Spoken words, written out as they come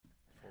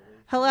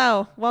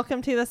Hello,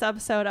 welcome to this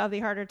episode of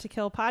the Harder to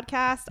Kill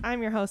podcast.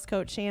 I'm your host,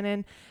 Coach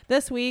Shannon.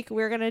 This week,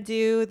 we're going to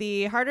do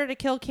the Harder to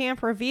Kill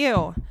camp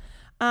review.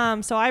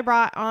 So I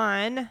brought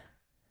on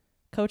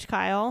Coach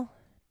Kyle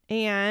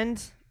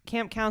and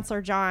camp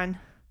counselor John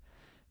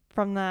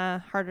from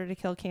the Harder to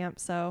Kill camp.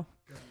 So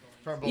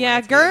Gern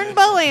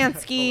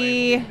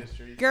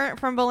Belansky. Gern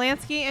from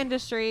Belansky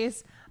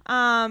Industries.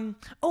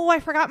 I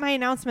forgot my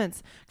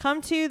announcements.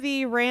 Come to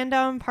the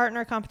random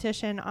partner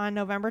competition on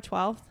November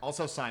 12th.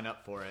 Also sign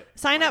up for it.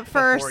 Sign up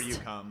first. Before you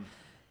come.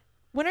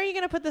 When are you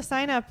going to put the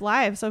sign up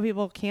live so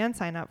people can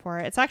sign up for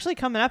it? It's actually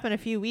coming up in a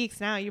few weeks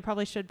now. You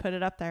probably should put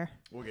it up there.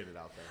 We'll get it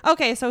out there.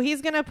 Okay, so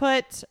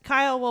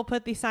Kyle will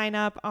put the sign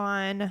up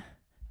on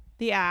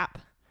the app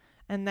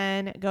and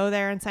then go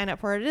there and sign up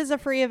for it. It is a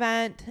free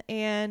event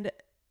and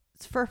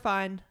it's for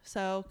fun.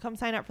 So come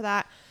sign up for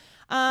that.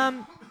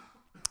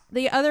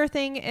 The other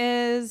thing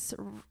is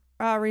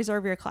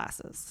reserve your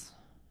classes.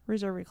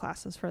 Reserve your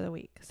classes for the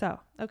week. So,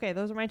 okay,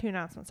 those are my two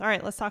announcements. All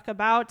right, let's talk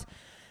about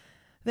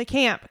the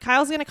camp.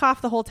 Kyle's going to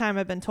cough the whole time,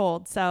 I've been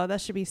told, so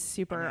that should be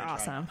super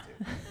awesome.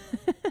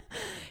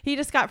 He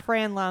just got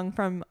Fran lung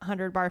from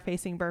 100 bar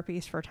facing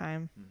burpees for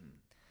time. Mm-hmm.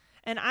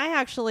 And I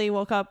actually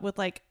woke up with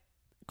like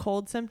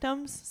cold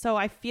symptoms. So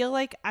I feel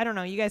like, I don't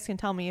know, you guys can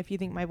tell me if you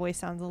think my voice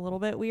sounds a little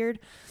bit weird,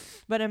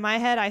 but in my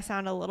head, I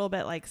sound a little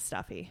bit like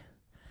stuffy.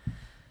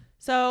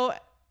 So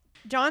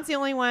John's the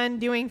only one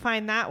doing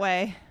fine that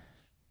way.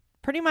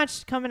 Pretty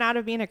much coming out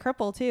of being a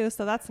cripple too.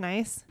 So that's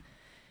nice.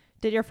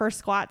 Did your first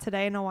squat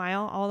today in a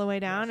while, all the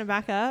way down and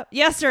back up?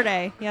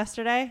 Yesterday.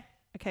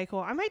 Okay, cool.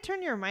 I might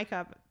turn your mic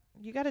up.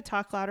 You got to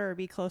talk louder or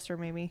be closer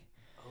maybe.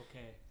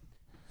 Okay.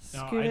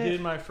 No, I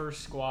did my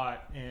first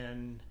squat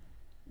and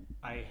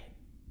I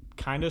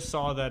kind of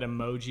saw that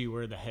emoji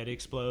where the head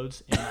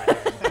explodes in my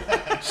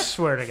head.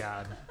 Swear to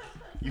God.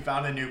 You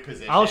found a new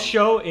position. I'll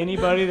show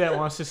anybody that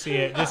wants to see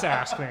it. Just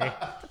ask me.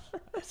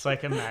 It's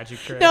like a magic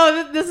trick.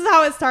 No, this is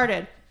how it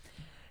started.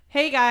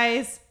 Hey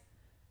guys,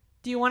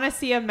 do you want to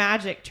see a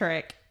magic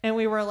trick? And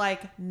we were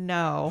like,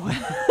 no.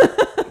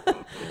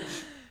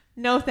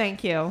 No,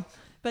 thank you.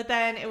 But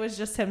then it was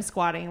just him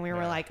squatting and we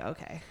were like,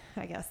 okay,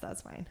 I guess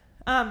that's fine.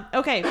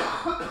 Okay.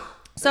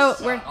 So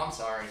I'm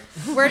sorry.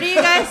 Where do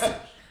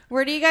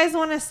you guys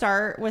want to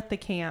start with the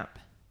camp?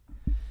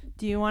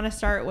 Do you want to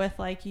start with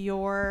like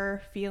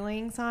your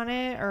feelings on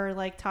it or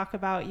like talk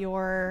about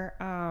your,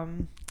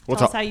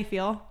 tell us how you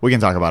feel? We can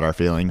talk about our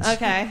feelings.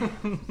 Okay.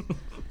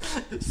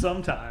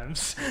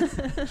 Sometimes.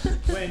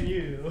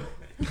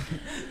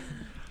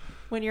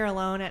 When you're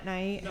alone at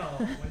night. No,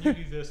 when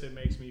you do this, it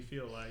makes me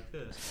feel like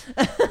this.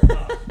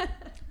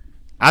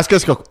 Ask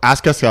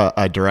us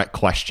a direct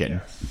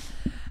question.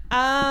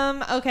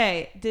 Yes.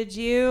 Okay. Did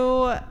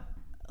you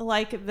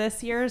like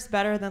this year's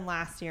better than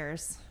last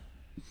year's?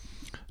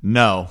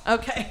 No.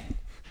 Okay.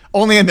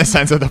 Only in the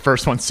sense of the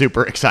first one's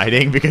super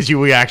exciting because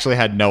we actually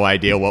had no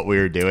idea what we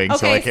were doing.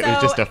 Okay, so it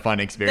was just a fun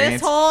experience.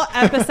 This whole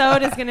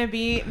episode is going to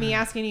be me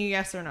asking you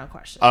yes or no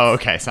questions. Oh,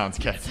 okay. Sounds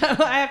good. So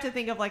I have to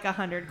think of like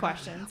 100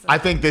 questions. I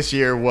think this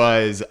year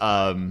was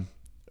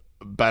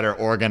better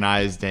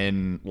organized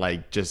and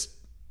like just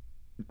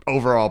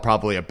overall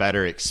probably a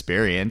better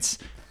experience.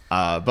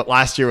 But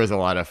last year was a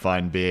lot of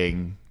fun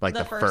being like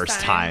the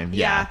first time.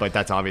 Yeah. But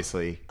that's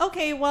obviously.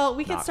 Okay. Well,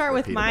 we can start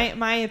with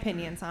my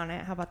opinions on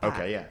it. How about that?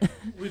 Okay. Yeah.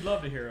 We'd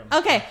love to hear them.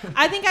 Okay.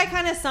 I think I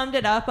kind of summed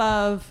it up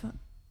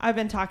I've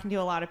been talking to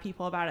a lot of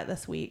people about it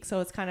this week. So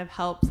it's kind of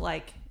helped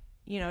like,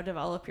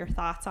 develop your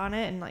thoughts on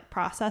it and like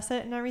process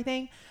it and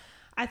everything.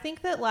 I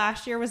think that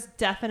last year was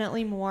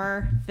definitely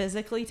more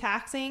physically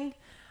taxing.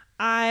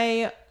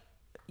 I,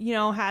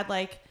 had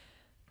like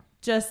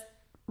just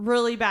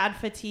really bad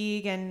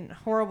fatigue and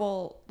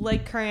horrible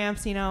leg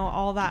cramps,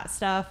 all that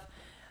stuff.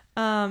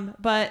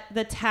 But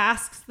the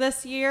tasks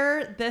this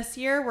year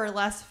were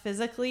less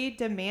physically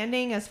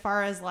demanding as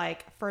far as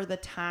like for the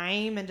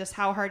time and just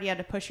how hard you had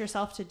to push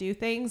yourself to do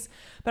things.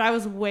 But I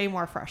was way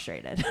more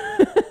frustrated.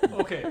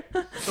 Okay.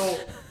 So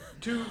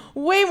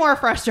way more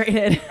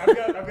frustrated. I've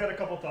got a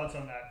couple thoughts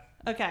on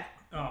that. Okay.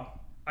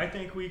 I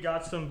think we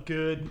got some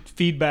good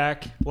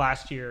feedback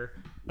last year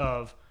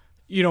of,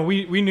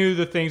 we knew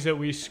the things that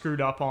we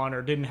screwed up on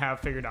or didn't have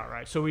figured out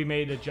right. So we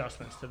made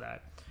adjustments to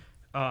that.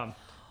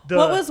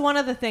 What was one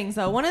of the things,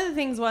 though? One of the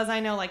things was, I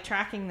know, like,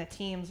 tracking the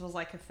teams was,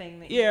 like, a thing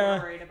that you were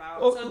worried about.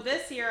 Well, so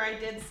this year, I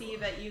did see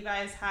that you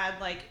guys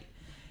had, like,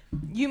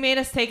 you made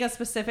us take a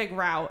specific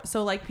route.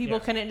 So, like, people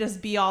couldn't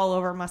just be all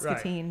over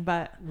Muscatine.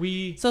 Right.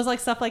 But so it's, like,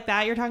 stuff like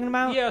that you're talking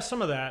about? Yeah,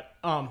 some of that.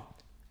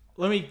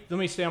 Let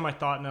me stay on my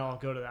thought, and then I'll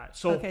go to that.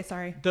 So, okay,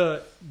 sorry.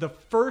 The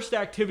first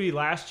activity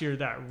last year,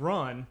 that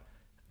run,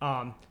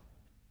 kind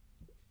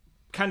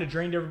of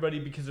drained everybody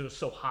because it was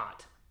so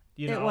hot.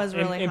 It was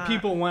really hot. And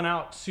people went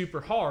out super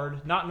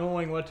hard, not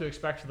knowing what to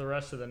expect for the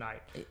rest of the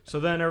night. So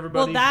then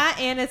everybody... Well, that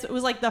and it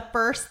was like the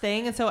first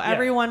thing. And so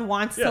everyone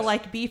wants to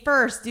like be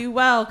first, do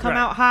well, come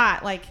out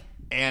hot. Like,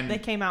 and they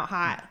came out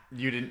hot.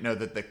 You didn't know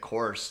that the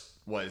course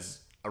was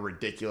a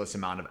ridiculous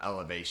amount of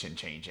elevation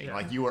changing. Yeah.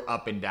 Like you were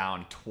up and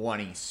down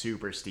 20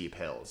 super steep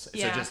hills.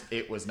 So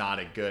it was not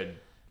a good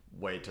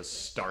way to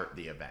start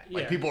the event. Yeah.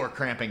 Like people were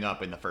cramping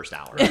up in the first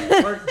hour.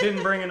 Right. Or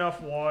didn't bring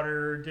enough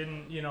water,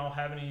 didn't,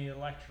 have any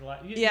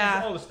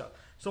electrolyte, all this stuff.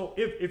 So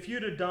if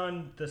you'd have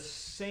done the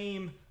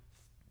same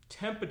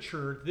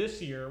temperature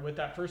this year with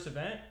that first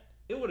event,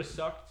 it would have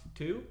sucked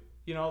too.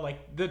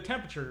 Like the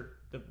temperature,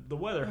 the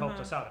weather helped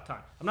us out a ton.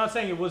 I'm not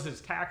saying it was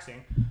as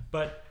taxing,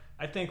 but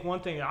I think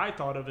one thing that I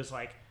thought of is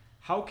like,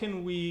 how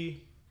can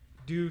we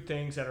do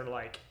things that are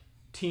like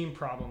team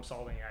problem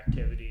solving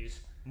activities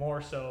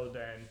more so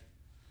than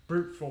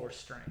brute force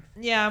strength?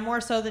 Yeah, more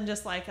so than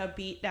just like a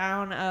beat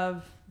down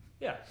of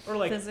or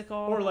like physical.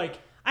 Or like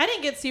I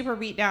didn't get super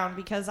beat down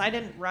because I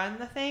didn't run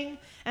the thing.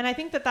 And I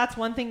think that that's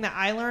one thing that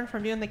I learned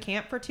from doing the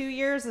camp for 2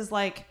 years is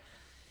like,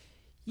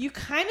 you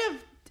kind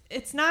of,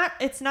 it's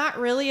not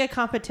really a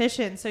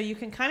competition. So you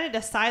can kind of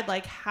decide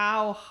like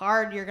how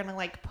hard you're going to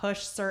like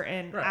push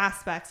certain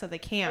aspects of the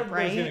camp,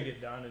 everybody's right? going to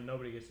get done and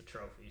nobody gets a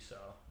trophy. So,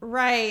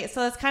 right.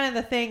 So that's kind of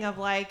the thing of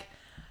like,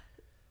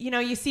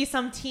 you see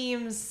some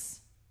teams,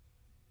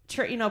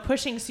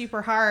 pushing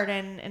super hard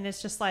and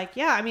it's just like,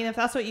 yeah, I mean, if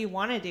that's what you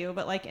want to do,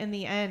 but like in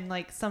the end,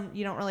 like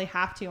you don't really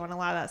have to on a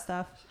lot of that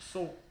stuff.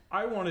 So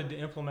I wanted to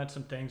implement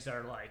some things that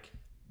are like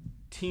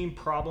team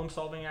problem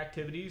solving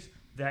activities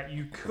that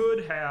you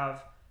could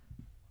have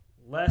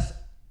less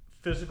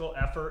physical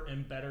effort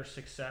and better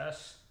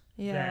success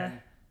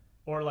than,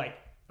 or like,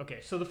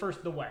 okay, so the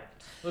wagons.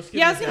 I was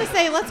going to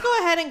say, let's go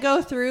ahead and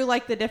go through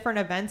like the different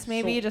events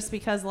maybe, just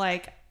because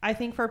like, I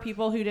think for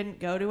people who didn't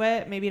go to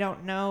it, maybe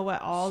don't know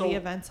what all the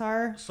events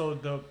are. So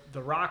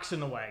the rocks in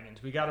the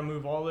wagons, we got to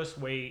move all this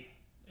weight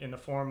in the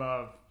form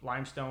of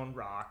limestone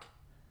rock,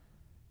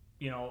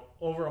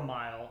 over a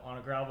mile on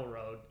a gravel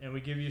road, and we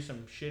give you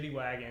some shitty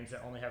wagons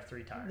that only have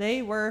 3 tires.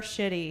 They were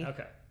shitty.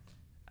 Okay.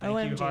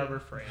 Thank you, Harbor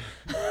Freight.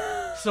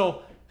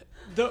 So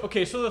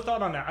the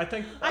thought on that, I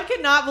think I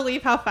could not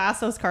believe how fast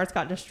those carts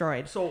got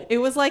destroyed. So it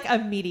was like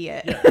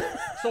immediate. Yeah.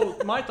 So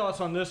my thoughts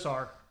on this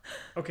are,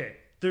 okay,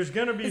 there's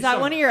gonna be. Is that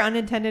one of your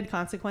unintended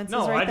consequences?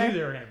 No, right I knew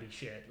they were gonna be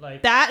shit.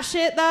 Like that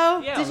shit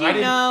though. Yeah, did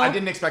you know? I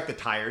didn't expect the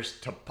tires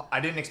to.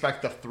 I didn't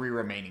expect the 3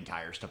 remaining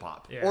tires to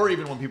pop. Yeah. Or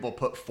even when people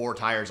put 4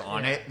 tires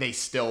on it, they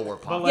still were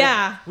popping.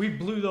 But we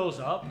blew those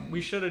up.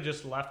 We should have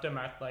just left them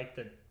at like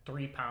the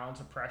 3 pounds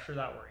of pressure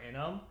that were in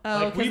them. Oh,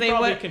 like we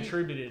probably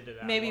contributed to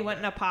that. Maybe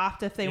wouldn't have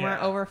popped if they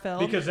weren't overfilled.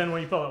 Because then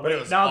when you pull it, but it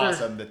was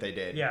awesome that they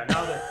did. Yeah,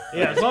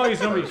 as long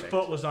as nobody's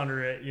foot was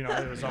under it,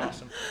 it was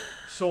awesome.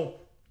 So,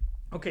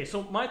 okay,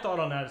 so my thought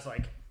on that is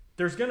like,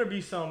 there's going to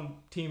be some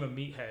team of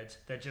meatheads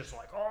that just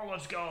like, oh,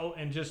 let's go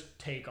and just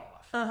take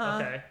off.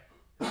 Okay.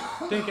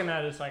 Thinking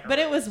that it's like, but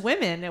it was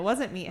women. It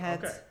wasn't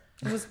meatheads. Okay.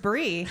 It was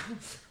Bree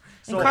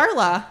and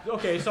Carla.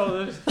 Okay.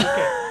 So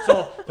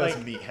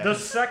like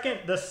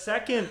the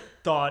second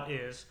thought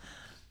is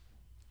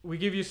we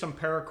give you some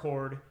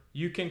paracord.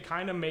 You can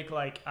kind of make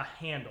like a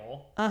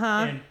handle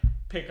and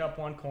pick up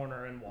one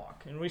corner and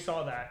walk. And we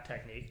saw that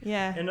technique.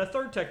 Yeah. And the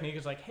third technique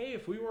is like, hey,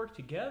 if we work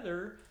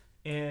together,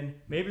 and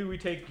maybe we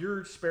take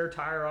your spare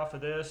tire off of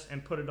this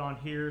and put it on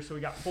here, so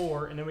we got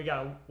 4, and then we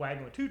got a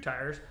wagon with 2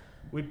 tires.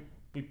 We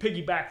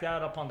piggyback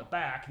that up on the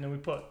back, and then we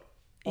put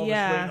all this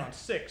weight on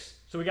 6.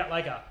 So we got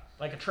like a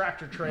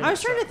tractor trailer. I was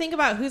trying to think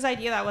about whose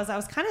idea that was. I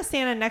was kind of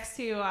standing next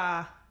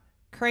to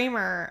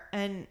Kramer,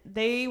 and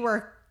they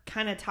were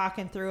kind of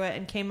talking through it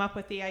and came up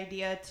with the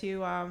idea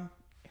to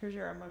here's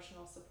your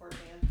emotional support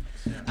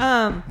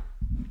band.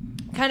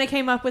 Kind of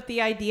came up with the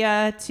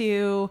idea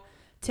to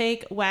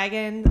take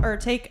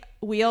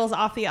wheels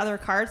off the other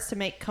carts to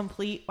make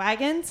complete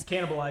wagons.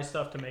 Cannibalize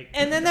stuff to make.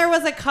 And then there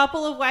was a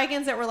couple of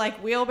wagons that were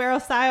like wheelbarrow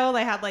style.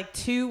 They had like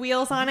 2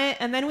 wheels on it.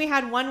 And then we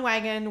had one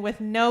wagon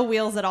with no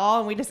wheels at all.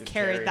 And we just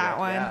carried that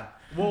one. Yeah.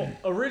 Well,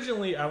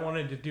 originally I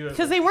wanted to do it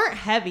because they weren't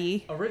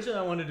heavy. Originally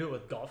I wanted to do it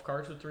with golf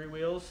carts with 3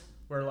 wheels.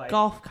 Where like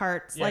golf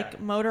carts, like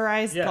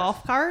motorized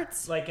golf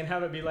carts, like, and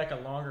have it be like a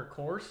longer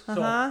course.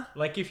 So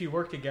like if you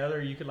work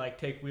together, you could like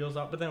take wheels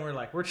off. But then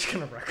we're just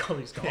gonna wreck all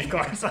these golf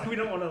carts. Like, we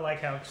don't want to like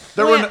have.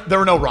 There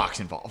were no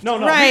rocks involved. No.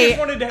 Right. We just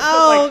wanted to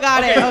have,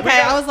 got it.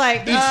 Okay, I was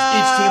like,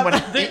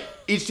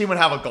 each team would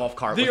have a golf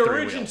cart. The with 3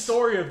 origin wheels.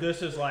 story of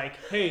this is like,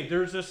 hey,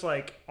 there's this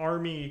like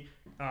Army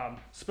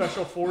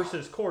Special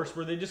Forces course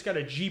where they just got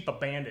a Jeep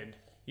abandoned.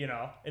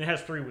 And it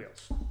has 3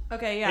 wheels.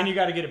 Okay, yeah. And you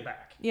got to get it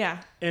back.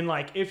 Yeah. And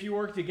like if you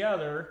work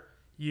together,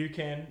 you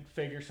can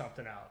figure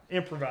something out,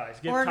 improvise,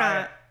 get or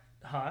tired.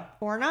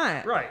 Or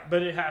not. Right,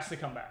 but it has to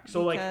come back.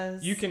 So because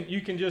like you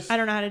can just I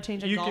don't know how to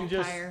change a golf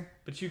tire.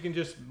 But you can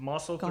just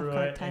muscle through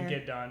it and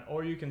get done,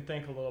 or you can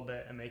think a little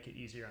bit and make it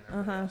easier on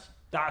everybody else.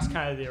 That's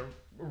kind of the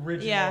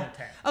original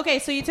intent. Okay,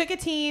 so you took a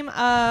team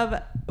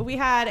of we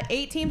had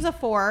 8 teams of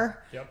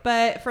 4,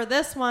 but for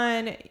this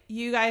one,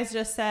 you guys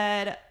just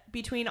said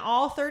between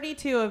all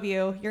 32 of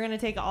you, you're going to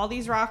take all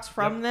these rocks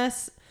from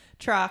this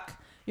truck.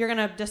 You're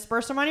going to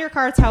disperse them on your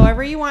carts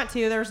however you want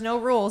to. There's no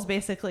rules,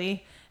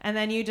 basically. And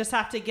then you just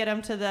have to get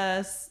them to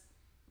the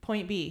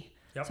point B.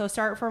 Yep. So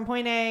start from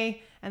point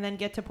A and then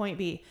get to point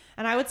B.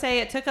 And I would say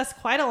it took us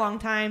quite a long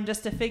time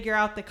just to figure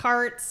out the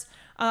carts.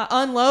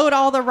 unload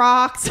all the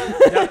rocks.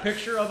 That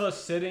picture of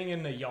us sitting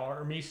in the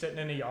yard, or me sitting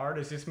in the yard,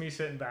 is just me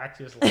sitting back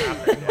just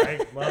laughing.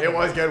 It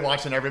was good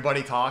watching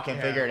everybody talk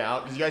and figure it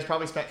out, because you guys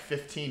probably spent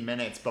 15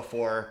 minutes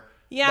before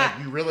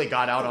you really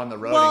got out on the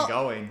road and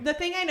going. The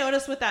thing I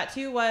noticed with that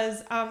too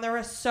was there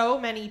were so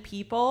many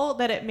people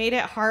that it made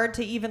it hard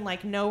to even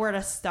know where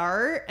to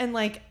start, and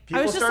people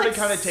I was just started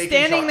kind of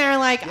standing there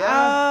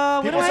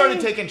people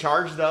started taking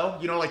charge though.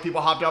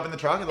 People hopped up in the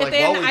truck and they're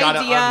like, we gotta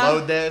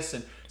unload this.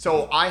 And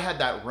so I had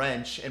that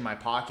wrench in my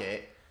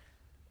pocket.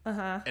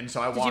 And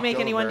so I walked over. Did you make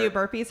anyone do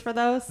burpees for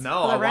those?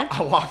 No,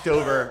 I walked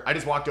over. I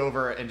just walked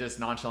over and just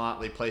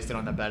nonchalantly placed it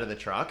on the bed of the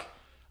truck.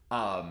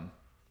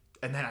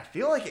 And then I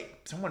feel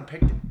like someone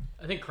picked it.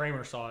 I think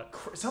Kramer saw it.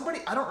 Somebody,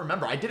 I don't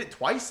remember. I did it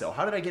twice though.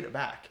 How did I get it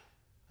back?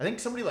 I think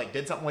somebody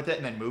did something with it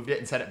and then moved it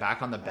and set it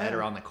back on the bed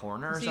or on the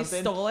corner or something.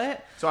 You stole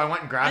it? So I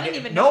went and grabbed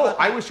it.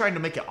 I was trying to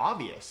make it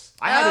obvious.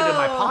 I had it in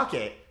my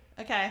pocket.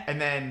 Okay.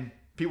 And then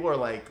people were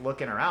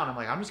looking around. I'm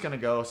like, I'm just going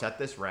to go set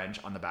this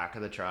wrench on the back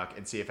of the truck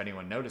and see if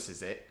anyone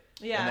notices it.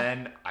 Yeah.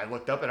 And then I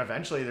looked up and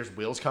eventually there's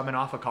wheels coming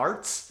off of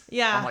carts.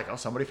 Yeah. I'm like, oh,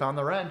 somebody found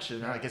the wrench.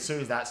 And as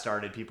soon as that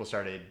started, people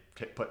started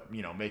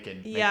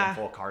making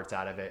full carts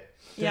out of it.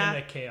 Then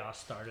the chaos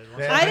started.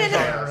 I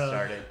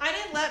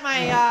didn't let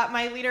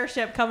my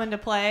leadership come into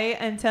play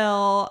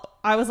until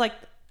I was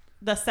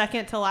the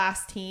second to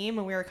last team,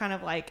 and we were kind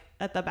of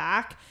at the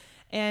back.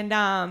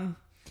 And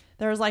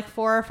there was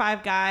 4 or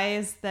 5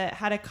 guys that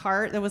had a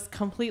cart that was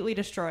completely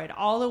destroyed.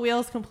 All the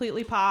wheels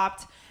completely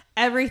popped.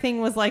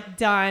 Everything was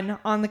done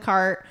on the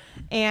cart,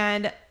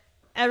 and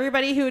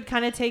everybody who had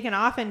kind of taken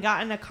off and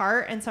gotten a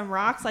cart and some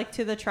rocks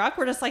to the truck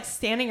were just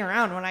standing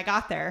around when I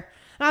got there.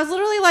 And I was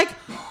literally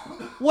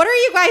what are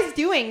you guys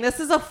doing? This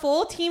is a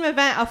full team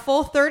event, a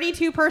full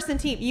 32 person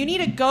team. You need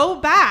to go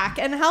back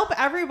and help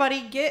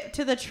everybody get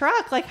to the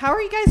truck. How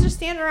are you guys just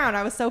standing around?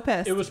 I was so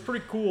pissed. It was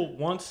pretty cool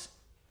once.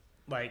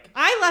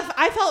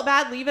 I felt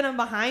bad leaving them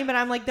behind, but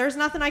I'm there's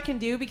nothing I can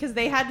do because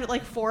they had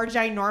 4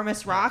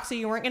 ginormous rocks, so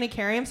you weren't going to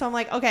carry them. So I'm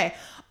okay,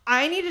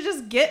 I need to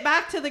just get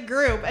back to the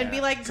group and be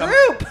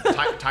group.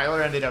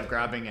 Tyler ended up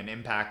grabbing an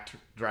impact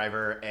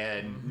driver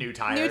and new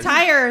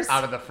tires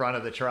out of the front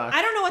of the truck.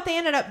 I don't know what they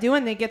ended up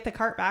doing. They get the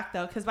cart back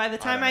though, because by the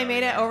time I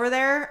made it over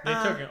there, they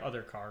took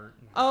another cart.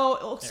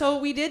 So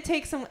we did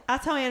take some.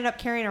 That's how I ended up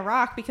carrying a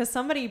rock, because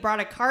somebody brought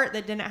a cart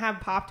that didn't have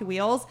popped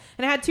wheels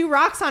and it had 2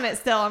 rocks on it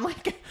still. I'm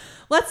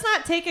let's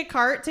not take a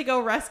cart to go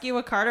rescue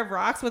a cart of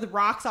rocks with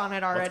rocks on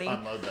it already. Let's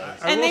unload those.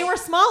 And they were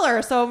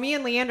smaller, so me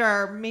and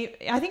Leander,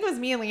 I think it was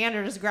me and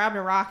Leander, just grabbed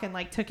a rock and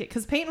took it,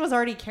 because Peyton was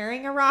already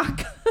carrying a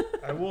rock.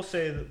 I will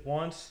say that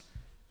once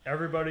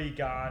everybody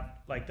got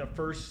the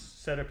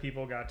first set of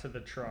people got to the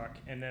truck,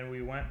 and then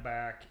we went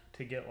back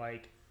to get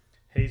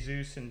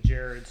Jesus and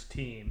Jared's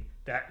team,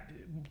 that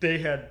they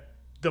had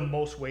the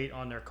most weight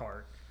on their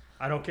cart.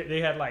 I don't care.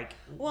 They had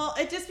well,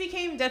 it just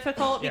became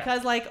difficult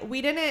because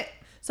we didn't.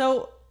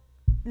 So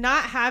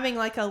not having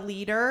a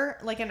leader,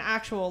 an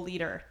actual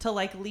leader to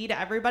lead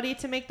everybody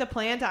to make the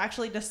plan to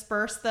actually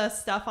disperse the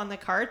stuff on the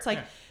carts.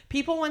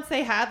 People, once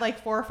they had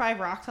 4 or 5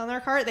 rocks on their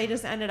cart, they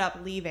just ended up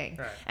leaving.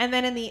 Right. And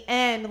then in the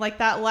end,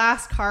 that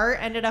last cart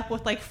ended up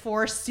with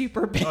 4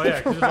 super big rocks.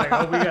 Because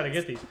it's we got to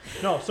get these.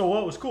 No, so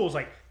what was cool is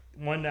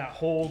when that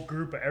whole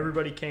group of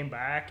everybody came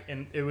back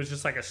and it was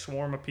just a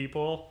swarm of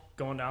people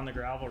going down the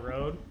gravel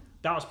road.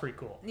 That was pretty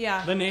cool.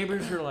 Yeah. The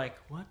neighbors were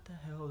what the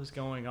hell is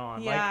going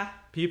on? Yeah.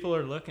 People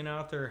are looking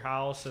out their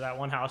house. So that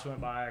one house went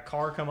by. A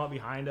car come up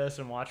behind us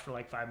and watched for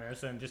 5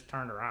 minutes and just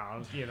turned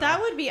around. That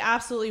would be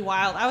absolutely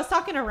wild. I was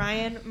talking to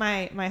Ryan,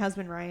 my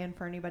husband Ryan,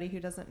 for anybody who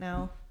doesn't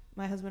know,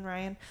 my husband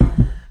Ryan,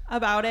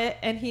 about it.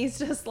 And he's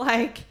just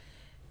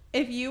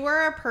if you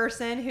were a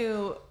person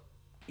who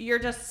you're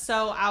just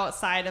so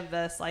outside of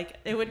this,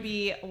 it would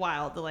be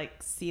wild to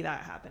see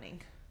that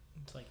happening.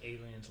 It's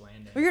aliens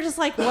landing. Where you're just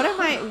what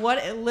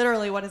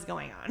is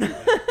going on?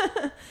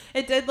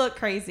 It did look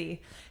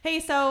crazy. Hey,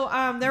 so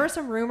there were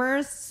some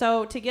rumors.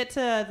 So to get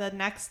to the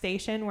next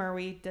station where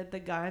we did the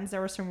guns,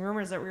 there were some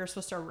rumors that we were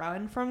supposed to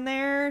run from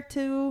there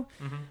to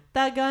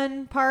that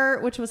gun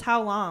part, which was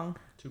how long?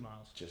 2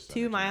 miles. Just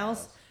 2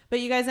 miles. But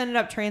you guys ended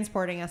up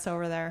transporting us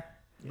over there.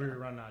 We were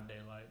running out of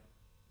daylight.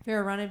 We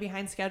were running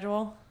behind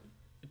schedule.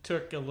 It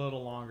took a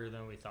little longer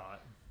than we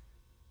thought.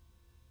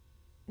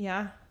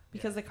 Yeah.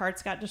 Because the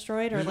carts got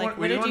destroyed, or what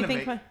did you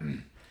think?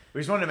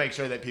 We just wanted to make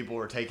sure that people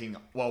were taking.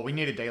 Well, we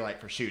needed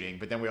daylight for shooting,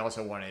 but then we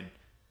also wanted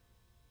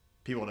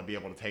people to be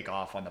able to take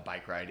off on the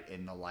bike ride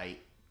in the light,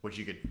 which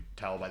you could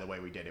tell by the way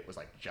we did it was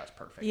just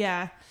perfect.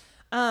 Yeah.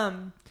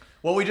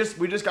 Well, we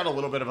just got a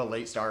little bit of a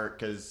late start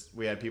because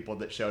we had people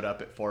that showed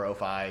up at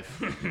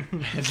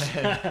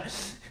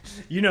 4:05.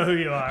 You know who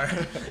you are.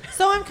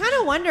 So I'm kind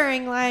of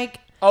wondering,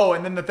 oh,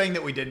 and then the thing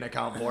that we didn't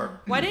account for.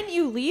 Why didn't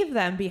you leave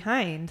them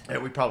behind? Yeah,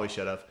 we probably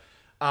should have.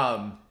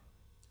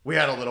 We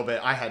had a little bit.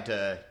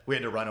 We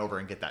had to run over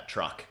and get that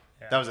truck.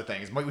 That was the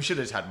thing. We should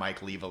have just had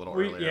Mike leave a little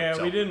earlier. Yeah,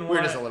 so we didn't.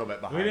 We're just a little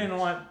bit behind. We didn't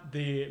want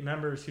the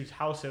members whose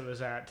house it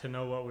was at to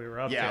know what we were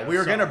up to. Yeah, we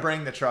were gonna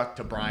bring the truck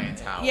to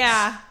Brian's house.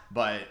 Yeah,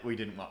 but we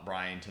didn't want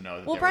Brian to know.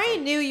 That well,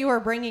 Brian knew you were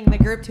bringing the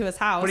group to his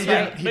house, but he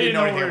right? didn't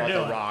know anything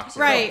about the rocks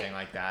or anything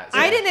like that. So.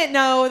 I didn't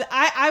know.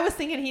 I was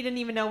thinking he didn't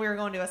even know we were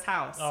going to his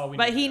house.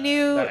 But he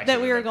knew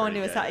that we were going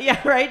to his house.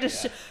 Yeah, right.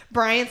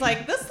 Brian's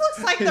like, this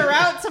looks like the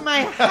route to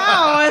my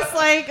house.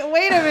 Like,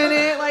 wait a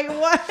minute. Like,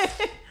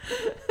 what?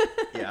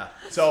 Yeah.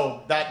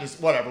 So that just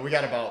whatever. We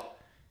got about.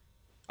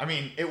 I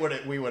mean,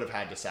 we would have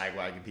had to sag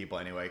wagon people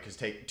anyway, because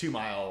take 2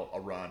 mile a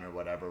run or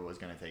whatever was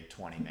going to take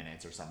 20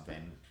 minutes or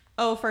something.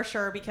 Oh, for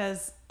sure,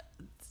 because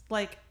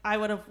like I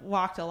would have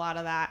walked a lot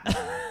of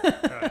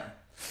that.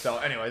 So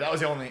anyway, that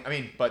was the only. I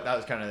mean, but that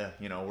was kind of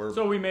the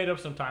So we made up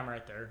some time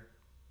right there.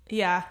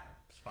 Yeah.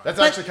 That's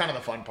actually kind of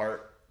the fun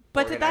part.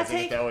 But did that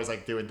take? They always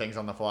like doing things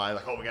on the fly,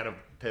 like we got to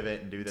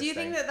pivot and do this. Do you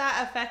think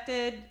that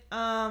affected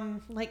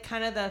like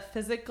kind of the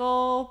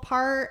physical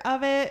part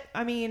of it?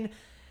 I mean.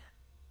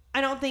 I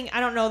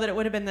don't know that it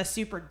would have been the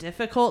super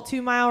difficult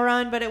 2 mile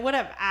run, but it would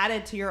have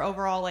added to your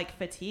overall like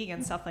fatigue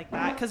and stuff like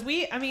that. Cause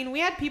we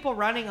had people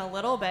running a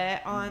little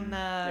bit on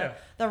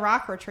the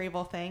rock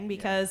retrieval thing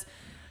because,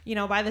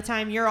 by the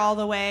time you're all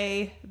the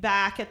way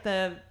back at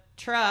the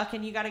truck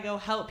and you got to go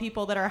help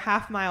people that are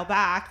half mile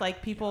back, like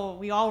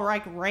we all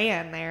like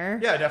ran there.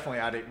 Yeah,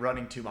 definitely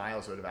running 2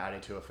 miles would have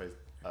added to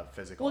a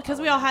physical. Well,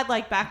 cause we all had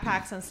like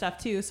backpacks and stuff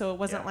too. So it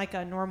wasn't like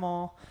a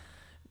normal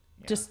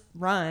just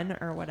run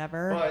or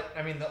whatever. But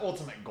I mean, the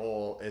ultimate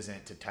goal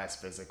isn't to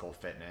test physical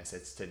fitness.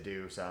 It's to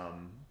do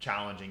some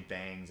challenging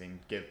things and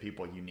give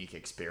people unique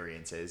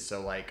experiences.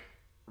 So like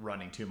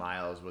running 2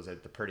 miles was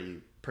at the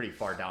pretty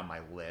far down my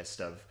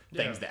list of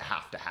things that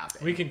have to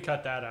happen. We can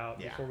cut that out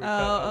before we cut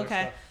other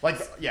stuff.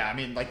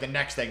 Like the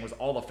next thing was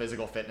all the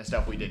physical fitness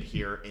stuff we did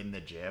here in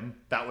the gym.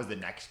 That was the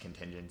next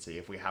contingency.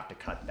 If we have to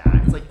cut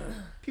that, it's like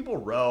people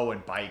row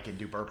and bike and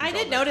do burpees. I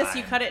did notice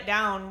you cut it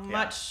down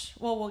much.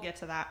 Well, we'll get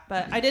to that,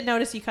 but I did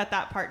notice you cut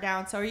that part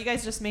down. So are you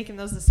guys just making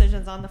those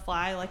decisions on the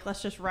fly? Like,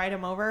 let's just ride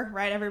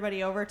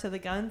everybody over to the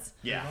guns?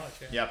 Yeah,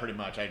 pretty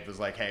much. I was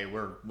like, hey,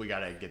 we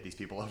got to get these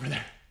people over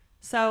there.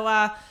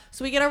 So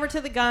we get over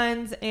to the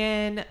guns,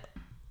 and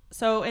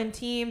so in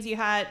teams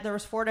there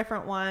was 4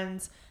 different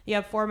ones. You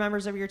have 4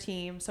 members of your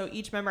team, so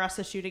each member has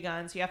to shoot a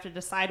gun. So you have to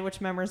decide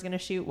which member is going to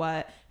shoot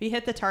what. If you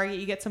hit the target,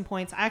 you get some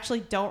points. I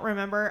actually don't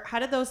remember, how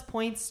did those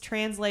points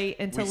translate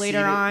into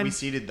later on? We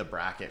seeded the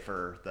bracket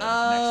for the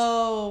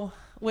next.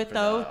 With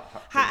those,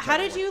 how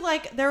did you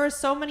there were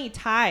so many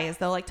ties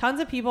though? Like tons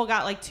of people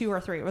got like 2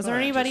 or 3. Was there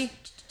anybody?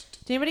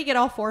 Did anybody get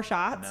all 4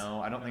 shots?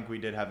 No, I don't think we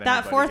did have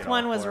that 4th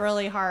one was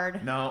really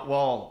hard.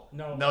 No,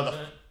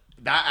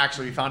 that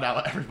actually we found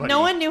out everybody.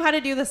 No one knew how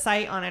to do the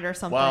sight on it or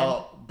something.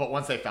 Well, but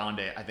once they found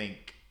it, I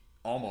think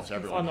almost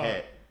everyone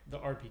hit. The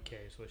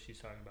RPK is what she's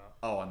talking about.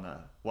 Oh, on the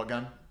what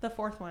gun? The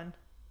 4th one.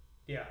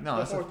 Yeah.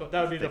 No,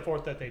 that would be the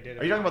 4th that they did.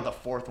 Are you talking about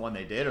the 4th one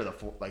they did, or the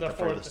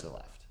furthest to the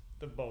left?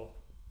 The both.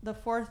 The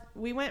 4th.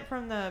 We went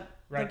from the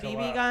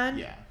BB gun.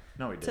 Yeah.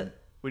 No, we did.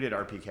 We did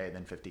RPK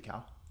then 50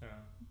 cal. Yeah.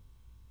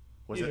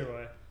 Either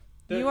way.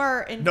 You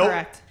are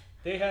incorrect. Nope.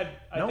 They had.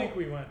 I think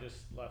we went just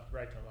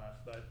right to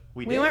left, but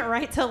we went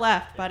right to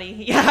left,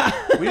 buddy. Yeah.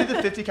 We did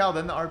the 50 cal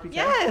then the RPK.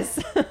 Yes.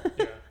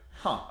 Yeah.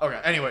 Huh. Okay.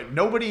 Anyway,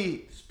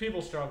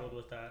 people struggled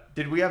with that.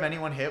 Did we have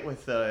anyone hit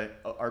with the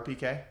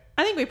RPK?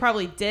 I think we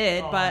probably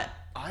did, but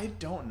I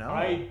don't know.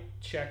 I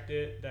checked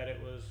it that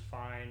it was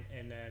fine,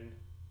 and then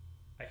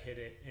I hit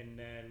it, and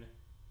then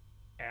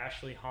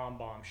Ashley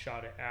Hombaum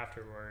shot it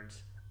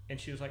afterwards. And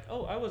she was like,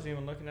 "Oh, I wasn't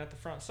even looking at the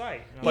front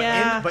sight."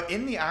 But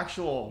in the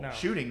actual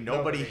shooting,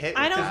 nobody hit.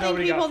 I don't think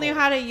people knew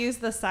how to use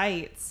the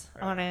sights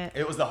on it.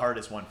 It was the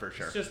hardest one for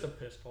sure. It's just a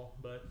pistol,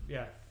 but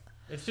yeah,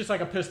 it's just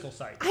like a pistol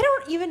sight. I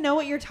don't even know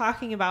what you're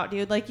talking about,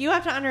 dude. Like, you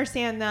have to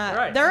understand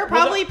that there are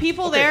probably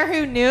people there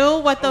who knew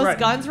what those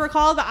guns were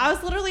called. But I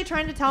was literally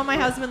trying to tell my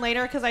husband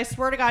later, because I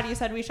swear to God, you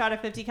said we shot a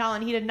 50 cal,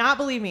 and he did not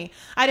believe me.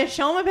 I had to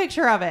show him a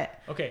picture of it.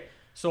 Okay.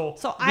 So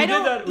I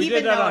don't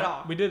even know at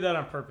all. We did that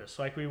on purpose.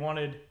 Like, we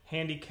wanted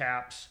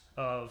handicaps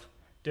of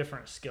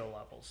different skill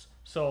levels.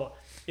 So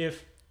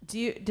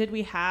did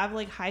we have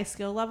like high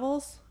skill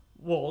levels?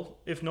 Well,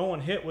 if no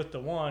one hit with the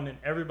one and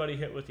everybody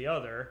hit with the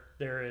other,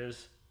 there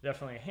is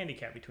definitely a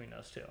handicap between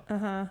those two.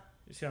 Uh-huh.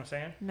 You see what I'm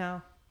saying?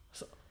 No.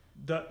 So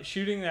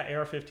shooting that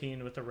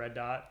AR-15 with the red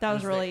dot. That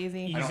was really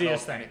easy.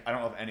 Easiest thing. I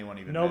don't know if anyone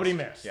even Nobody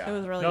missed. Yeah. It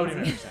was really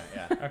easy. Missed.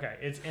 Yeah. Okay.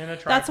 It's in a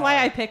tripod. That's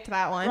why I picked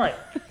that one. Right.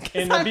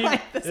 And the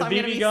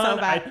BB gun,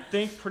 I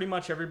think pretty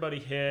much everybody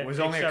hit. It was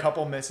only a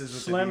couple misses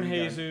with Slim the BB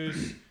gun.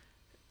 Jesus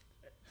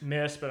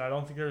missed, but I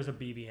don't think there was a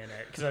BB in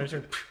it. Because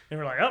they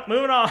were like, oh,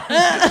 moving on.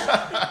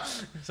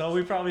 So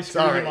we probably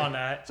screwed him on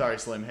that. Sorry,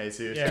 Slim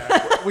Jesus.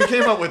 Yeah. We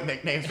came up with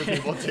nicknames for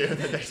people too.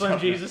 Slim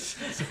Jesus.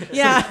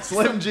 Yeah.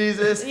 Slim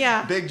Jesus.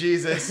 Yeah. Big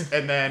Jesus.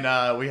 And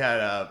then we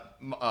had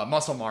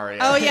Muscle Mario.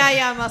 Oh,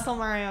 yeah. Muscle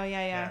Mario.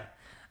 Yeah.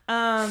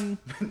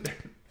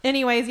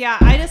 Anyways, yeah,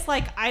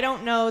 I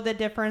don't know the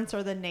difference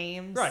or the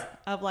names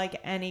of like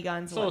any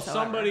guns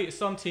whatsoever. So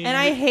some team. And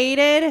I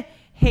hated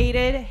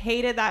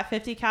Hated that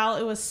 50 cal.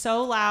 It was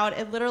so loud.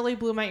 It literally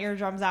blew my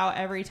eardrums out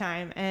every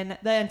time. And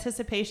the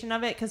anticipation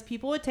of it, because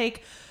people would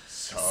take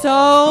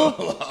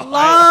so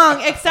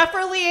long, except for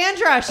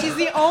Leandra. She's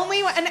the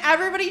only one, and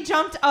everybody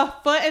jumped a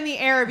foot in the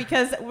air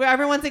because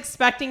everyone's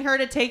expecting her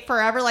to take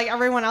forever like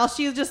everyone else.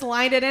 She just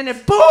lined it in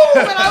and boom,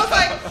 and I was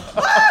like,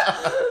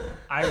 ah!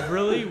 I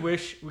really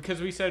wish,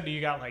 because we said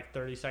you got like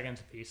 30 seconds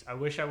apiece, I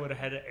wish I would have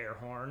had an air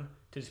horn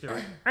to just be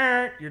like,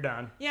 you're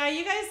done. Yeah,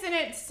 you guys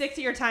didn't stick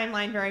to your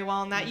timeline very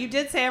well in that. You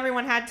did say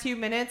everyone had 2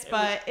 minutes,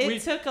 but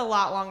it took a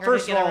lot longer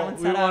to get everyone set up.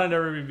 First of all, we wanted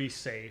everybody to be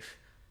safe.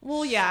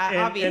 Well,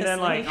 yeah, obviously. And then,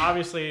 like,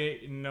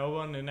 obviously, no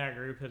one in that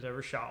group has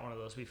ever shot one of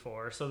those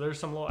before, so there's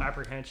some little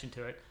apprehension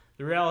to it.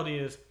 The reality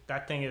is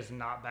that thing is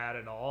not bad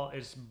at all.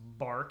 It's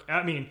bark.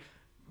 I mean,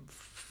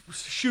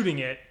 shooting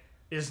it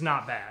is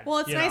not bad. Well,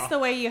 it's nice the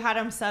way you had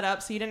them set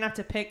up, so you didn't have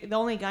to pick. The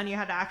only gun you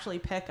had to actually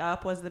pick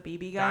up was the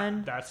BB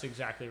gun. That's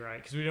exactly right,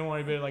 because we didn't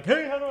want anybody like,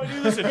 hey, how do I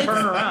do this, and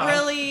turn around.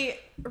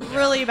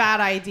 Really bad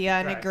idea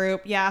in a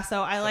group. Yeah,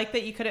 so I like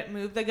that you couldn't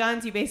move the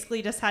guns. You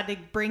basically just had to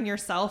bring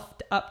yourself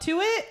up to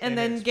it and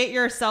then get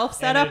yourself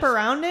set up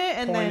around it.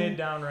 And pointed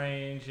down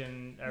range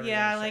and everything.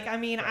 Yeah, like, I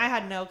mean, I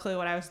had no clue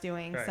what I was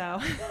doing, so.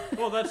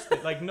 Well, that's,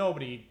 like,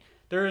 nobody...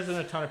 There isn't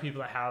a ton of people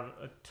that have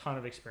a ton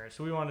of experience.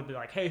 So we wanted to be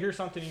like, hey, here's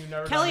something you've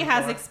never done before. Kelly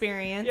has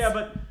experience. Yeah,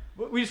 but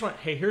we just went,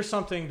 hey, here's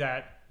something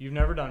that you've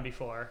never done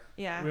before.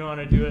 Yeah. We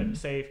want to do it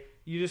safe.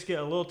 You just get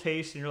a little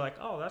taste and you're like,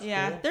 oh, that's cool.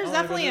 Yeah, there's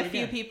definitely a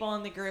few people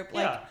in the group,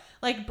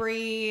 like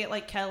Bree,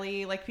 like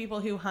Kelly, like people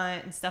who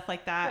hunt and stuff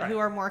like that, who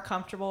are more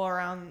comfortable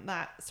around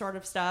that sort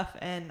of stuff.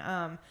 And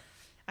I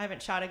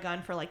haven't shot a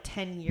gun for like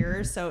 10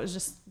 years, so it was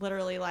just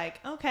literally like,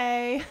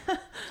 okay.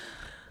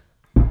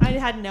 I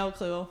had no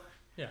clue.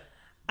 Yeah.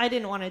 I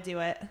didn't want to do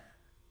it.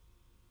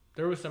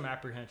 There was some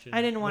apprehension.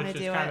 I didn't want to do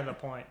it. Which is kind of the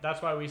point.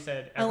 That's why we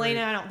said...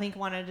 Elena, I don't think,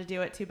 wanted to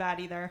do it too bad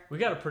either. We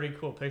got a pretty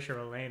cool picture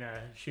of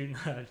Elena shooting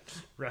a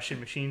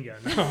Russian machine gun.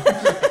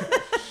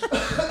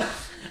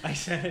 I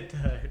sent it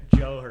to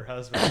Joe, her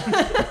husband.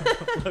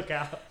 Look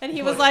out. And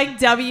he was like,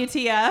 WTF.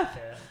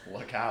 Yeah.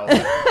 Look out.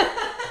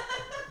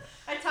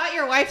 I taught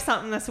your wife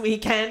something this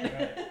weekend.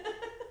 Right.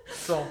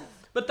 So...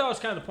 But that was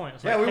kind of the point.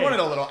 Yeah, like, we wanted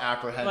a little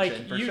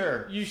apprehension, for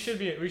sure. We should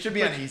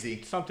be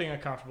uneasy. Something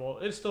uncomfortable.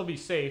 It'd still be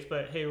safe,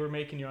 but hey, we're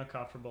making you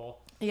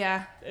uncomfortable.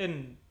 Yeah.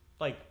 And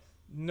like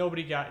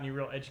nobody got any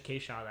real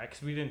education out of that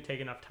because we didn't take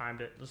enough time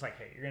to just like,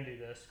 hey, you're gonna do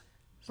this.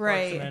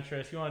 Spark some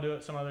interest. You want to do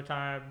it some other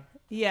time?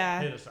 Yeah.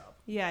 Hit us up.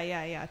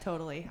 Yeah.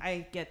 Totally.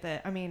 I get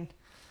that. I mean,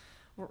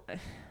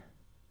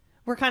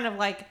 we're kind of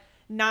like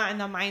not in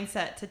the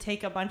mindset to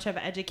take a bunch of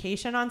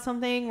education on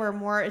something.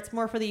 It's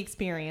more for the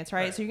experience,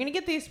 right? So you're going to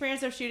get the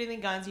experience of shooting the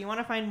guns. You want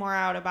to find more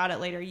out about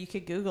it later. You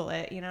could Google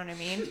it. You know what I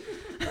mean?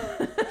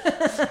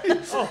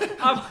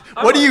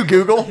 What do you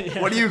Google?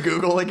 Yeah. What do you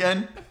Google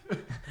again?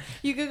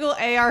 You Google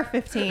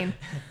AR-15.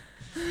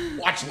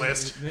 Watch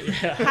list.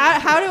 Yeah.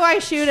 How do I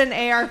shoot an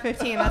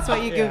AR-15? That's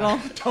what you Google.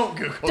 Don't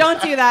Google. Don't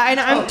do that.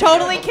 I'm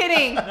totally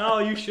kidding. No,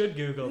 you should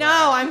Google. No,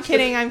 that. I'm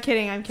kidding.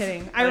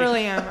 I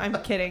really am.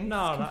 I'm kidding.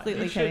 No,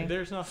 completely kidding.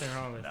 There's nothing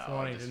wrong with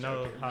wanting to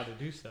know how to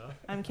do stuff.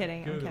 I'm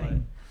kidding. Google I'm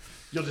kidding.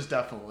 You'll just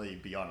definitely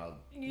be on a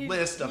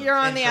list of. You're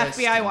on the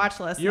FBI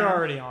watch list. You're now.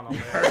 already on a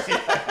list.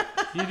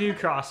 You do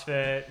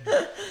CrossFit.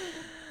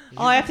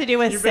 All I have to do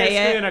is say it.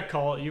 You're basically in a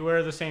cult. You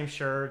wear the same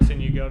shirts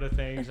and you go to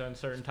things on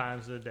certain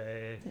times of the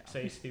day.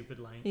 Say stupid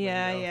length.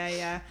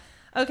 Yeah.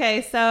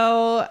 Okay,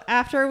 so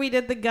after we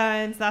did the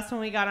guns, that's when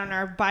we got on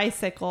our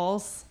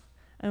bicycles.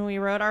 And we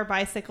rode our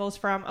bicycles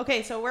from...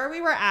 Okay, so where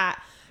we were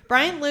at,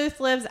 Brian Luth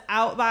lives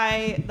out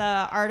by the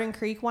Arden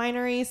Creek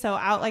Winery, so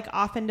out like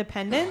off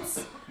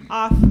Independence,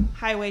 off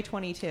Highway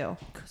 22.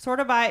 Sort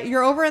of by...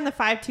 You're over in the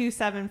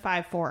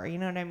 52754, you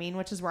know what I mean?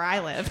 Which is where I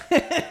live.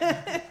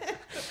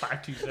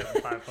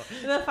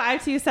 52754. The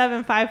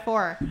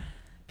 52754.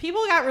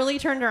 People got really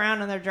turned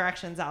around in their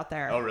directions out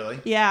there. Oh, really?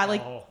 Yeah,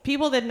 like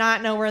people did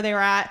not know where they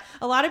were at.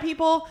 A lot of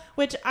people,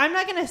 which I'm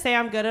not going to say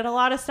I'm good at a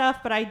lot of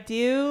stuff, but I'm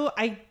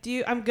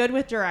good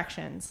with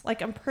directions.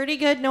 Like I'm pretty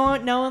good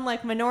knowing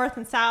like my north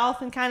and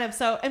south and kind of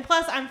so, and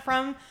plus I'm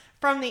from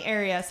the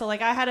area. So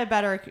like I had a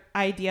better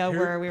idea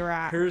where we were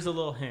at. Here's a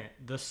little hint.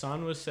 The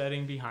sun was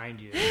setting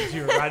behind you as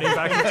you were riding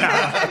back to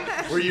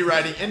town. Were you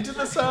riding into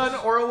the sun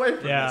or away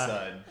from the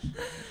sun?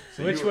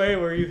 So which way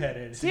were you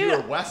headed? So you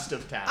were west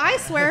of town. I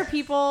swear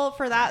people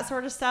for that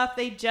sort of stuff,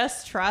 they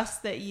just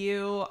trust that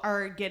you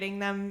are getting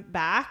them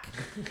back.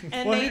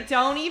 And they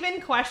don't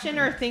even question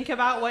or think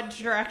about what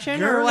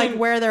direction or like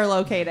where they're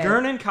located.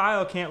 Gern and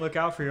Kyle can't look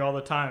out for you all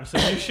the time. So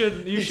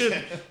you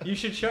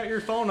should shut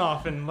your phone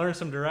off and learn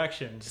some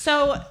directions.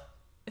 So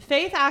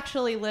Faith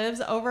actually lives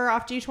over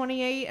off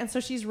G28, and so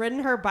she's ridden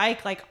her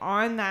bike like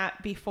on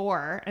that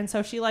before, and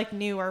so she like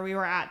knew where we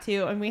were at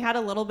too, and we had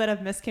a little bit of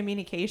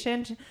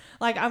miscommunication.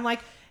 Like I'm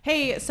like,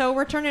 hey, so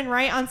we're turning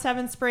right on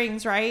Seven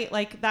Springs, right?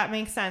 Like that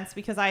makes sense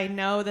because I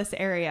know this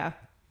area.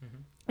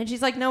 Mm-hmm. And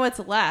she's like, no, it's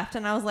left.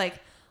 And I was like,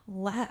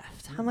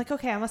 left. I'm like,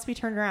 okay, I must be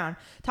turned around.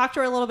 Talked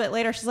to her a little bit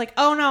later. She's like,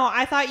 oh no,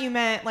 I thought you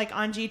meant like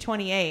on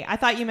G28. I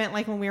thought you meant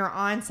like when we were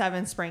on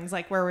Seven Springs,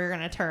 like where we were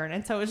going to turn.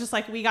 And so it was just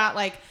like, we got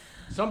like,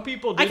 some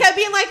people did. I kept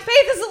being like,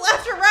 Faith, is it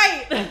left or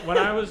right? When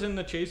I was in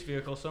the chase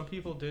vehicle, some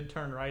people did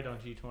turn right on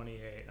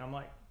G28. I'm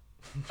like,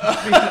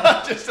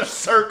 just a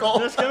circle.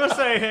 Just gonna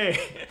say,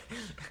 hey.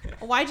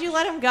 Why'd you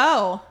let him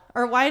go?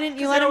 Or why didn't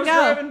you let him go?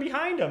 I was driving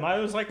behind him. I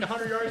was like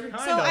 100 yards behind him.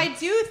 So I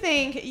do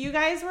think you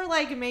guys were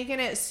like making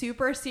it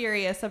super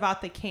serious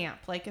about the camp.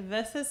 Like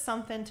this is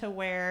something to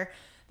where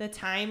the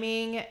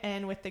timing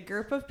and with the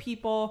group of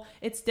people,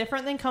 it's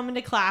different than coming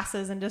to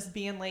classes and just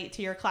being late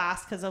to your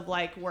class because of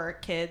like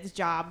work, kids,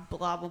 job,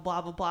 blah, blah,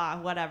 blah, blah,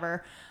 blah,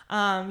 whatever.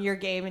 You're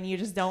Gabe and you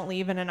just don't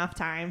leave in enough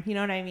time. You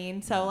know what I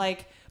mean? So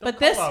like, don't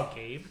call out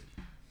Gabe.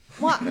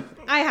 Well,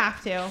 I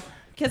have to.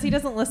 Because he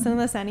doesn't listen to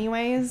this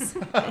anyways.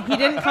 He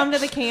didn't come to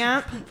the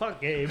camp.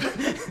 Fuck Gabe.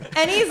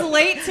 And he's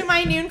late to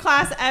my noon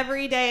class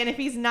every day. And if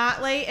he's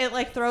not late, it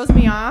like throws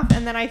me off.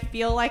 And then I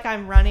feel like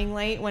I'm running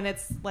late when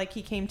it's like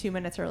he came 2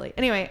 minutes early.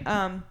 Anyway,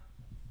 I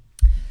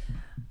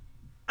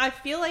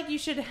feel like you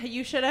should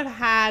have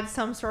had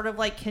some sort of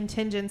like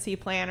contingency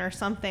plan or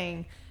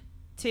something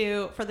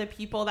for the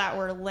people that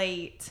were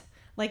late.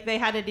 Like they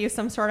had to do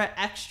some sort of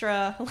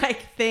extra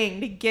like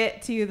thing to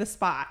get to the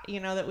spot,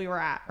 that we were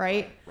at,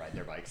 right? Ride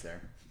their bikes there.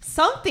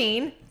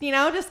 Something,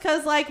 just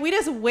because like we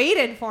just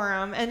waited for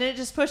them and it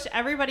just pushed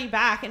everybody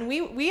back. And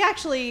we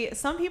actually,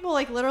 some people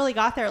like literally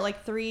got there at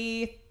like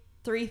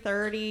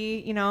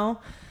 3:30,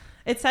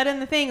 It said in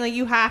the thing, like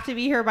you have to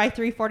be here by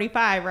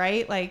 3:45,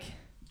 right? Like,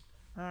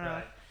 I don't know.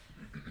 Right.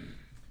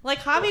 Like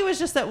Javi was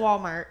just at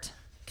Walmart.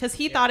 Because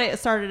he thought it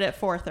started at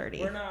 4:30.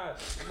 We're not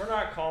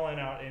calling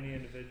out any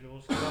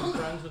individuals. I'm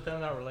friends with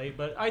them that were late,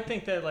 but I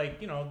think that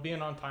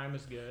being on time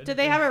is good. Did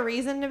they have a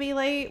reason to be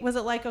late? Was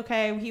it like,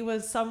 okay, he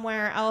was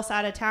somewhere else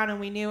out of town and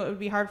we knew it would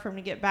be hard for him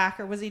to get back,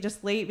 or was he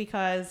just late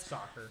because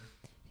soccer?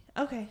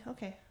 Okay. Well,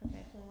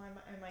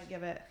 I might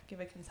give a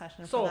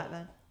concession for that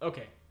then.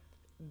 Okay.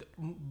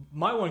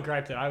 My one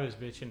gripe that I was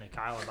bitching to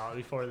Kyle about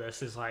before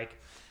this is like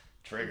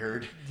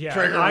triggered. Yeah,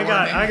 trigger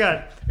I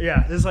got.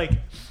 Yeah, it's like.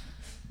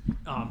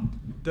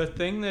 The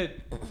thing that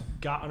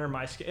got under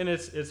my skin, and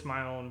it's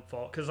my own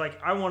fault, because like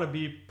I want to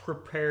be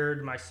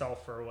prepared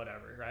myself for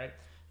whatever, right?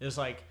 It's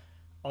like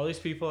all these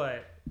people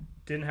that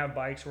didn't have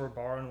bikes were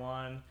borrowing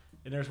one,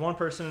 and there's one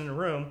person in the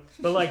room,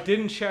 but like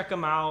didn't check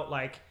them out.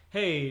 Like,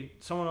 hey,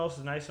 someone else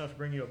is nice enough to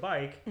bring you a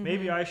bike. Mm-hmm.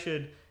 Maybe I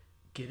should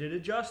get it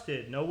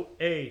adjusted. Know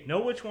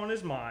which one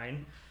is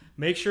mine.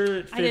 Make sure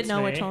it fits. I didn't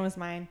know which one was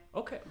mine.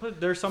 Okay,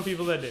 but there's some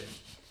people that didn't.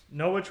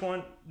 Know which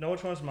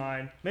one's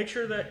mine. Make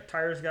sure that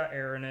tires got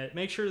air in it.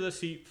 Make sure the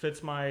seat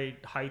fits my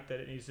height that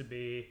it needs to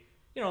be.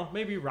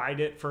 Maybe ride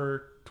it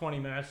for 20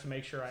 minutes to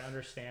make sure I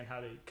understand how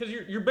to. Because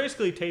you're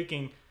basically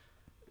taking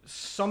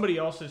somebody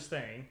else's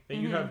thing that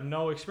you have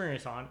no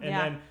experience on, and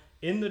then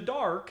in the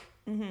dark,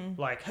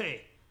 like,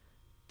 hey,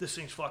 this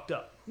thing's fucked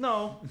up.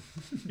 No,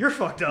 you're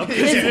fucked up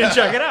because you didn't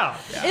check it out.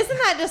 Yeah. Isn't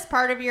that just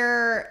part of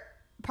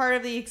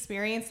the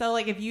experience though?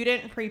 Like if you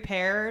didn't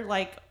prepare,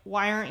 like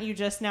why aren't you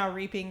just now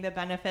reaping the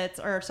benefits,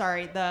 or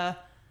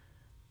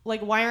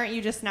why aren't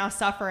you just now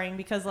suffering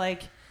because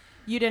like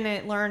you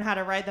didn't learn how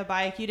to ride the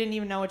bike, you didn't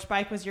even know which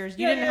bike was yours,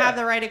 you didn't have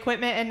the right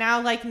equipment, and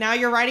now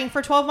you're riding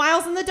for 12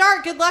 miles in the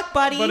dark. Good luck,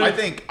 buddy. But I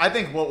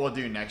think what we'll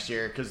do next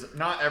year, because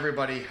not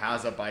everybody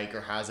has a bike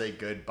or has a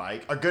good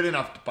bike, a good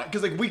enough bike,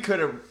 because like we could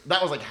have,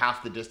 that was like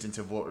half the distance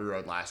of what we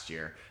rode last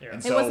year.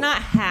 And so, it was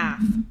not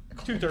half,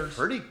 2/3.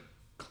 Pretty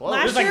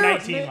close. It was like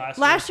 19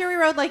 last year we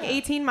rode like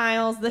 18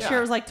 miles. This year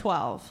it was like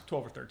 12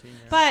 or 13.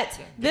 But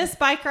this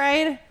bike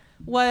ride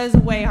was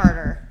way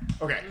harder.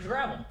 Okay. It was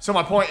gravel. So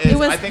my point is,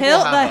 I think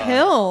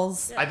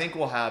hills. I think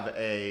we'll have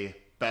a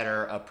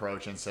better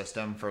approach and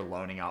system for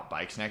loaning out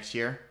bikes next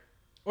year.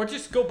 Or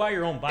just go buy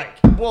your own bike.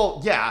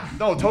 Well, yeah.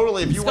 No,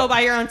 totally. If you go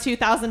buy your own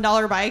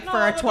 $2,000 bike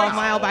for a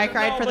 12-mile bike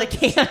ride for the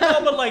camp.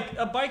 No, but like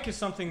a bike is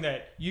something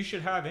that you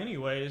should have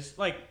anyways.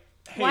 Like,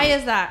 hey, Why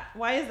is that?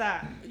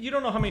 You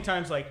don't know how many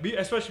times, like,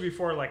 especially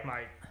before like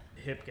my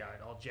hip got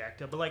all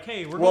jacked up, but like,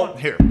 hey,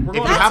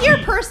 that's your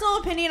personal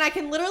opinion. I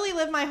can literally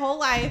live my whole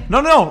life.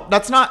 No,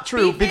 that's not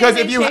true. Because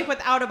if you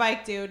without a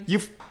bike, dude.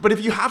 But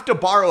if you have to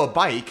borrow a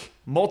bike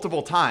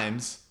multiple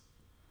times.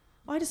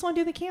 Well, I just want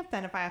to do the camp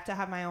then if I have to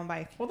have my own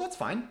bike. Well, that's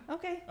fine.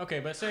 Okay,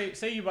 but say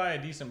you buy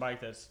a decent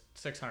bike that's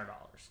 $600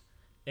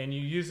 and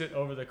you use it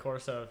over the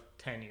course of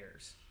 10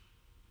 years.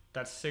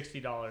 That's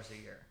 $60 a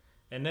year.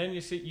 And then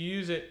you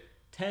use it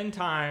 10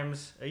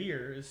 times a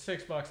year is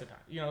 $6 a time.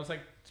 It's like,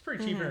 it's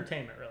pretty cheap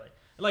entertainment, really.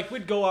 Like,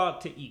 we'd go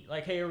out to eat.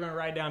 Like, hey, we're going to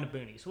ride down to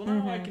Boonies. Well,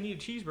 now I can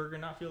eat a cheeseburger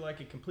and not feel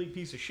like a complete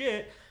piece of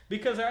shit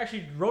because I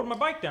actually rode my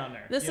bike down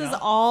there. This is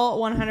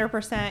all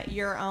 100%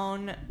 your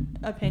own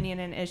opinion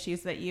and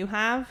issues that you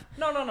have.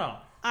 No.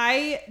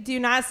 I do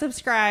not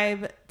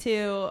subscribe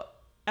to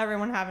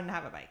everyone having to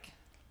have a bike.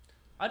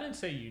 I didn't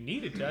say you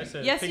needed to. I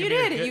said yes, you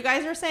did. You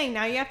guys are saying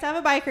now you have to have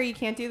a bike or you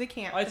can't do the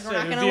camp. Because we're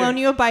not going to a loan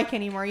you a bike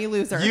anymore, you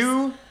losers.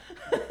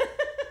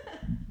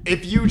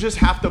 if you just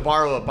have to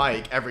borrow a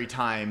bike every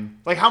time,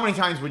 like how many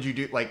times would you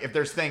do, like if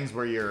there's things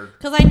where you're...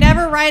 Because I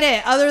never ride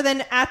it other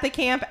than at the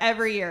camp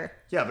every year.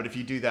 Yeah, but if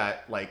you do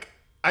that, like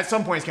at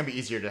some point it's going to be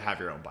easier to have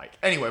your own bike.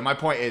 Anyway, my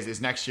point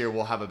is next year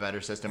we'll have a better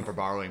system for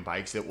borrowing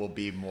bikes. It will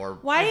be more...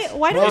 Why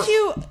don't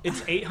you... It's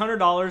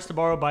 $800 to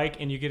borrow a bike,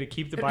 and you get to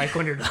keep the bike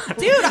when you're done.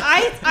 Dude,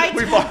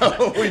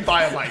 we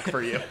buy a bike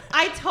for you.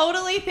 I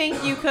totally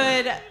think you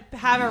could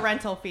have a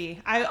rental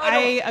fee.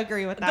 I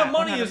agree with that. The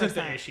money 100%. isn't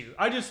the issue.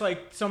 I just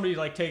like somebody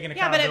like taking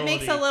accountability. Yeah, but it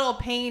makes a little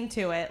pain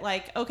to it.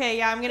 Like, okay,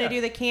 yeah, I'm going to do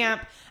the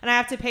camp, and I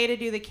have to pay to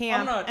do the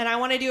camp, and I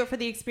want to do it for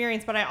the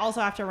experience, but I also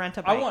have to rent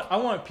a bike. I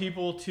want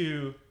people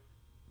to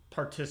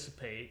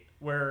participate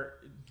where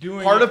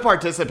doing... Part of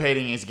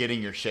participating is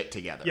getting your shit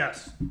together.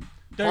 Yes.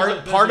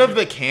 Part of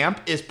the camp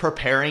is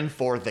preparing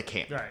for the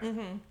camp. Right.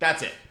 Mm-hmm.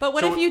 That's it. But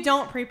what if you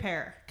don't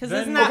prepare? Because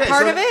isn't that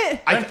part of it?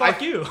 Then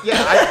fuck you. Yeah,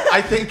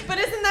 I think... But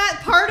isn't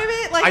that part of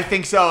it? Like, I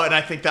think so, and I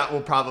think that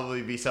will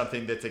probably be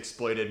something that's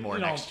exploited more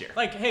next year.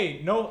 Like,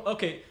 hey, know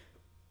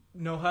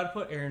how to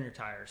put air in your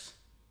tires.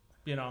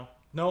 You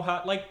know how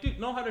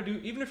to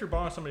do, even if you're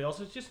borrowing somebody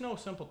else's, just know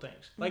simple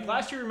things. Like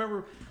last year,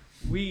 remember,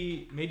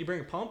 we made you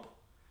bring a pump.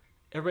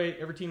 Every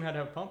team had to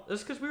have a pump.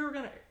 That's because we were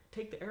going to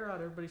take the air out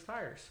of everybody's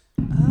tires.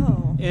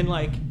 Oh. And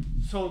like,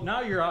 so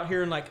now you're out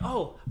here and like,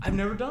 oh, I've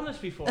never done this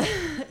before.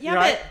 Yeah,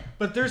 right?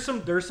 But there's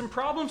some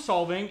problem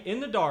solving in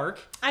the dark.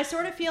 I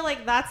sort of feel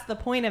like that's the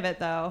point of it,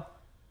 though.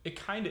 It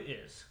kind of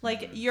is.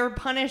 Like, you're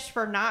punished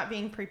for not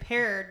being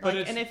prepared. But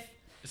like, and if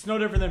it's no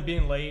different than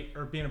being late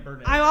or being a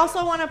burden. I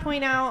also want to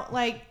point out,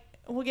 like,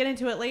 we'll get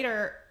into it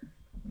later,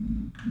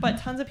 but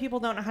tons of people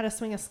don't know how to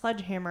swing a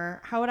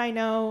sledgehammer. How would I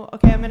know,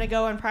 okay, I'm going to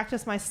go and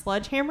practice my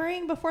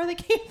sledgehammering before the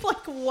camp?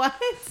 Like, what?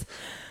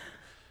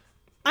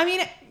 I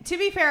mean, to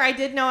be fair, I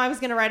did know I was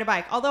going to ride a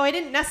bike, although I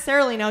didn't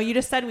necessarily know. You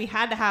just said we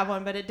had to have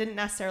one, but it didn't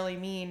necessarily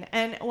mean.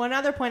 And one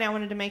other point I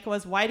wanted to make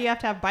was, why do you have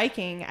to have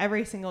biking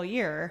every single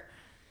year?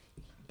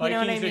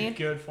 Biking is a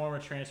good form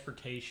of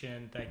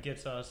transportation that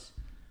gets us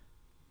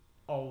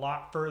a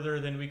lot further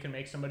than we can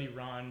make somebody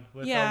run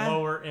with a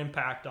lower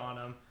impact on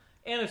them.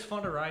 And it's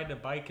fun to ride a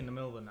bike in the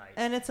middle of the night.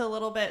 And it's a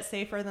little bit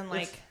safer than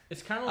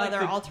it's kind of like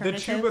other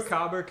alternatives. The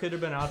Chupacabra could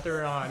have been out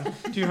there on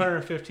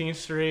 215th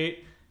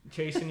Street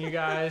chasing you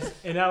guys,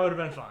 and that would have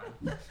been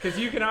fun. Because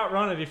you can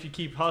outrun it if you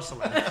keep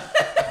hustling.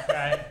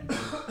 Right?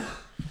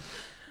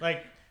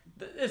 Like,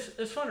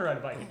 it's fun to ride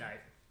a bike at night.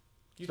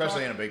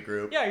 Especially in a big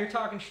group. Yeah, you're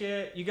talking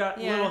shit. You got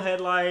little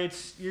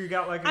headlights. You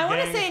got like a I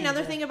want gang to say of another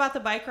people. thing about the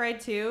bike ride,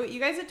 too. You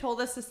guys had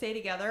told us to stay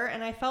together,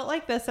 and I felt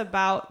like this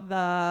about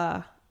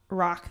the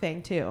rock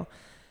thing, too.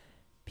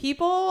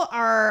 People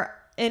are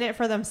in it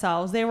for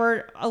themselves.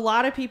 A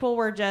lot of people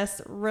were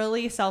just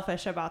really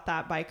selfish about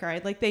that bike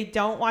ride. Like, they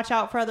don't watch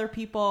out for other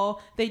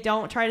people. They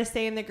don't try to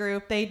stay in the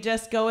group. They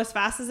just go as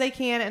fast as they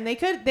can. And they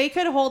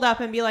could hold up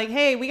and be like,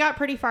 hey, we got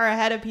pretty far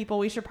ahead of people.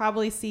 We should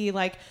probably see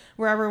like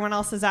where everyone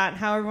else is at and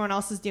how everyone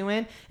else is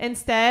doing.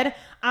 Instead,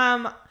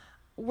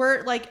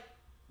 we're like,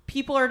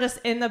 people are just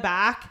in the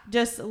back,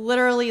 just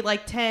literally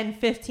like 10,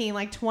 15,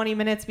 like 20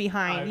 minutes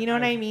behind. You know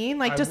what I mean?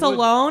 Like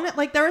alone.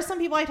 Like there were some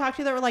people I talked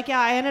to that were like, yeah,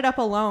 I ended up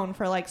alone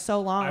for like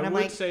so long. And I'm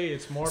like, say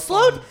it's more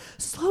fun.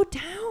 Slow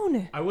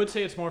down. I would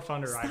say it's more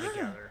fun to ride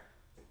together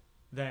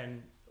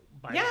than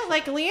by yourself.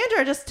 Like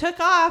Leandra just took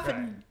off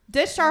and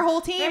ditched our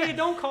whole team. Hey,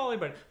 don't call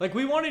anybody. Like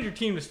we wanted your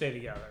team to stay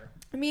together.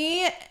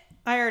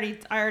 I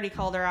already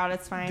called her out.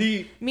 It's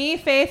fine. Me,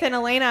 Faith, and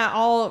Elena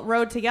all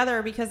rode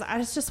together because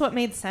it's just what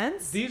made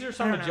sense. These are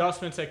some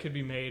adjustments that could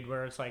be made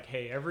where it's like,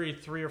 hey, every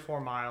 3 or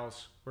 4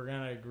 miles, we're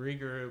going to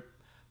regroup.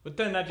 But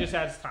then that just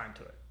adds time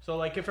to it. So,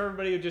 like, if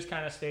everybody would just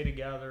kind of stay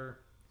together,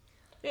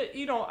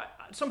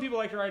 some people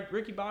like to ride.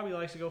 Ricky Bobby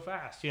likes to go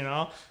fast,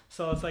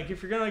 So it's like,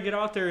 if you're going to get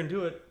out there and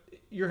do it,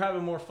 you're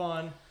having more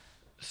fun.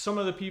 Some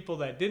of the people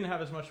that didn't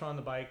have as much fun on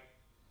the bike,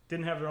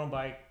 didn't have their own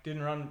bike,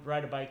 didn't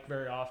ride a bike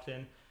very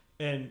often.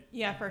 And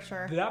yeah, for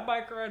sure. That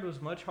bike ride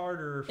was much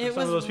harder for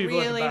some of those people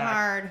really at the back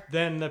hard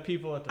than the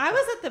people at the front. I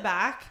was at the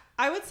back.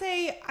 I would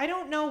say, I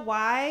don't know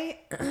why.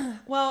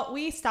 Well,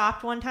 we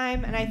stopped one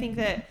time, and I think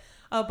that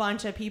a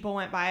bunch of people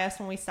went by us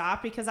when we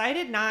stopped because I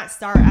did not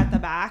start at the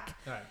back.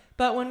 Right.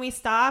 But when we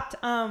stopped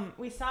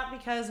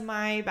because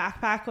my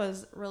backpack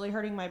was really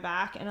hurting my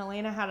back, and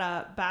Elena had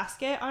a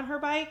basket on her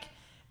bike.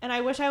 And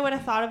I wish I would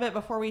have thought of it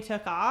before we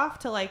took off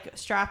to like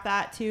strap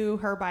that to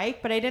her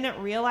bike, but I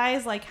didn't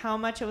realize like how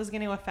much it was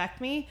going to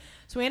affect me.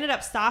 So we ended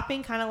up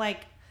stopping kind of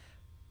like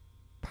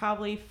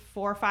probably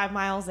 4 or 5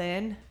 miles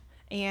in,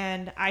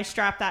 and I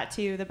strapped that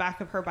to the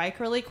back of her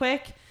bike really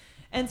quick.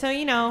 And so,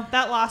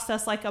 that lost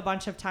us like a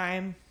bunch of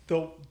time.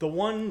 The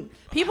one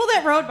people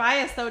that rode by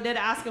us though did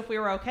ask if we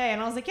were okay,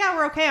 and I was like, yeah,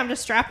 we're okay. I'm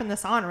just strapping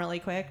this on really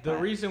quick. The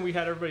reason we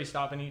had everybody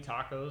stop and eat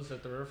tacos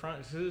at the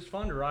riverfront is because it was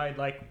fun to ride.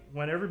 Like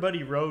when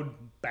everybody rode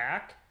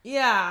back,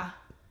 yeah,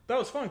 that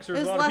was fun because there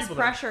was a lot of people. It was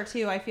less pressure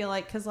too. I feel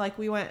like because like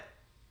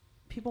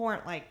people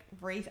weren't like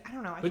race. I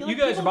don't know. I but feel you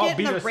like guys people about get in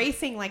beat the us,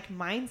 racing like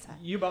mindset.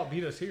 You about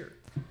beat us here.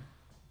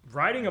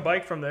 Riding a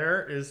bike from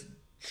there is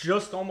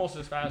just almost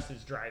as fast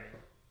as driving.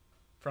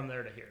 from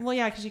there to here. Well,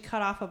 yeah, because you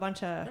cut off a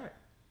bunch of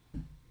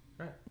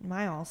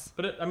miles.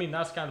 But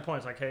that's kind of the point.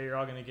 It's like, hey, you're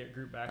all going to get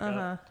grouped back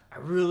up. I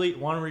really,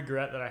 one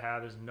regret that I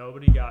have is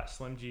nobody got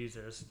Slim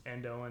Jesus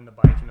endoing the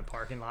bike in the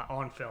parking lot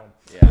on film.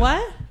 Yeah.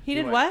 What? He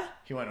did what?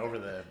 He went over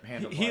the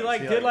handlebars. He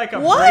did a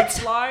brake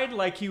slide,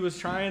 like he was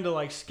trying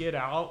to skid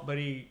out, but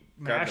he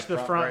mashed the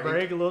front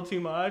brake a little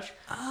too much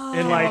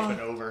and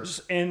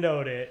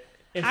endoed it.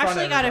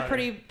 Ashley got a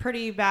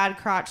pretty bad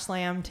crotch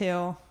slam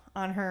too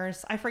on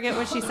hers. I forget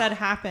what she said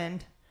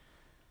happened.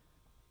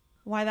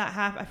 Why that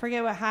happened? I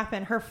forget what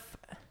happened. Her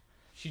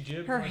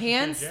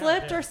hand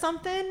slipped or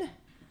something.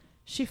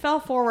 She fell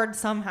forward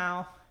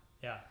somehow.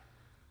 Yeah.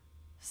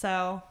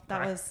 So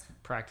that was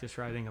practice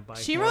riding a bike.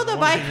 She rode the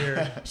bike.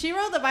 She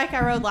rode the bike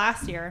I rode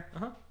last year.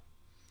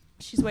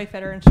 She's way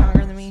fitter and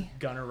stronger than me.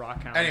 Gunner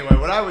rock hound. Anyway,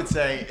 what I would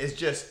say is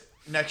just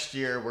next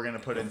year we're gonna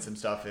put in some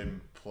stuff in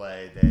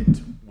play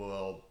that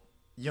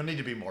you'll need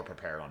to be more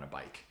prepared on a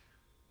bike.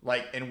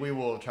 And we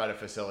will try to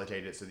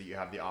facilitate it so that you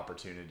have the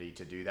opportunity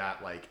to do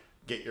that.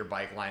 Get your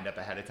bike lined up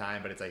ahead of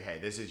time, but it's hey,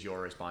 this is your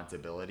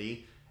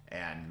responsibility,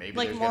 and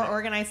maybe more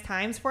organized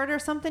times for it or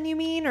something. You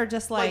mean, or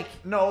just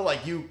no,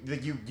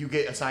 you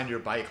get assigned your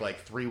bike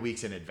 3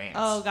 weeks in advance.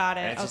 Oh, got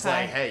it. And it's just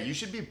hey, you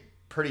should be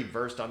pretty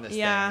versed on this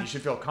thing. You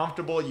should feel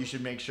comfortable. You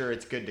should make sure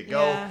it's good to go.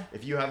 Yeah.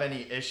 If you have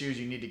any issues,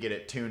 you need to get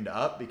it tuned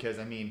up because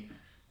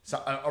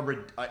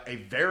a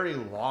very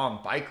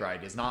long bike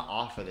ride is not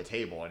off of the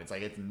table, and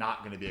it's not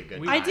going to be a good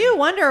time. I do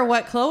wonder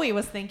what Chloe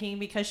was thinking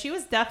because she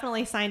was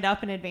definitely signed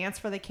up in advance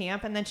for the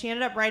camp, and then she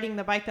ended up riding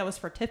the bike that was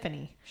for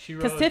Tiffany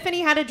because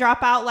Tiffany had to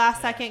drop out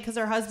last second because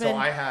her husband.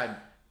 So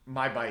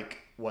my bike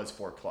was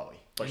for Chloe,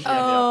 but she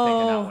ended up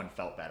thinking that one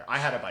felt better. I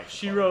had a bike.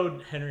 She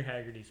rode Henry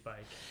Haggerty's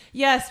bike.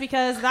 Yes,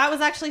 because that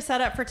was actually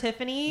set up for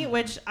Tiffany,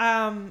 which,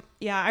 I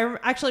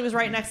actually was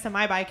right next to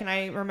my bike, and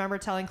I remember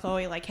telling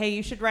Chloe, hey,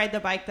 you should ride the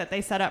bike that they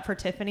set up for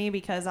Tiffany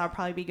because that'll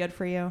probably be good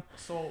for you.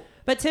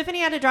 But Tiffany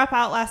had to drop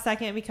out last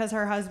second because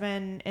her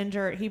husband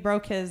he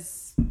broke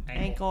his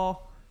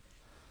ankle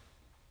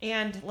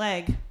and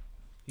leg.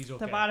 He's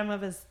okay. The bottom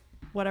of his,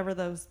 whatever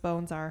those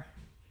bones are.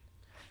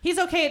 He's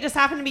okay. It just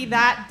happened to be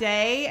that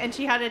day, and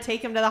she had to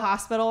take him to the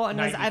hospital and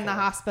was in the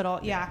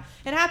hospital. Yeah.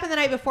 It happened the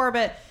night before,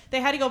 but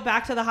they had to go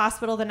back to the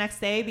hospital the next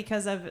day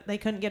because they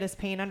couldn't get his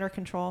pain under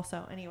control.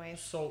 So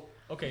anyways.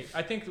 Okay.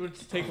 I think what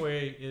the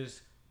takeaway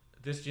is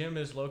this gym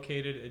is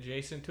located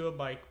adjacent to a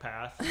bike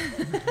path.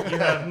 You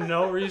have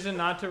no reason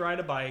not to ride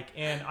a bike.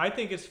 And I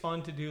think it's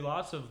fun to do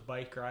lots of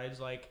bike rides.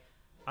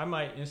 I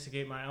might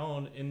instigate my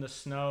own in the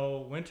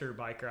snow winter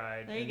bike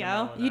ride. There you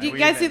go. You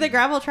guys do the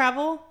gravel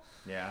travel?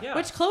 Yeah.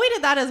 Which Chloe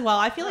did that as well.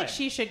 I feel like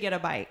she should get a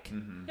bike.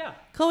 Mm-hmm. Yeah.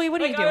 Chloe,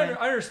 what are you doing?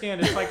 I understand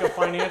it's a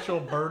financial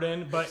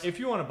burden, but if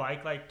you want a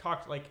bike,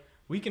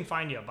 we can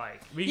find you a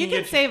bike. You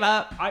can save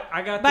up.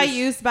 I got buy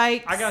used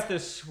bikes. I got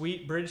this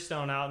sweet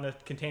Bridgestone out in the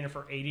container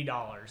for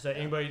 $80. That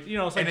anybody,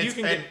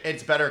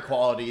 it's better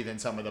quality than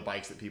some of the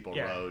bikes that people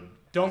rode.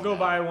 Don't go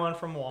buy one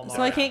from Walmart.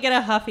 So I can't get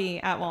a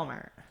Huffy at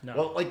Walmart.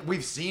 No. Well,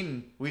 we've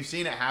seen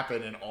it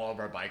happen in all of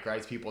our bike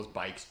rides. People's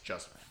bikes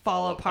just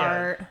fall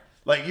apart. Yeah.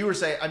 Like you were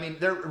saying,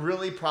 they're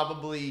really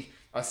probably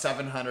a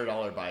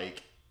 $700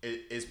 bike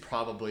is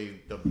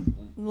probably the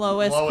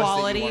lowest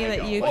quality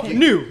that you can.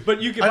 New,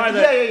 but you can buy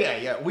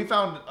that. Yeah. We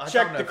found.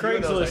 Check the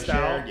Craigslist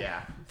out.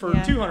 Yeah. For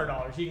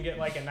 $200, you can get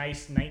a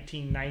nice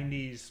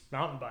 1990s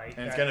mountain bike.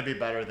 And it's going to be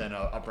better than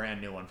a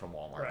brand new one from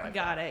Walmart. Right.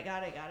 Got it.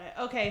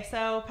 Okay,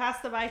 so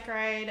past the bike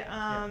ride.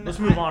 Let's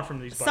move on from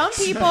these bikes.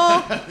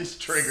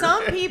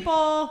 Some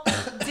people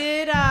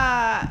did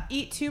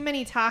eat too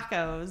many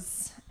tacos.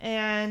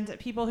 And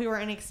people who were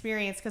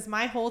inexperienced, because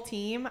my whole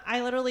team,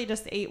 I literally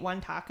just ate one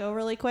taco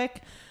really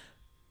quick.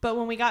 But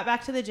when we got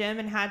back to the gym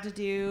and had to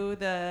do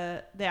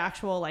the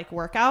actual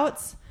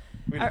workouts,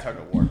 we had a tug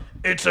of war.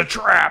 It's a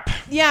trap.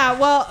 Yeah,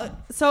 well,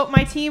 so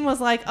my team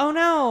was like, "Oh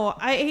no,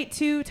 I ate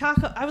 2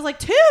 tacos." I was like,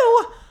 2?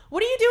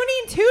 What are you doing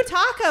eating 2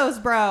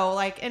 tacos, bro?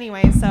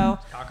 Anyway, so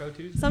Taco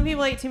Tuesday. Some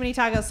people ate too many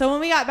tacos. So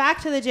when we got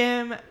back to the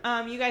gym,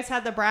 you guys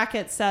had the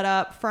brackets set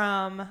up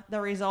from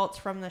the results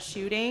from the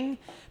shooting.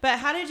 But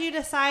how did you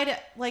decide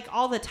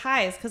all the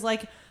ties? Because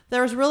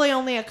there was really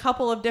only a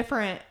couple of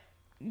different,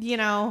 so we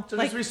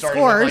started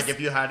scores. With, if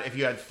you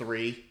had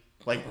 3,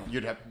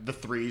 you'd have the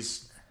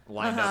 3s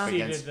lined up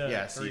against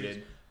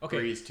seeded. Okay,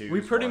 3s, 2s,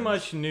 we pretty 1s.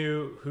 much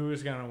knew who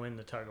was going to win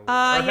the tug of war.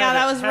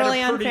 That was really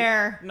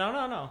unfair. No.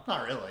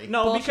 Not really.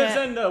 No, Bullshit. because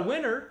then the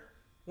winner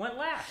went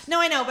last.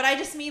 No, I know, but I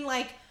just mean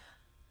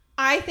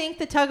I think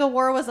the tug of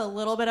war was a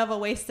little bit of a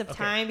waste of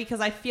time because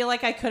I feel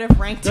like I could have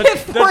ranked it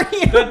for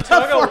you. The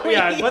tug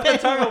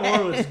of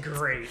war was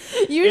great.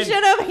 You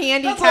should have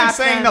handicapped. That's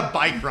like saying the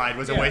bike ride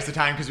was a waste of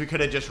time because we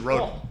could have just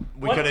rode.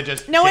 We could have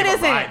just. No, it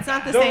isn't. It's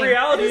not the same. The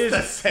reality is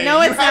the same.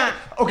 No, it's not.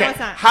 Okay, no, it's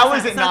not. how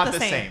is it not the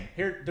same?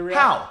 Here,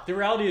 how? The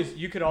reality is,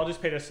 you could all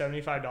just pay us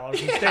 $75 and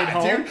stayed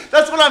home. Dude,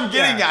 that's what I'm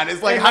getting at. Is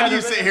how do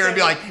you sit here and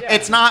be like,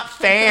 it's not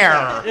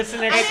fair? It's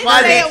an I didn't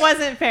say it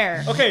wasn't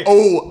fair. Okay.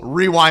 Oh,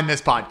 rewind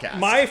this podcast.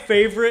 My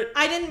favorite.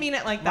 I didn't mean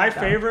it like that. My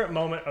favorite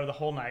moment of the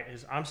whole night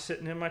is I'm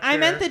sitting in my chair. I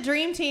meant the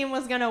dream team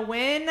was gonna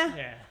win.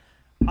 Yeah.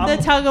 The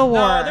tug of war.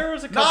 No, there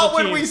was a couple Not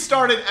when teams. we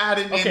started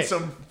adding in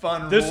some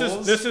fun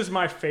rules. This is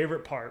my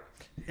favorite part.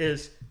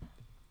 Is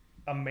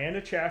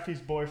Amanda Chaffee's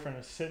boyfriend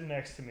is sitting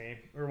next to me.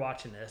 We're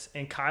watching this,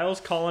 and Kyle's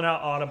calling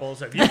out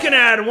audibles. If you can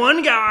add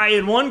one guy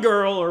and one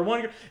girl, or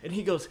one, and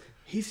he goes,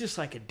 he's just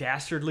like a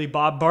dastardly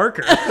Bob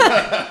Barker.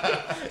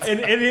 and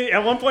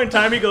at one point in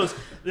time, he goes,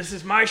 "This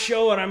is my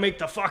show, and I make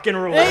the fucking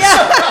rules."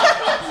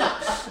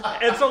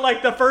 And so,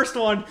 like the first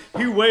one,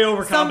 he way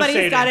overcompensated.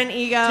 Somebody's got an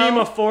ego. Team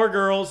of 4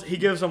 girls. He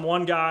gives them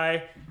one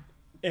guy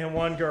and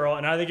one girl,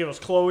 and I think it was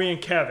Chloe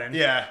and Kevin.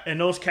 Yeah. And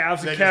those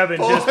calves They of Kevin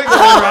just just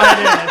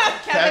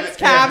right in. Kevin's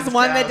calves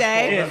won the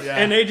day.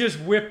 And they just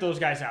whipped those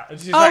guys out.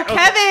 It's just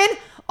Kevin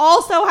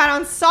also had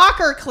on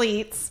soccer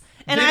cleats.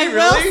 And Did he I will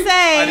really?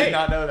 say, I did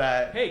not know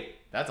that. Hey,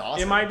 that's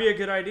awesome. it might be a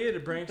good idea to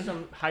bring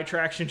some high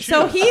traction shoes.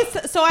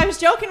 so I was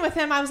joking with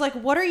him. I was like,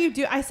 "What are you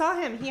doing?" I saw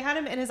him. He had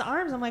him in his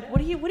arms. I'm like, "What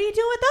are you doing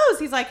with those?"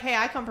 He's like, "Hey,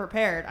 I come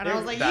prepared." And I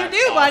was like, "You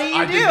do, buddy. You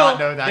I do." did not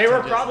know that. They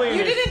were probably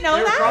You didn't know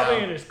they that? were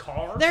probably in his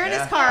car. They're in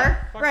his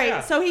car, Fuck right?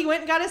 yeah. So he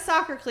went and got his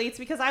soccer cleats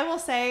because I will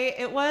say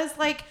it was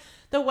like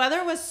the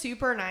weather was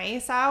super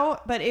nice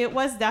out, but it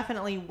was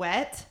definitely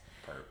wet.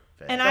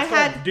 And That's I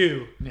had called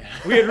dew.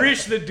 We had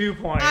reached the dew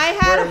point. I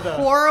had where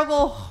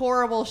the-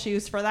 horrible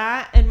shoes for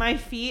that, and my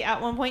feet at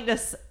one point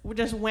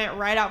just went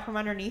right out from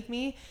underneath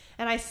me,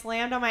 and I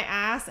slammed on my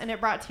ass, and it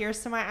brought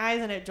tears to my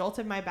eyes, and it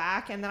jolted my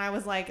back, and then I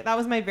was like, that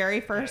was my very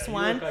first you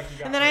one, look like you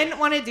got and then I didn't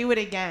want to do it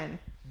again.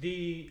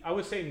 I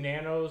would say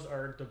nanos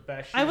are the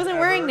best shoes I wasn't ever,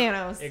 wearing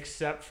nanos.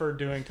 except for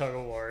doing tug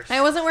of wars. I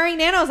wasn't wearing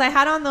nanos. I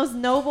had on those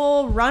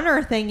Noble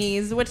runner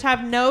thingies, which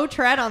have no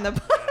tread on the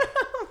bottom.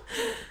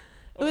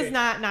 It was Okay.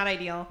 not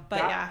ideal, but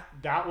yeah.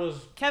 That was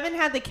Kevin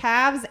had the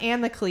calves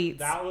and the cleats.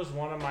 that was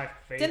one of my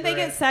favorite. Didn't they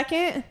get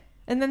second?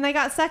 And then they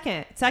got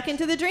second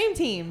to the dream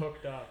team.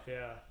 hooked up?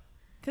 Yeah.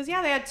 Because,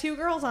 yeah, they had 2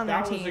 girls on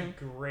their That was team.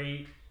 a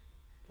great,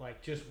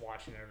 like, just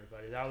watching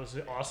everybody. That was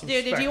an awesome.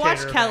 Dude, did you watch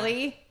spectator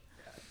Kelly?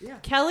 Yeah.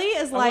 Kelly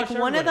is I like watched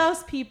one of everybody.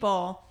 those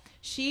people.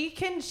 She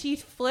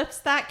flips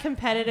that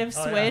competitive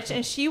Oh, switch yeah.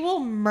 and she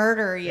will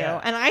murder you. Yeah.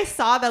 And I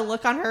saw the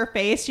look on her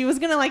face. She was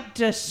going to like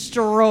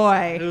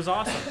destroy It was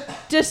awesome.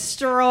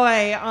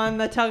 on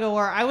the tug of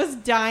war. I was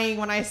dying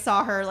when I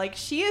saw her. Like,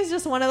 she is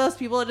just one of those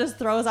people that just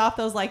throws off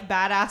those like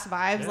badass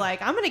vibes. Yeah.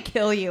 Like, I'm going to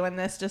kill you in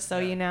this just so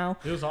you know.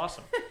 It was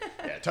awesome.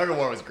 Yeah, tug of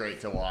war was great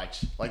to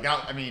watch. Like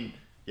that. I mean,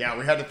 yeah,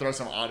 we had to throw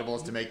some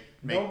audibles to make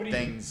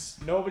things.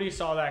 Nobody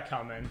saw that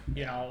coming.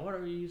 You know, what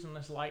are we using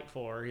this light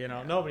for? You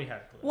know, nobody had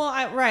a clue.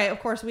 Well, right. Of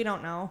course, we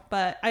don't know.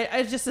 But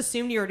I just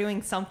assumed you were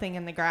doing something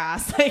in the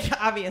grass, like,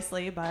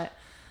 obviously. But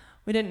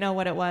we didn't know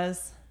what it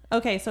was.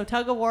 Okay, so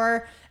tug of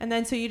war. And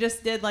then so you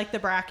just did, like, the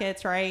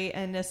brackets, right?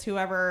 And just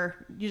whoever,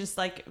 you just,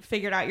 like,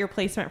 figured out your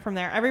placement from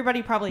there.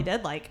 Everybody probably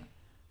did, like,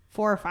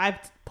 4 or 5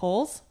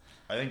 polls.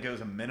 I think it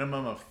was a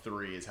minimum of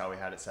 3 is how we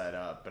had it set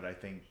up, but I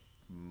think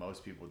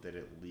most people did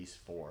at least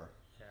 4.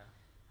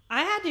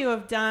 I had to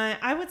have done,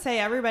 I would say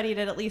everybody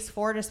did at least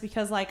 4 just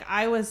because, like,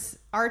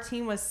 our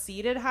team was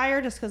seated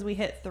higher just because we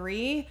hit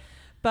 3,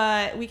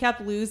 but we kept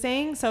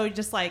losing. So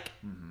just like,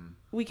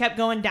 we kept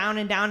going down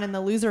and down in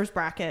the losers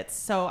brackets.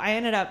 So I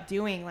ended up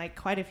doing like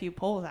quite a few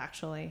polls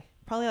actually.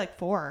 Probably like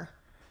 4,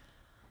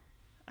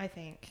 I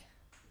think.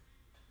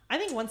 I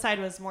think one side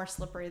was more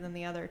slippery than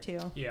the other too.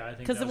 Yeah, I think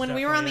because that was when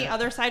we were on the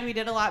definitely other side, we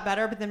did a lot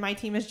better. But then my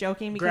team is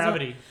joking because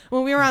Gravity.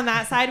 when we were on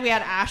that side, we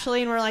had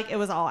Ashley, and we're like, it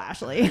was all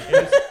Ashley.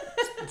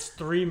 It's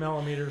 3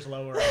 millimeters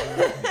lower on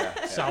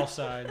the south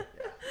side.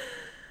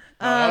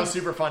 That was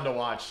super fun to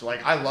watch.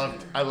 Like I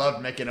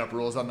loved making up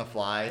rules on the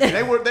fly. They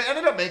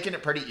ended up making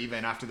it pretty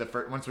even after the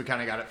first. Once we kind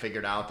of got it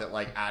figured out that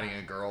like adding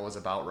a girl was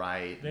about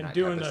right. Then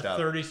doing the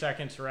 30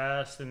 seconds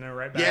rest and then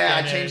right back. Yeah,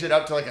 I changed it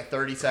up to like a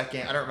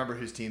 30-second. I don't remember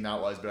whose team that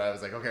was, but I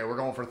was like, okay, we're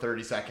going for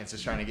 30 seconds,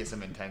 just trying to get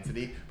some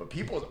intensity. But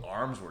people's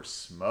arms were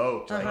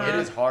smoked. Like it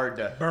is hard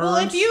to. Well,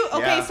 if you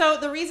Yeah. so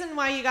the reason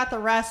why you got the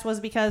rest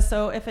was because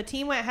if a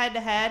team went head to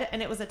head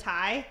and it was a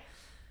tie,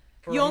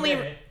 For you a only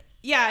minute.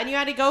 and you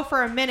had to go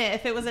for a minute.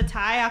 If it was a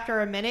tie after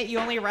a minute, you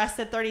only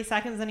rested 30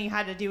 seconds and you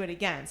had to do it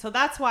again. So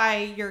that's why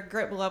your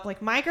grip blew up.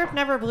 Like my grip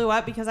never blew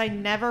up because I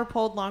never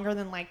pulled longer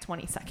than like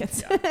 20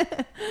 seconds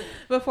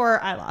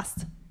before I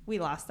lost. We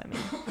lost, I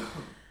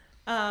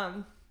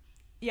mean.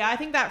 Yeah, I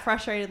think that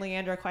frustrated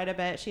Leandra quite a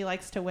bit. She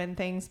likes to win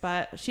things,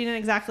 but she didn't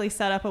exactly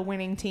set up a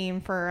winning team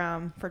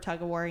for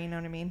tug of war. You know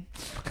what I mean?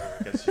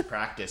 Because you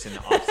practice in the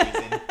off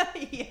season.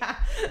 Yeah.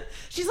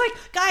 She's like,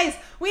 guys,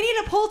 we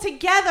need to pull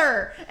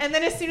together. And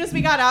then as soon as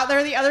we got out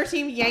there, the other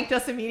team yanked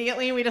us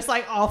immediately, and we just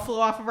like all flew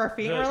off of our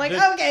feet. And we're like,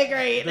 okay,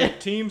 great. The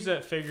teams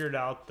that figured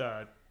out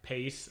the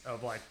pace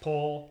of like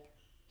pull,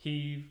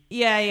 heave.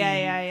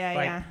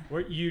 Yeah.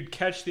 Where you'd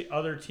catch the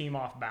other team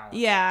off balance.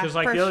 Yeah, because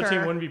like for the other team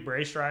sure. wouldn't be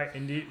braced right,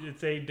 and if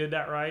they did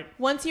that right,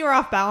 Once you were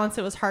off balance,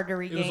 it was hard to it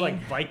regain. was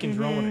like Vikings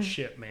rowing a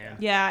ship, man.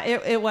 Yeah,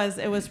 it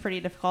was pretty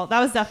difficult.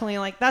 That's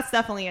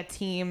definitely a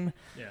team.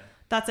 Yeah.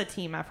 That's a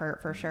team effort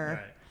for sure.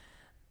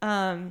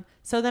 Right.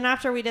 So then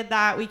after we did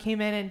that, we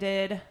came in and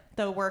did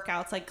the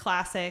workouts, like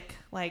classic,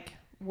 like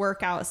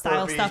workout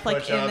style Burpees, stuff,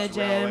 like in the push-ups,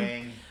 gym.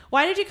 rowing.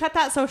 Why did you cut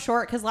that so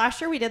short? Because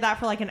last year we did that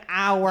for like an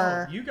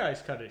hour. Oh, you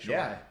guys cut it short.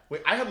 Yeah.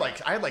 Wait, I had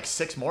like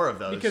 6 more of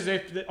those. Because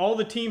if all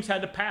the teams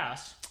had to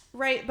pass.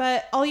 Right,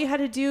 but all you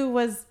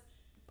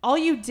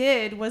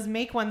did was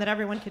make one that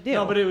everyone could do.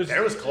 No, but it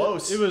was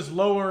close. It was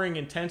lowering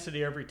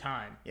intensity every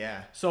time.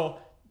 Yeah. So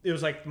it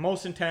was like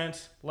most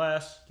intense,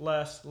 less.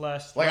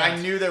 Like I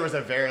knew there was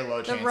a very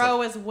low chance. The row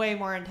was way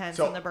more intense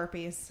than the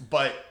burpees.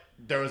 But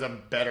there was a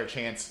better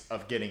chance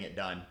of getting it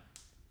done.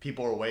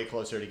 People were way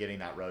closer to getting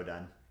that row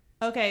done.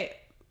 Okay.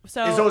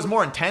 So it was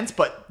more intense,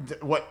 but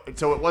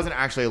so it wasn't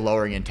actually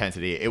lowering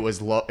intensity. It was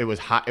low. It was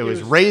high. It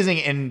was raising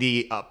in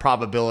the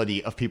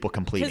probability of people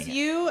completing it.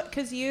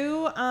 Because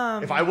you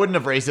if I wouldn't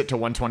have raised it to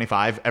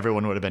 125,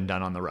 everyone would have been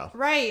done on the row.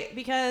 Right,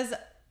 because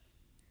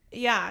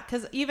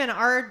even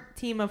our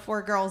team of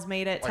 4 girls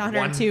made it to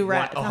 102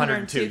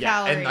 102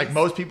 calories. And like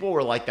most people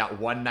were like that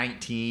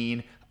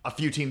 119. A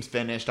few teams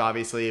finished,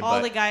 obviously. All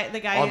but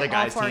all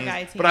 4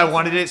 guy teams. But I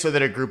wanted it so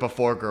that a group of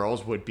 4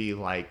 girls would be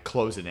like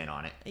closing in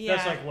on it. Yeah.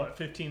 That's like what,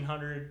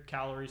 1,500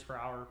 calories per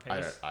hour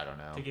pace? I don't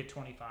know. To get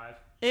 25.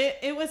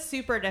 It was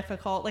super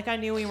difficult. Like I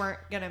knew we weren't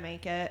gonna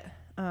make it.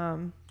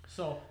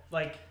 So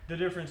like the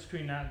difference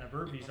between that and the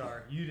burpees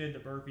are you did the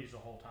burpees the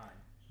whole time.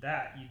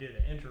 That you did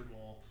an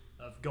interval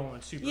of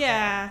going super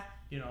hard.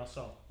 You know,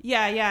 so.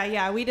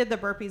 Yeah. We did the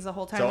burpees the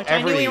whole time, so which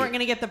I knew we weren't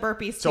going to get the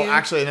burpees so too. So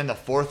actually, and then the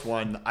 4th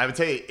one, I would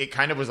say it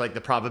kind of was like the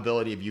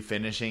probability of you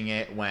finishing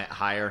it went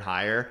higher and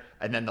higher.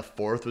 And then the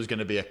 4th was going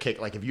to be a kick.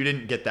 Like if you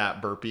didn't get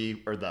that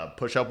burpee or the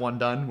push-up one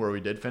done where we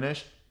did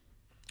finish,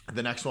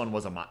 the next one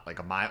was a mile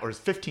or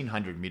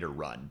 1,500 meter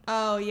run.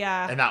 Oh,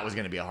 yeah. And that was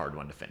going to be a hard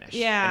one to finish.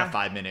 Yeah. In a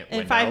 5-minute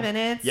window. In 5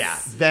 minutes? Yeah.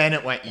 Then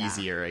it went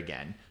easier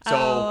again.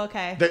 So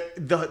okay.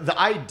 The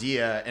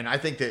idea, and I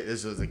think that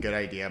this was a good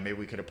idea. Maybe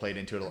we could have played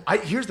into it a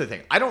little. Here's the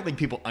thing. I don't think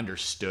people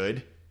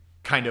understood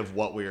kind of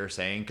what we were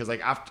saying. Because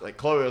like after like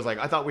Chloe was like,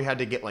 I thought we had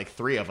to get like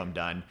 3 of them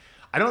done.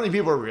 I don't think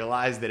people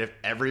realized that if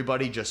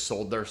everybody just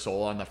sold their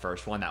soul on the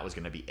first one, that was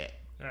going to be it.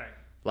 All right.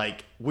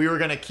 Like, we were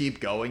going to keep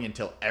going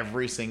until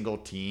every single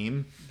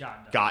team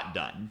got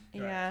done.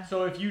 Yeah. Right.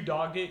 So if you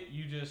dogged it,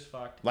 you just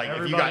fucked. Like,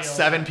 if you got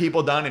 7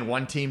 people done and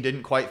one team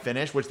didn't quite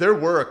finish, which there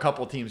were a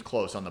couple teams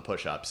close on the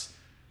push-ups.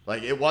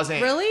 Like, it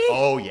wasn't... Really?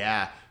 Oh,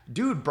 yeah.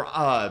 Dude,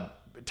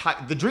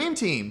 the Dream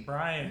Team,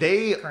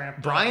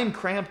 Brian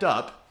cramped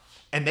up,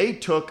 and they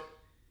took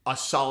a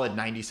solid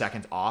 90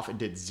 seconds off and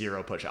did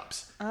 0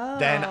 push-ups. Oh.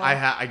 Then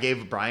I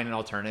gave Brian an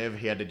alternative.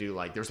 He had to do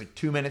there was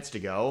 2 minutes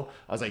to go.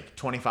 I was like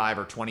 25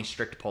 or 20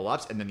 strict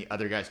pull-ups, and then the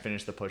other guys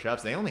finished the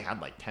push-ups. They only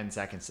had 10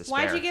 seconds to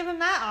spare. Why'd you give him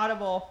that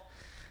audible?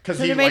 Because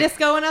he made us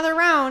go another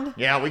round.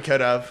 Yeah, we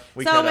could have.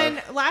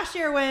 Last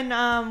year when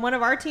one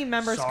of our team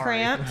members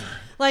cramped,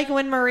 like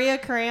when Maria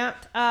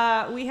cramped,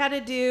 we had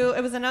to do.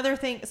 It was another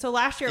thing. So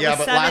last year it was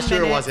 7 minutes.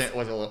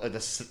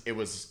 Last year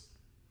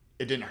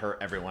it didn't hurt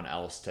everyone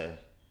else to.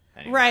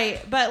 Anyway.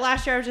 Right, but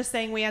last year I was just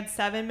saying we had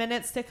 7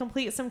 minutes to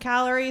complete some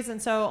calories,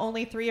 and so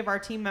only 3 of our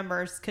team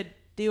members could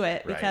do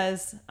it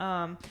because,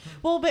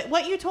 but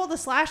what you told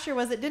us last year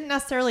was it didn't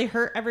necessarily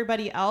hurt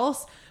everybody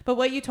else, but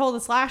what you told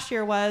us last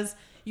year was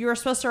you were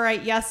supposed to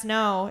write yes,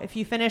 no if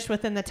you finished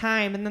within the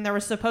time, and then there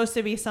was supposed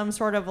to be some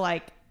sort of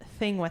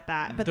thing with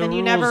that, but then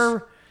you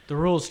never... The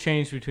rules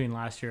changed between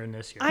last year and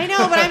this year. I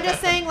know, but I'm just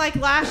saying,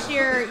 last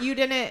year you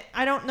didn't.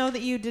 I don't know that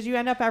did you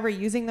end up ever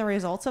using the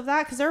results of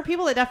that? Because there were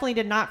people that definitely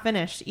did not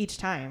finish each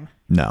time.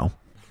 No.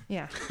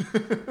 Yeah.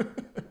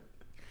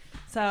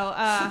 So.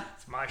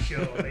 It's my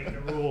show. Make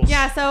the rules.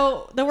 Yeah.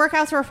 So the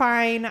workouts were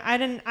fine. I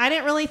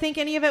didn't really think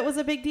any of it was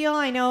a big deal.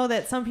 I know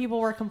that some people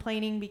were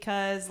complaining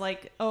because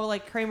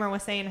Kramer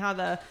was saying how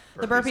the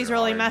burpees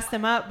really messed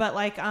him up, but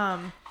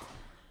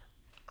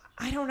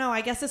I don't know. I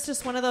guess it's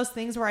just one of those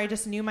things where I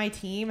just knew my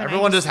team. And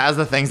everyone just has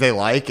the things they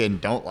like and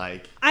don't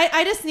like.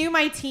 I just knew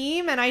my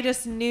team, and I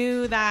just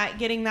knew that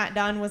getting that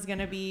done was going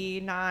to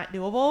be not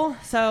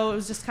doable. So it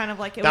was just kind of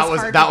hard to push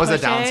a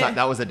downside.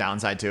 That was a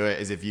downside to it,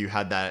 is if you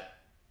had that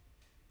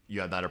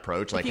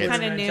approach. If you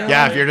kind of knew.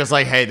 Yeah, if you're just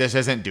hey, this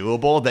isn't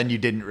doable, then you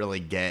didn't really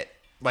get...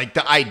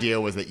 the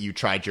idea was that you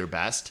tried your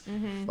best.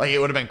 Mm-hmm.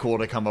 It would have been cool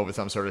to come up with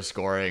some sort of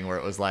scoring where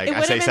it was I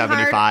say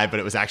 75, hard.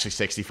 But it was actually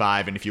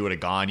 65. And if you would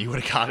have gone, you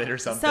would have got it or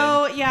something.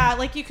 So yeah,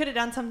 you could have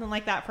done something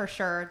like that for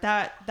sure.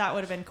 That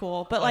would have been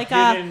cool. But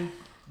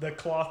the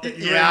cloth that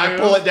you I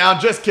pull it down.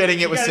 Just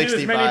kidding. It was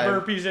 65. Do as many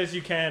burpees as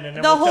you can. And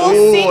the whole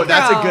synchro.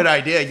 That's a good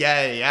idea.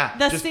 Yeah.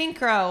 The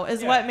synchro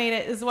is what made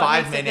it,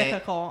 makes it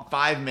difficult.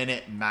 5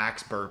 minute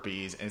max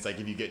burpees. And it's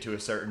if you get to a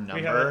certain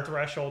number. We have a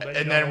threshold.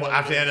 And then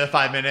after the end of the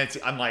 5 minutes,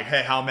 I'm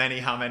hey, how many?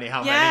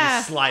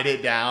 You slide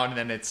it down, and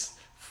then it's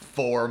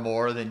 4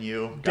 more than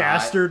you got.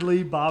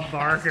 Dastardly Bob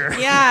Barker.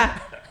 Yeah.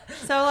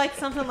 So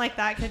something like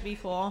that could be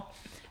cool.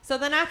 So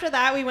then after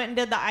that, we went and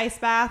did the ice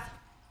bath.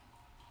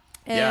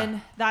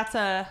 And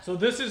So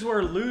this is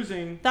where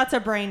losing... That's a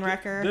brain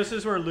wrecker. This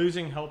is where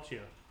losing helps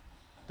you.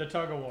 The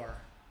tug of war.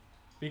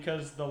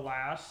 because the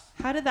last.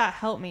 How did that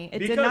help me? It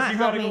because did not you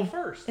help gotta me. go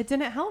first. It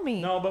didn't help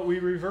me. No, but we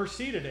reverse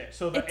seeded it,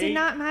 so it did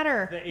not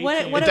matter. What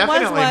it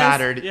definitely was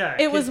mattered. Yeah,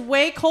 it was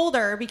way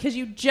colder because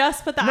you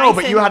just put the No, ice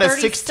but in you had a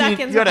 30 16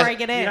 seconds you had a- before I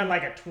get in. You had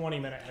like a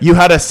 20-minute. You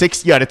had a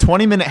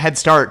 20-minute head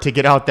start to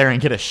get out there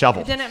and get a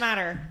shovel. It didn't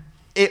matter.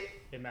 It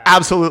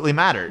absolutely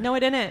mattered. No,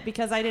 it didn't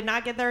because I did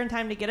not get there in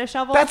time to get a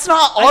shovel. That's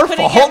not our I couldn't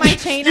fault. get my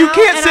chain You out,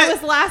 can't and say- I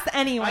was last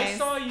anyway. I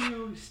saw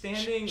you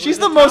standing. She's with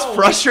the a most towel,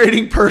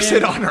 frustrating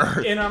person on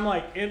earth. and I'm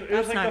like, it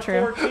was like not the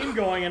true. 14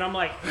 going, and I'm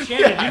like,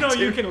 Shannon, Yeah, you know dude.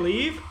 you can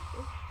leave.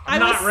 I'm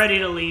not ready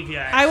to leave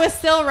yet. I was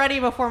still ready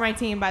before my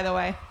team, by the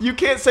way. You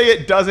can't say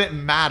it doesn't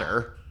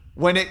matter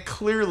when it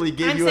clearly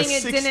gave I'm you a saying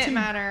it 16. didn't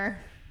matter.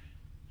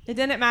 It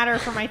didn't matter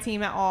for my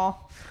team at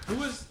all. Who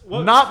was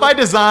Not by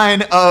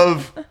design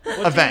of what team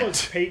was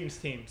event. Peyton's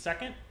team?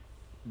 Second?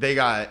 They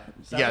got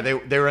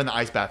Second? they were in the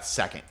ice bath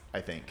second, I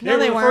think. No,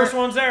 they they were the weren't. first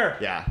ones there.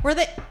 Yeah. Were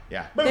they?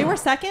 Yeah. They were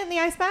second in the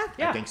ice bath?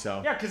 Yeah. I think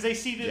so. Yeah, because they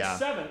seeded Yeah.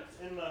 7th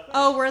in the.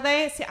 Oh, were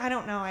they? See, I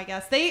don't know. I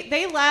guess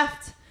they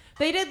left.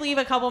 They did leave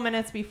a couple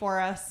minutes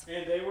before us.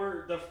 And they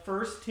were the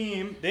first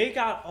team. They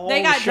got all.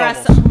 They got the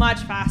dressed shovels. much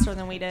faster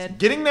than we did.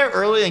 Getting there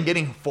early and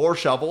getting 4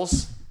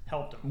 shovels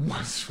Helped them.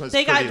 was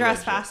They got pretty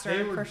dressed legit. faster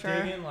They were for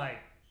sure. digging like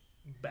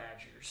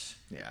badgers.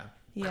 Yeah.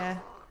 Yeah.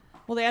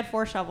 Well, they had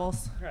 4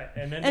 shovels, Right,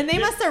 and then and they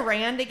must have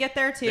ran to get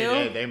there too.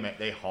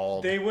 They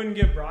hauled. They wouldn't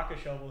give Brock a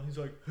shovel. He's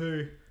like,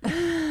 "Hey,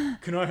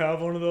 can I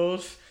have one of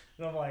those?"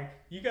 And I'm like,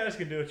 "You guys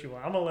can do what you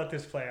want. I'm gonna let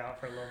this play out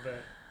for a little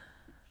bit."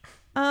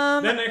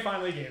 Then they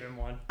finally gave him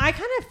one. I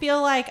kind of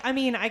feel like, I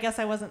mean, I guess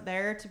I wasn't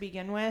there to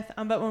begin with,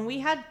 but when we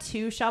had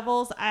 2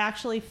 shovels, I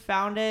actually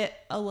found it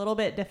a little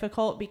bit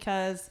difficult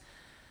because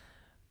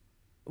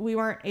we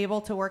weren't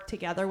able to work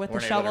together with the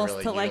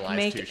shovels to like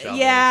make.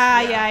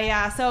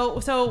 Yeah.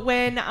 So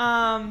when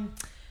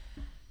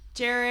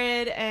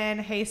Jared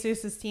and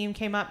Jesus's team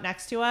came up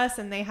next to us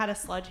and they had a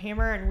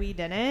sledgehammer and we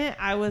didn't,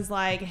 I was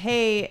like,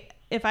 hey,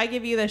 if I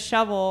give you the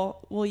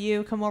shovel, will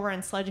you come over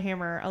and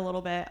sledgehammer a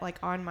little bit like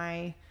on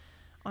my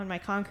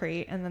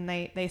concrete? And then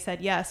they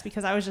said yes,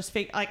 because I was just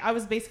I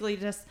was basically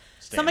just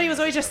somebody was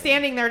always just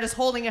standing there just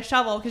holding a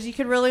shovel because you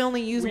could really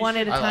only use one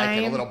at a time. I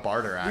like it, a little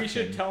barter action. We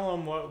should tell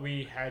them what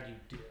we had you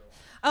do.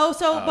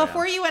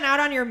 Before you went out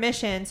on your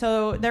mission,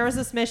 so there was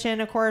this mission,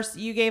 of course,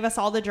 you gave us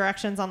all the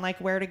directions on like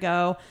where to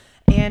go,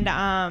 and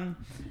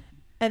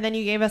then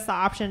you gave us the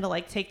option to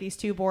like take these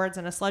 2 boards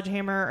and a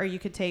sledgehammer, or you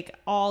could take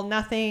all,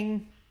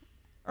 nothing,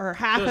 or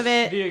half of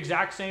it. The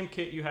exact same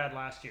kit you had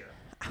last year.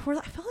 I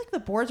felt like the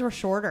boards were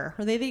shorter.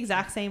 Were they the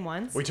exact same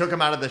ones? We took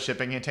them out of the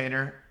shipping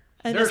container.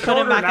 And They're just put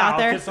them back now, out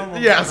there?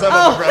 Yeah, some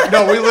of them.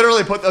 No, we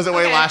literally put those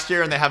away last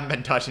year, and they haven't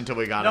been touched until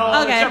we got them.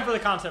 No, Okay. except for the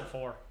Concept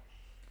 4.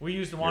 We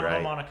used one of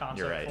them on a Concept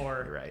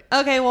 4. You're right.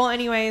 Okay, well,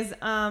 anyways,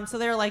 so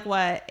they're like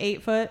what,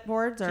 8-foot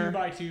boards or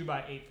 2x2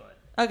 by 8 foot.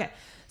 Okay,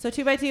 so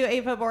 2x2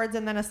 8-foot boards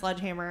and then a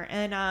sledgehammer.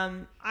 And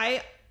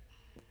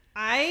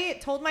I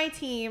told my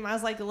team, I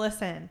was like,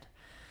 listen.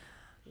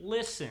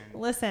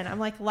 I'm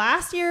like,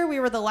 last year we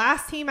were the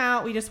last team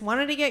out. We just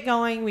wanted to get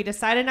going. We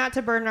decided not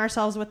to burden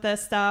ourselves with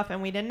this stuff,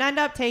 and we didn't end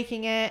up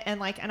taking it.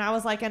 And I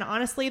was like, and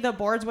honestly, the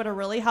boards would have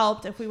really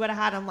helped if we would have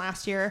had them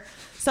last year.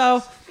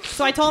 So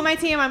I told my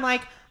team, I'm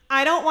like,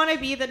 I don't want to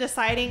be the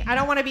deciding. I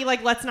don't want to be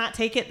like, let's not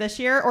take it this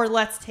year, or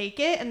let's take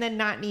it and then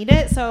not need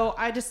it. So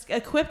I just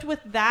equipped with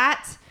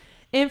that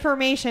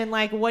information,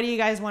 like, what do you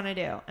guys want to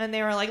do? And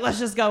they were like, let's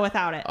just go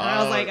without it. And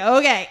I was like,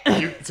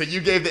 okay. So you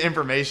gave the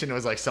information. It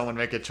was like, someone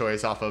make a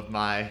choice off of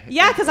my.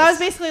 Yeah, because I was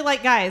basically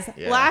like, guys,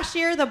 Yeah. last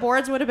year the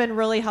boards would have been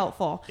really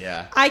helpful.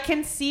 Yeah. I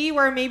can see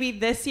where maybe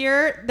this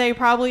year they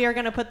probably are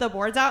going to put the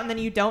boards out and then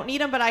you don't need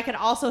them, but I could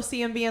also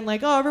see them being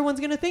like, oh, everyone's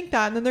going to think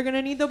that and then they're going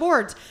to need the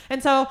boards.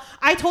 And so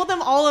I told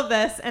them all of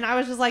this and I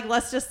was just like,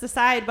 let's just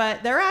decide.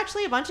 But there are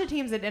actually a bunch of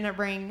teams that didn't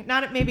bring,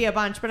 not maybe a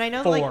bunch, but I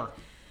know 4.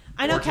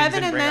 I know 4 teams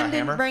Kevin didn't and bring a them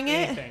didn't hammer? bring it.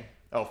 Anything.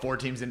 Oh, 4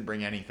 teams didn't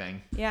bring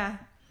anything. Yeah.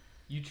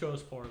 You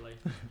chose poorly.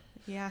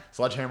 Yeah.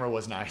 Sledgehammer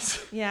was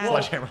nice. Yeah.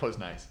 Sledgehammer was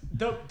nice.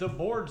 The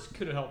boards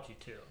could have helped you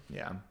too.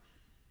 Yeah.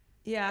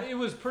 Yeah. It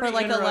was pretty For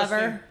like a interesting.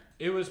 lever.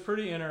 It was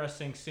pretty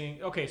interesting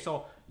seeing. Okay,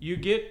 so you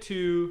get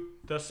to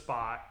the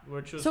spot,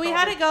 which was So we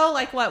had to go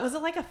like what was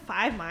it, like a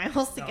 5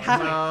 miles to No, get it's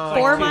like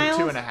 4 2 miles,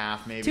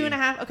 2.5 maybe.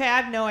 2.5. Okay, I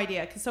have no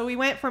idea. So we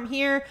went from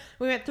here.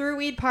 We went through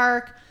Weed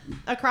Park,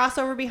 across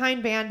over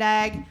behind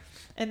Bandag,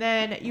 and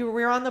then we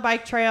were on the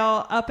bike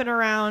trail up and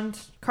around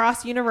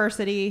Cross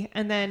University,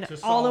 and then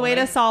all the way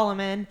to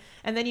Solomon.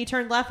 And then you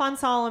turned left on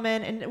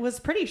Solomon, and it was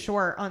pretty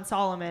short on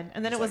Solomon.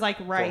 And then it was like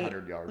right,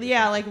 400 yards.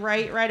 yeah, like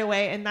right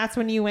away. And that's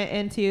when you went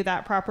into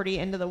that property,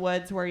 into the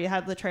woods where you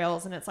had the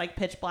trails, and it's like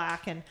pitch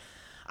black. And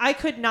I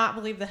could not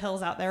believe the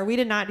hills out there. We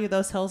did not do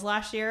those hills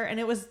last year, and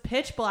it was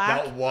pitch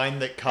black. That one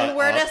that cut And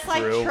we're up just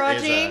like through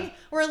trudging.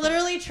 We're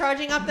literally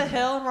trudging up the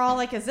hill, and we're all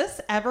like, is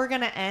this ever going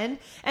to end?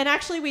 And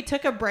actually, we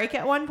took a break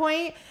at one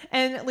point,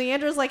 and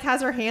Leandra's like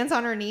has her hands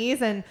on her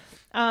knees, and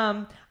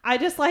I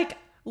just like,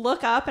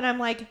 look up and I'm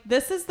like,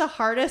 this is the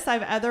hardest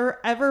I've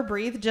ever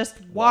breathed just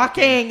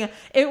walking.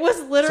 It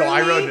was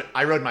literally. So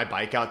I rode my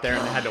bike out there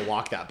and I had to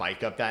walk that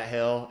bike up that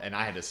hill and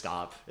I had to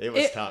stop. It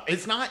was tough.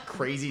 It's not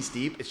crazy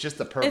steep. It's just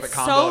the perfect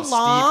combo of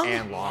steep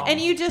and long.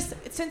 And you just,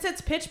 since it's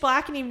pitch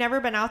black and you've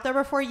never been out there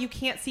before, you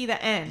can't see the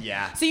end.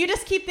 Yeah. So you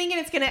just keep thinking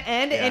it's going to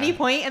end at any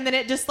point, and then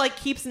it just like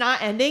keeps not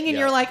ending and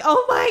you're like,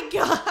 oh my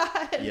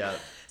God. Yeah.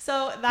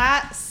 So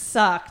that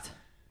sucked.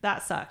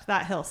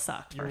 That hill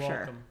sucked for You're sure.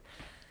 welcome.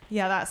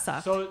 Yeah, that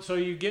sucked. So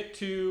you get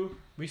to,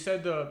 we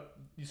said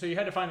so you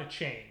had to find a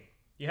chain.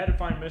 You had to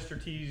find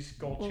Mr. T's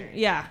gold chain.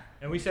 Yeah.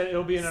 And we said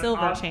it'll be in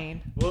silver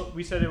chain. Well,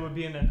 we said it would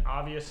be in an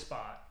obvious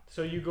spot.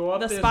 So you go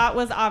up the spot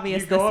was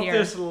obvious this year. You go up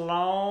this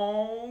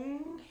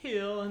long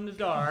hill in the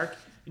dark,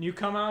 and you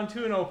come out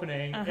into an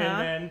opening, and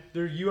then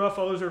their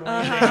UFOs are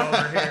landing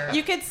over here.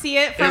 You could see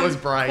it from it was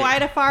bright.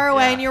 Quite a far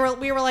away, and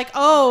we were like,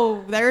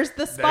 oh, there's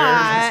the spot.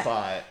 There's the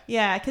spot.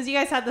 Yeah, because you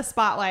guys had the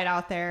spotlight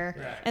out there.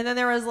 Right. And then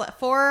there was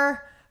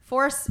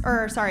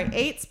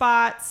 8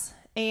 spots,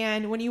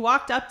 and when you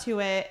walked up to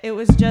it, it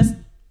was just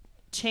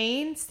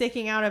chain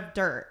sticking out of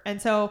dirt.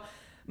 And so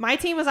my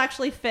team was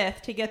actually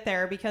 5th to get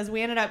there because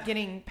we ended up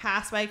getting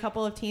passed by a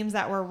couple of teams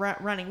that were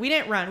running. We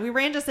didn't run. We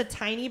ran just a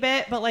tiny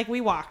bit, but like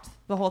we walked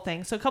the whole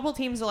thing. So a couple of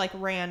teams like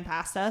ran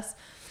past us.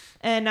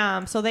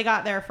 And so they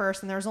got there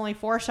first, and there was only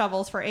 4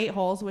 shovels for 8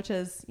 holes, which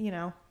is,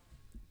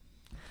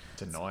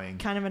 it's annoying.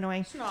 Kind of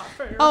annoying. It's not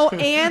fair. Oh,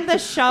 and the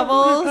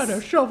shovels. had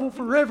a shovel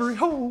for every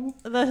hole.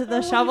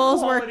 The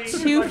shovels were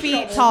 2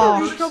 feet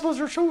tall. The shovels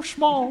are so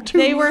small, too.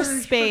 They were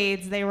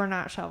spades. They were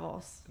not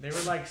shovels. They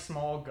were like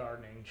small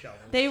gardening shovels.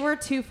 They were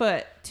 2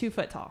 foot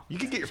tall. You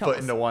could get your shovels.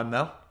 foot into one,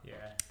 though. Yeah.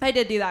 I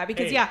did do that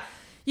because,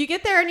 you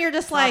get there and you're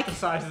just like, not the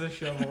size of the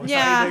shovel. It's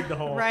yeah, how you dig the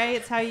hole. Right.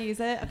 It's how you use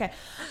it. Okay.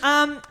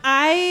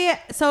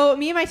 So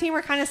me and my team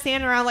were kind of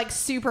standing around like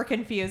super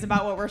confused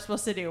about what we're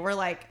supposed to do. We're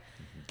like,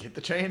 get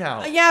the chain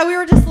out. Yeah, we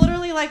were just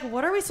literally like,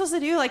 what are we supposed to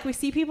do? Like, we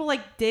see people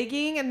like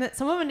digging, and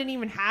some of them didn't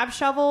even have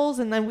shovels,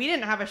 and then we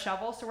didn't have a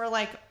shovel, so we're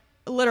like,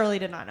 literally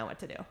did not know what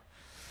to do.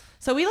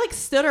 So we like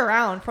stood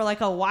around for like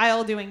a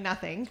while doing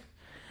nothing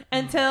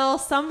until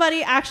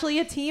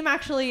a team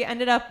actually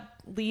ended up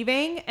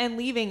leaving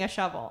a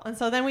shovel. And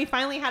so then we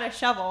finally had a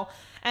shovel,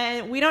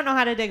 and we don't know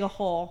how to dig a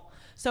hole.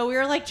 So we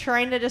were like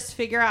trying to just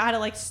figure out how to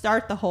like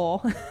start the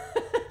hole.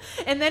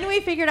 And then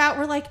we figured out,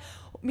 we're like,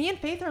 me and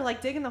Faith are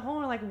like digging the hole,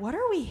 and we're like, what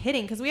are we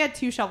hitting? Because we had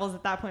 2 shovels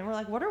at that point. We're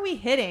like, what are we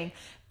hitting?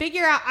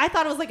 I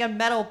thought it was like a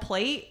metal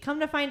plate. Come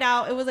to find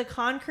out, it was a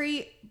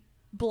concrete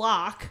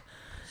block.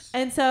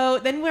 And so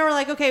then we were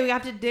like, okay, we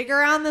have to dig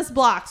around this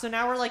block. So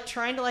now we're like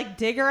trying to like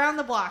dig around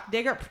the block,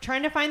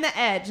 trying to find the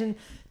edge, and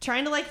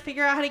trying to like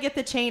figure out how to get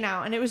the chain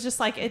out. And it was just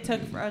like, it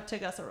took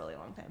us a really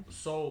long time.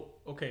 So,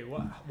 okay,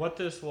 what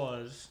this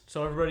was,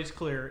 so everybody's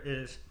clear,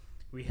 is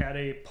we had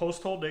a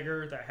post hole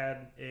digger that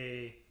had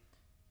a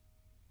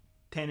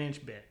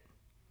 10-inch bit,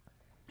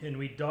 and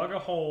we dug a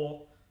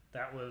hole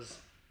that was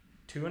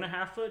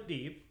 2.5 foot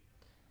deep,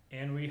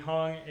 and we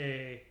hung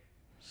a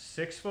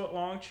 6 foot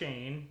long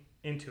chain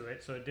into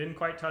it, so it didn't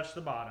quite touch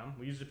the bottom.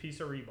 We used a piece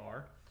of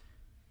rebar,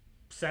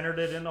 centered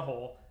it in the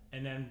hole,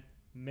 and then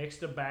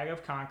mixed a bag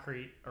of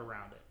concrete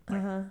around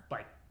it,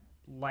 like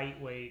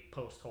lightweight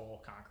post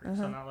hole concrete,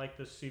 so not like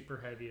the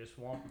super heaviest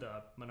one,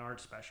 the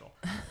Menard special,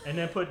 and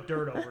then put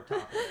dirt over top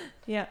of it.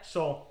 Yeah.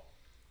 So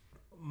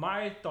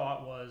my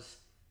thought was,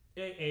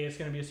 it's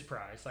going to be a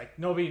surprise. Like,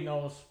 nobody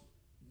knows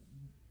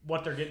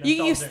what they're getting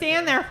themselves You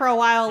stand there for a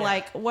while,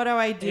 like, what do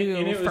I do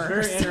and it was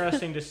first? very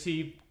interesting to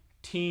see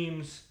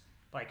teams,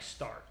 like,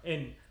 start.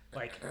 And,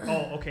 like,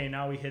 oh, okay,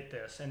 now we hit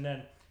this. And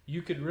then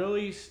you could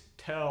really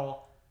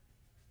tell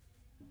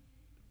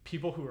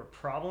people who were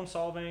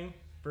problem-solving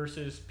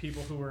versus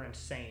people who were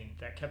insane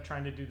that kept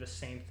trying to do the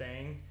same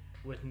thing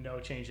with no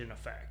change in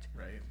effect.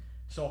 Right.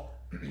 So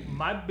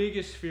my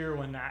biggest fear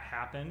when that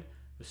happened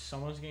was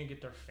someone's going to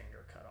get their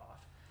finger cut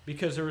off.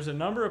 Because there was a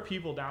number of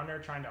people down there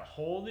trying to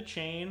hold the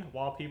chain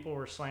while people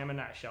were slamming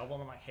that shovel.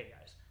 And I'm like, hey,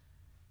 guys.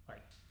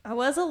 I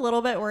was a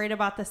little bit worried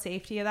about the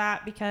safety of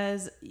that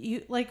because,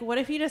 what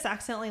if you just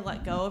accidentally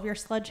let go of your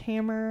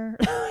sledgehammer?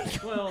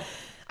 Well,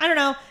 I don't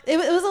know. It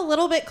was a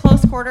little bit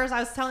close quarters. I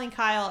was telling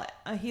Kyle,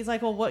 he's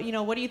like, well, what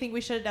do you think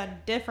we should have done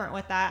different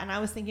with that? And I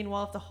was thinking,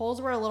 well, if the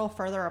holes were a little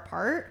further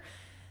apart,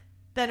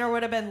 then there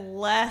would have been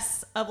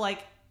less of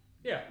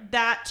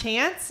that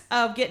chance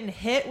of getting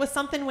hit with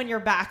something when your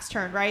back's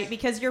turned, right?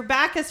 Because your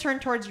back is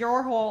turned towards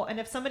your hole, and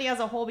if somebody has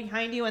a hole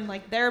behind you and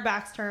their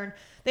back's turned,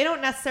 they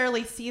don't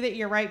necessarily see that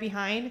you're right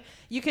behind.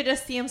 You could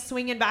just see them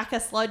swinging back a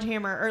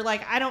sledgehammer, or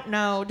I don't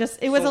know.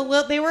 They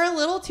were a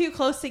little too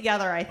close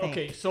together, I think.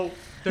 Okay, so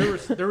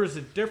there was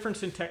a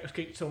difference in tech.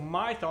 Okay, so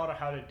my thought of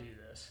how to do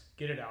this,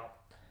 get it out,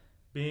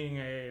 being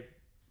a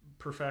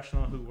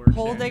professional who works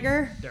hole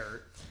digger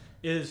dirt,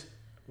 is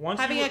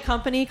having a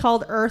company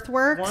called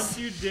Earthworks. Once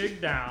you dig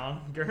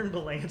down, during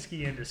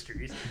Belansky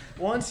Industries,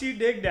 once you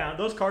dig down,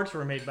 those carts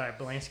were made by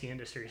Belansky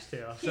Industries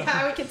too. So.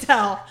 Yeah, we can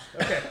tell.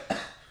 Okay.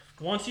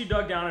 Once you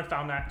dug down and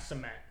found that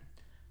cement,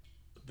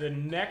 the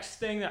next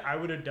thing that I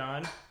would have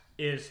done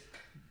is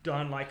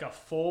done like a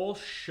full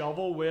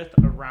shovel width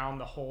around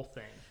the whole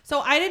thing. So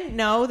I didn't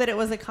know that it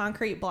was a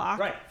concrete block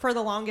Right. for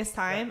the longest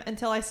time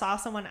until I saw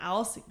someone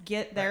else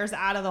get theirs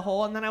out of the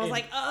hole, and then I was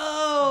like,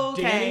 "Oh,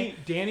 okay."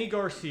 Danny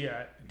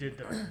Garcia did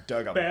the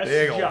Dug a best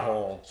big old job.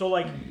 hole. So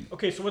like,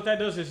 okay, so what that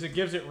does is it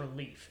gives it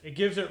relief. It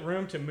gives it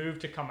room to move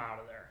to come out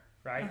of there,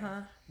 right?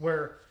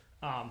 Where,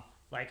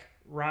 like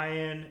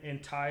Ryan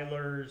and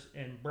Tyler's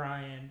and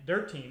Brian,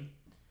 their team,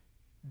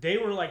 they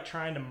were like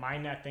trying to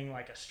mine that thing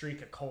like a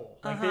streak of coal.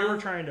 Like they were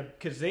trying to,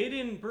 because they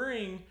didn't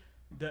bring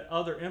the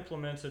other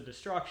implements of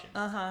destruction.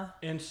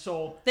 And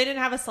so They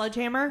didn't have a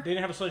sledgehammer. they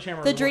didn't have a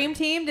sledgehammer. The dream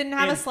team didn't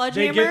have And a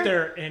sledgehammer. They get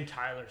there, and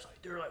Tyler's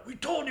like, they're like, we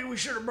told you we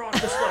should have brought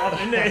this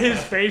stuff. And then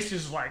his face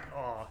is like,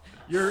 oh,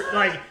 you're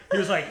like, he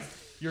was like,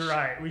 you're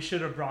right, we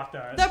should have brought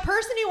that. The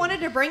person who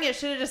wanted to bring it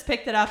should have just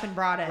picked it up and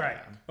brought it. Right.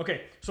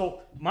 Okay,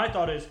 so my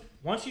thought is,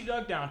 once you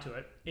dug down to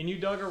it, and you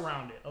dug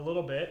around it a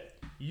little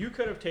bit, you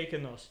could have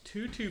taken those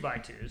 2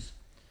 2x2s,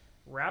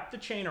 wrapped the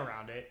chain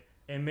around it,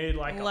 and made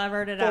like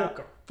Levered a it out.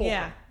 fulcrum.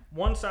 Yeah.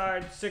 One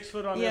side, 6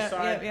 foot on this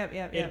side,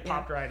 Yep,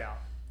 popped right out.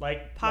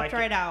 Popped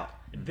right out.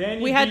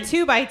 Then We had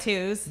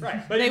 2x2s.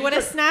 Right, but They would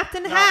have snapped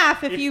in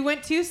half if you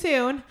went too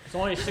soon. It's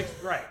only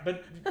 6, right?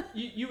 But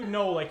you would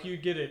know, like, you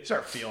get it.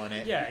 Start feeling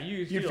it. Yeah,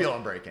 you'd feel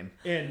them breaking.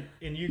 And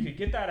you could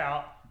get that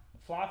out,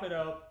 flop it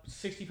up,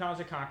 60 pounds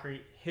of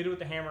concrete, hit it with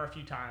the hammer a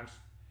few times.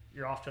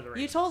 You're off to the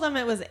races. You told them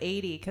it was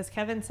 80 because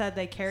Kevin said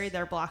they carried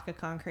their block of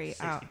concrete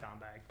 60 out. pound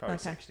bag. Probably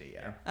Okay. 60,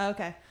 yeah.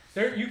 Okay.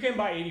 There, you can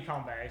buy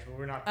 80-pound bags, but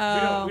we're not.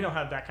 We don't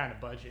have that kind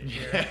of budget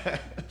here.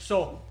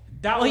 So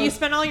that Well, was. you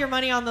spent all your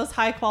money on those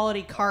high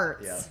quality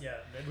carts. Yeah.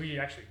 Yeah, we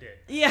actually did.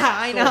 Yeah,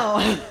 I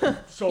know.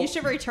 So You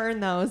should return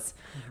those.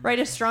 Write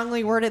a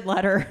strongly worded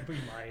letter. we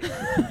might.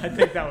 I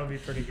think that would be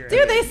pretty good.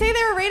 Dude, they say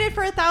they were rated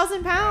for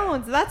 1,000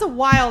 pounds. That's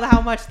wild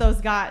how much those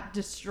got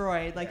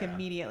destroyed, like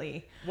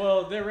immediately.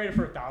 Well, they're rated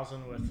for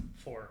 1,000 with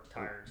 4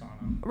 tires on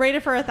them.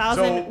 Rated for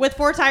 1,000 So- with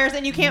 4 tires,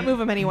 and you can't move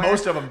them anywhere.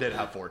 Most of them did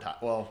have 4 tires.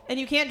 Well, And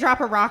you can't drop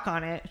a rock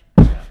on it.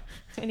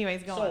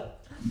 Anyways, go on. So,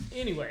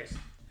 anyways,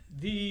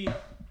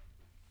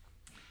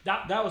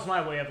 that was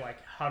my way of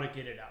like how to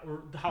get it out,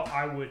 or how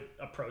I would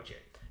approach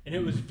it, and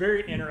it was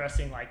very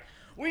interesting. Like,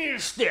 we need a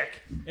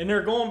stick, and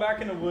they're going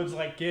back in the woods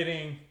like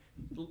getting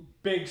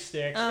big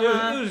sticks.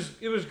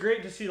 It was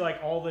great to see like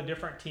all the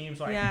different teams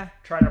like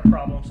try to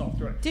problem solve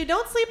through it. Dude,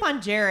 don't sleep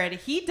on Jared.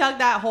 He dug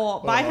that hole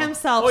by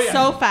himself Oh, yeah.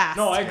 so fast.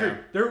 No, I agree.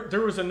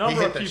 There was a he number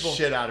hit of the people.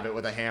 shit out of it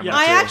with a hammer. Yeah.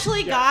 I too.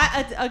 actually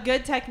got a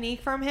good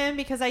technique from him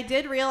because I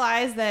did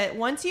realize that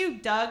once you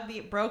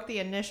broke the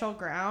initial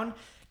ground,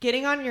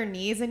 getting on your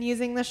knees and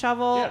using the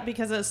shovel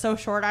because it's so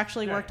short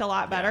actually worked a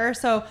lot better.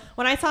 So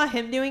when I saw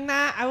him doing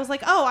that, I was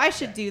like, oh, I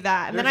should do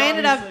that. And then I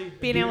ended up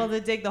being able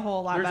to dig the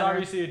hole a lot better. There's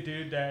obviously a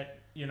dude that,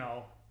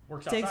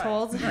 works outside. Digs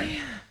holes.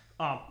 Right.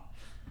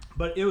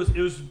 But it was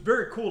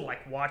very cool to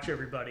like watch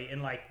everybody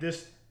and like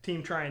this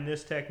team trying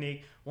this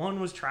technique. One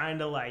was trying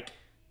to like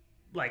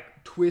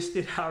twist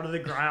it out of the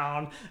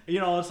ground.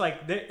 It's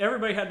like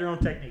everybody had their own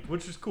technique,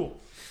 which was cool.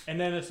 And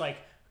then it's like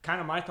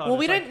kind of my thought. Well,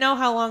 we didn't know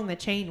how long the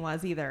chain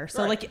was either.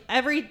 So like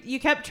you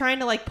kept trying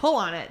to like pull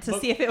on it to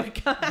see if it would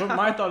come out. But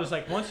my thought is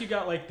like once you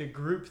got like the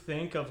group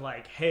think of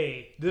like,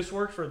 hey, this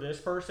worked for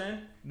this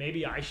person,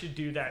 maybe I should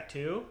do that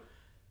too.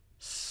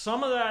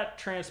 Some of that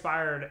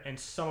transpired and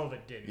some of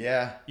it didn't.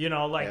 Yeah.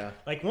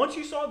 Like once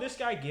you saw this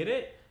guy get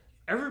it,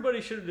 everybody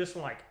should have just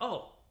been like,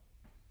 oh.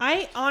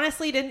 I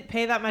honestly didn't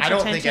pay that much I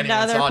don't think attention to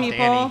anyone other saw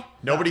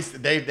people.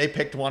 Danny. They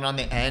picked one on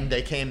the end.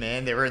 They came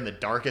in. They were in the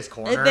darkest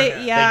corner.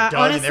 They dug,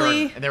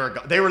 honestly, and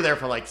they were there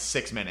for like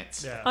 6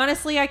 minutes. Yeah.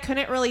 Honestly, I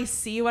couldn't really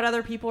see what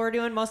other people were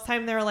doing. Most of the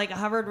time, they were like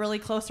hovered really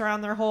close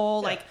around their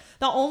hole. Yeah. Like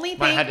the only thing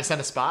Might have had to send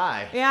a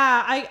spy.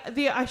 Yeah,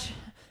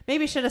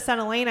 maybe should have sent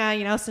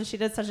Elena, since she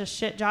did such a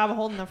shit job of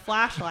holding the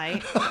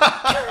flashlight.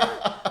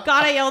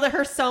 God, I yelled at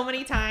her so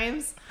many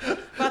times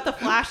about the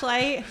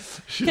flashlight.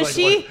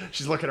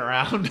 She's looking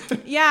around.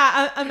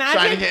 Yeah,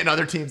 imagine. Shining it in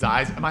other teams'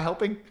 eyes. Am I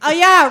helping?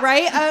 Yeah,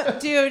 right?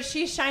 Dude,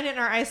 she's shined it in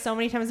our eyes so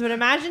many times. But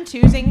imagine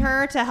choosing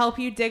her to help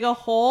you dig a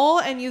hole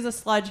and use a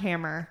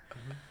sledgehammer.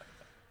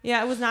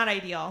 Yeah, it was not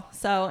ideal.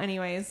 So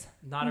anyways.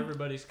 Not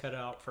everybody's cut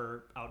out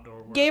for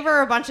outdoor work. Gave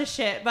her a bunch of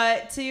shit.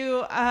 But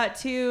to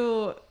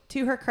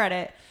her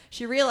credit,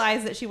 she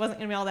realized that she wasn't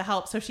going to be able to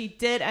help. So she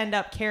did end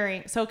up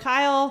carrying. So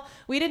Kyle,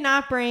 we did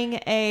not bring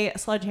a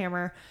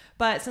sledgehammer.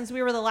 But since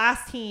we were the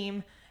last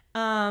team,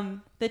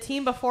 the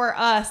team before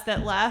us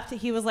that left,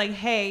 he was like,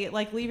 hey,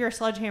 like leave your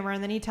sledgehammer.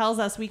 And then he tells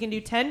us we can do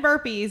 10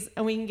 burpees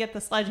and we can get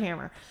the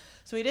sledgehammer.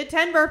 So we did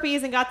 10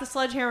 burpees and got the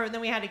sledgehammer, and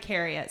then we had to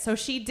carry it. So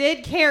she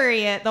did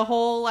carry it the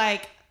whole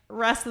like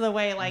rest of the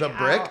way. Like the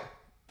brick? out.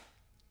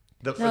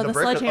 The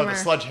sledgehammer. The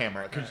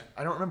sledgehammer.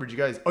 I don't remember. Did you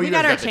guys? Oh, We you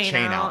guys got got our the chain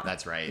chain out. out.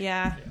 That's right.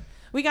 Yeah.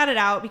 We got it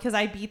out because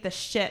I beat the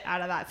shit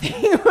out of that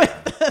thing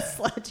with the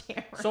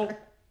sledgehammer. So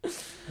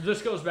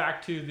this goes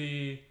back to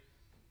the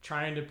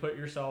trying to put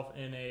yourself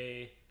in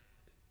a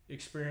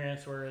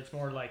experience where it's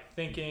more like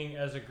thinking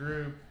as a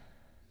group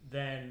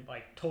than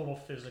like total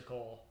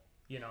physical,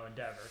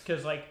 endeavor.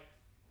 Because like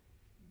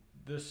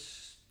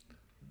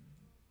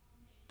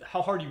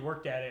how hard you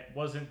worked at it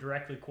wasn't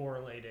directly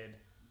correlated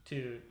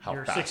to how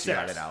your fast you success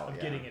got it out, of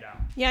getting it out.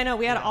 Yeah, no,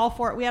 we had all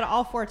four. We had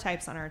all four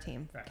types on our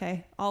team. Right.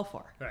 Okay, all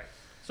four. Right.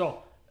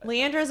 So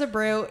Leandra's a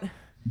brute.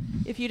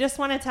 If you just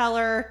want to tell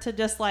her to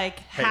just like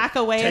hack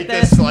away take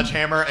at this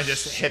sledgehammer and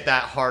just hit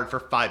that hard for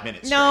 5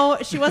 minutes. No,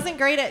 she wasn't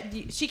great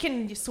at. She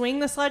can swing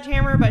the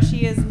sledgehammer, but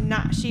she is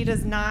not. She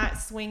does not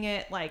swing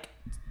it like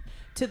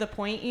to the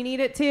point you need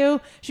it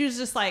to. She was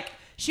just like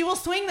she will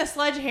swing the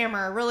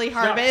sledgehammer really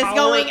hard, but it's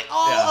going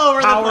all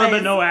over the place. Power,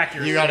 but no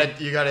accuracy.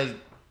 You gotta.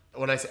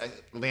 What I say,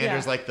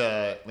 Leander's like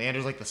the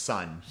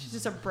sun. She's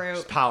just a brute.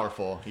 She's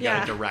powerful. You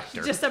gotta direct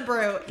her. Just a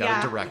brute.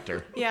 Gotta direct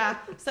her. Yeah.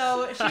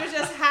 So she was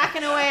just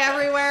hacking away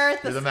everywhere.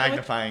 With a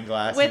magnifying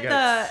glass. With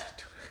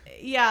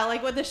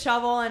like with the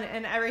shovel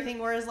and everything.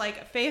 Whereas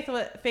like Faith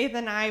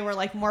and I were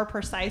like more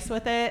precise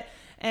with it,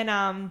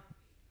 and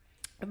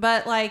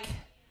but like.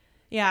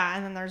 Yeah,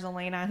 and then there's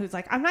Elena who's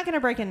like, I'm not going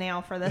to break a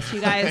nail for this, you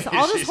guys.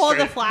 I'll just hold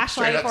the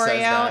flashlight for you.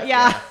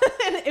 Yeah.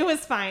 And it was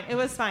fine. It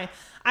was fine.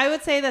 I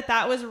would say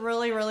that was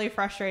really, really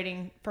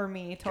frustrating for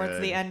me towards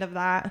the end of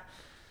that.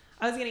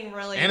 I was getting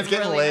really, and it's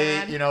getting really late.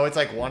 mad. You know, it's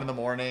like 1 a.m.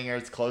 or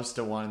it's close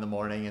to 1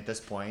 a.m. at this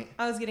point.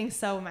 I was getting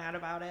so mad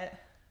about it.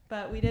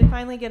 But we did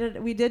finally get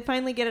it. We did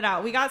finally get it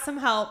out. We got some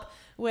help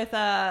with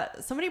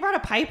somebody brought a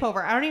pipe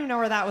over. I don't even know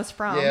where that was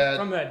from. Yeah,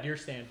 from that deer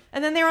stand.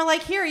 And then they were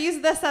like, "Here,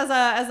 use this as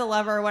a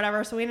lever or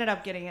whatever." So we ended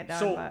up getting it done.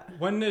 So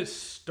when this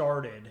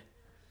started,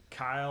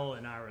 Kyle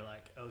and I were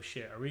like, "Oh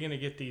shit, are we gonna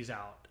get these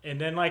out?" And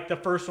then like the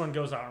first one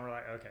goes out, and we're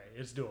like, "Okay,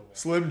 it's doable."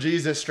 Slim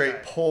Jesus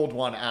straight pulled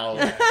one out.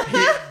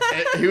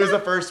 he was the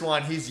first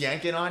one. He's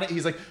yanking on it.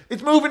 He's like,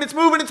 "It's moving, it's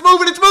moving, it's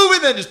moving, it's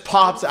moving!" Then just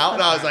pops out,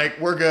 and I was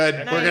like, "We're good.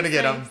 We're gonna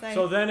get him."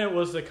 So then it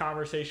was the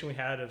conversation we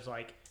had. It was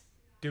like,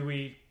 "Do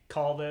we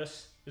call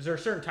this? Is there a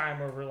certain time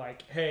where we're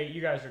like, hey, you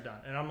guys are done?"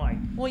 And I'm like,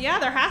 well, yeah,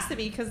 there has to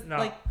be because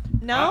I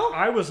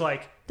was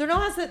like, there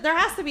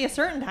has to be a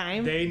certain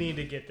time. They need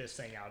to get this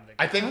thing out of the game.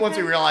 I think once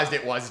we realized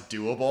it was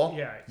doable,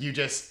 yeah, you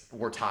just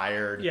were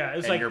tired. Yeah,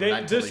 it's like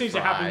this needs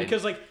to happen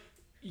because like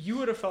you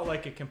would have felt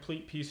like a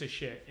complete piece of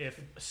shit if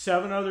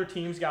 7 other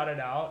teams got it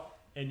out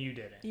and you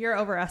didn't. You're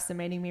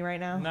overestimating me right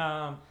now.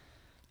 Nah,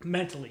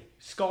 mentally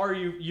scar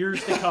you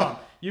years to come.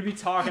 You'd be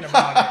talking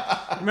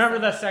about it. Remember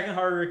that second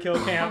harder to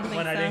kill camp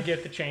when I didn't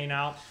get the chain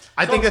out?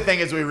 I think the thing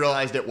is we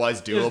realized it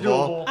was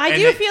doable. I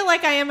do feel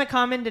like I am a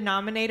common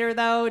denominator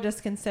though,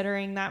 just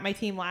considering that my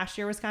team last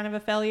year was kind of a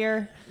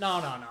failure.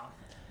 No.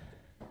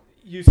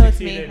 You so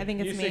succeeded. It's me. I think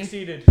it's you me.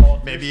 Succeeded.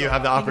 Maybe you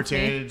have the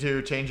opportunity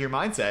to change your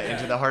mindset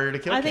into the harder to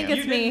kill camp. I think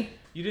it's me.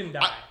 You didn't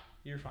die.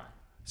 You're fine.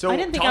 So I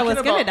didn't think I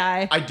was gonna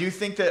die. I do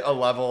think that a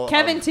level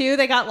Kevin too,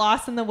 they got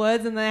lost in the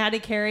woods and they had to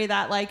carry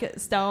that like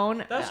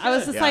stone. I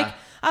was just like,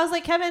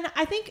 Kevin,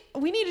 I think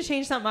we need to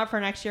change something up for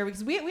next year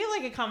because we have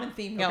like a common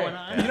theme going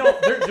on. You know,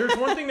 there's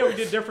one thing that we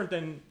did different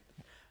than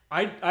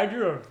I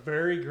drew a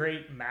very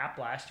great map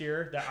last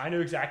year that I knew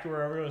exactly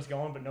where everyone was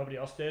going, but nobody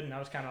else did, and that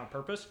was kind of on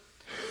purpose.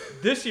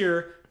 This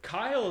year,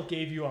 Kyle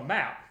gave you a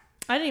map.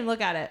 I didn't even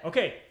look at it.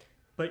 Okay,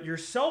 but your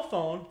cell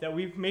phone that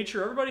we've made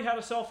sure everybody had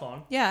a cell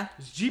phone. Yeah.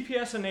 Is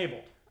GPS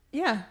enabled.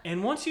 Yeah.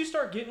 And once you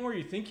start getting where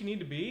you think you need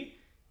to be,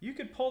 you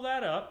could pull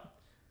that up,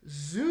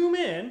 zoom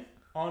in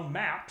on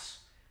maps,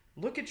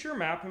 look at your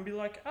map, and be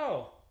like,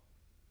 oh,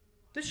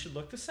 this should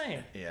look the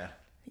same. Yeah.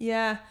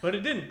 Yeah. But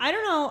it didn't. I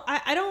don't know.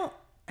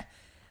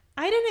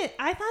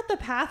 I thought the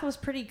path was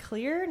pretty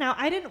clear. Now,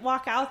 I didn't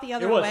walk out the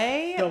other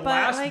way. The but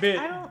last like, bit,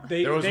 I don't...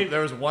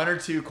 There was 1 or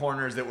 2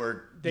 corners that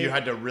you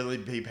had to really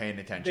be paying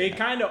attention. They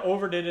kind of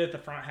overdid it at the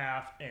front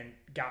half and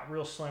got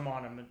real slim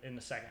on them in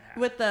the second half.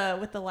 With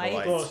the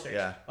lights. Glow sticks.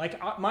 Yeah. Like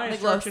my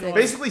instruction was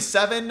basically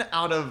 6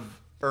 out of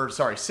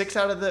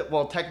the.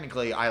 Well,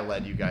 technically I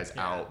led you guys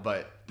out,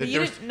 but you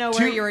didn't know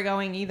where you were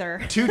going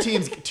either. Two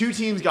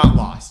teams got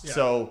lost. Yeah.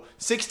 So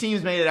 6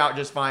 teams made it out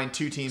just fine.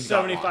 2 teams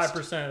got lost.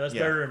 75%. That's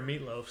better than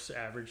Meatloaf's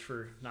average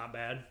for not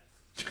bad.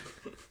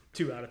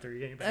 2 out of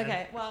 3 ain't bad.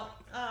 Okay, well,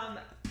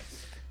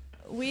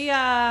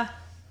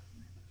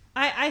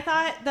 I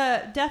thought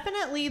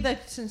definitely the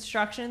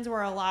instructions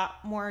were a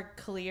lot more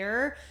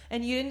clear,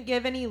 and you didn't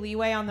give any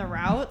leeway on the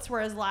routes,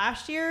 whereas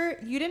last year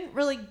you didn't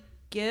really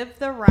give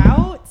the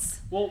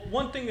routes. Well,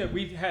 one thing that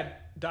we had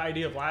the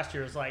idea of last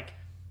year is like,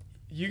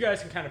 you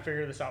guys can kind of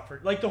figure this out for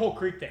like the whole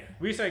creek thing.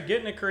 We said get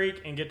in a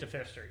creek and get to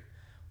 5th Street.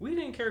 We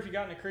didn't care if you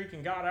got in a creek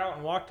and got out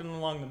and walked in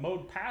along the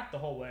mowed path the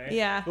whole way.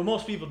 Yeah. But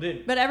most people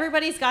didn't. But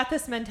everybody's got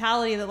this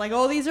mentality that like,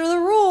 oh, these are the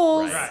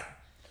rules. Right.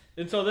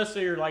 And so this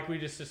year, like, we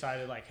just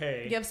decided, like,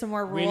 hey, give some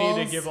more rules. We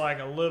need to give like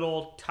a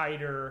little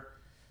tighter,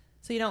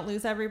 so you don't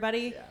lose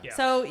everybody. Yeah.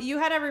 So you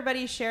had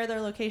everybody share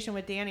their location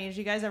with Danny. Did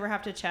you guys ever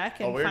have to check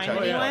and find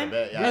anyone?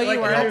 Yeah. Oh, you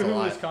were. We knew who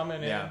was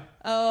coming in.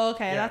 Oh,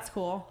 okay, that's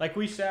cool. Like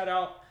we sat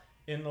out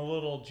in the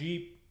little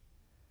Jeep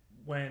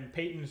when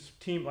Peyton's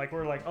team, like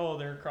we're like, oh,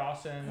 they're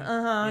crossing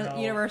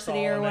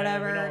university or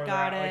whatever.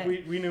 Got it.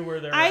 Like, we knew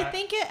where they're at. I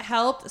think it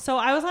helped. So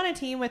I was on a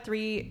team with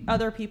 3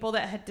 other people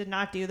that did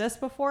not do this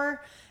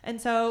before. And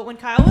so when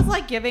Kyle was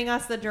like giving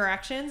us the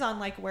directions on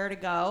like where to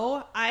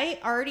go, I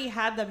already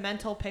had the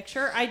mental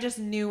picture. I just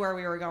knew where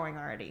we were going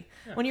already.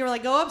 Yeah. When you were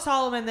like, go up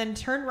Solomon, then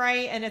turn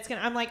right, and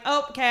I'm like,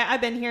 oh, okay,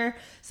 I've been here.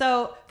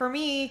 So for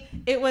me,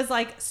 it was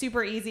like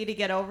super easy to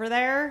get over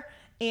there.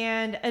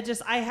 And it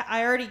just,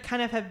 I already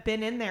kind of have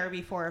been in there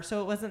before.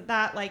 So it wasn't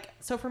that like,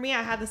 so for me,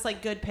 I had this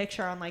like good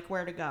picture on like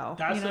where to go.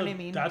 What I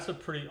mean? That's a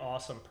pretty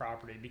awesome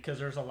property because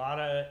there's a lot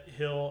of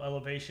hill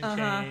elevation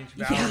change,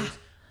 valleys,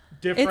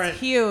 different. It's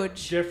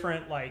huge.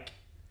 Different like,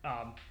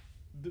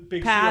 the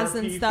big paths CRP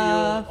and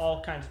stuff, field,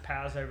 all kinds of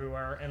paths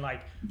everywhere. And like,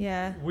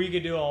 yeah, we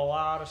could do a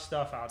lot of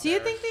stuff out there. Do you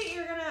think that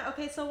you're gonna,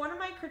 okay, so one of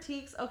my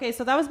critiques, okay,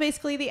 so that was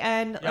basically the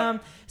end.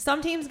 Yep.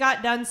 Some teams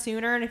got done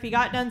sooner, and if you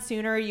got done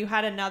sooner, you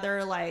had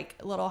another like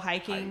little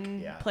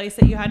hiking place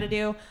that you had to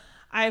do.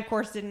 I of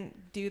course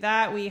didn't do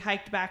that. We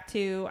hiked back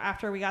to,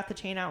 after we got the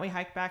chain out, we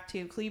hiked back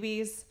to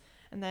Cleeby's,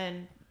 and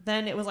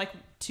then it was like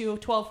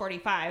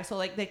 12:45, so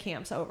like the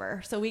camp's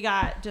over. So we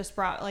got just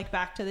brought like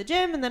back to the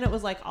gym, and then it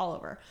was like all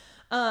over.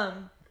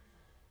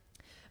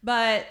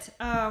 But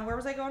where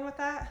was I going with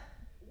that?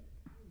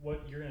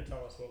 What you're gonna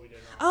tell us what we did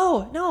wrong?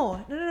 Oh,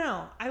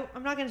 no.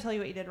 I'm not gonna tell you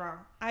what you did wrong.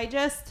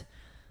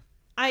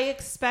 I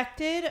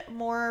expected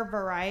more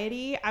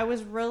variety. I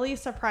was really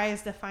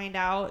surprised to find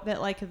out that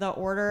like the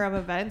order of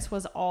events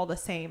was all the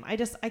same. I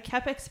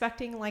kept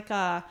expecting like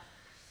a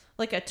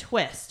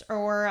twist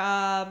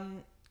or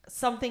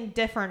something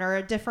different or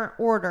a different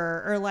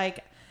order, or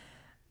like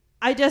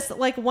I just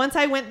like once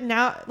I went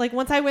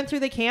through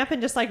the camp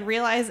and just like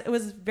realized it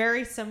was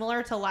very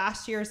similar to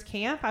last year's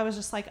camp, I was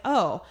just like,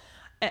 oh,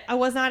 I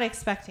was not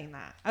expecting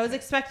that. I was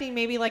expecting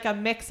maybe like a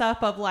mix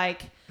up of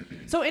like,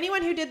 so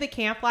anyone who did the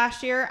camp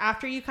last year,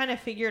 after you kind of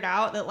figured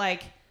out that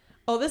like,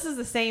 oh, this is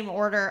the same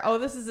order, oh,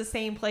 this is the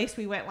same place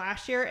we went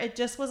last year, it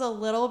just was a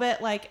little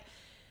bit like,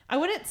 I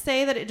wouldn't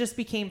say that it just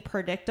became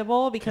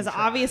predictable because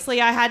obviously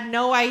I had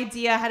no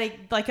idea how to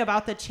like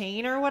about the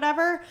chain or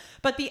whatever,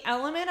 but the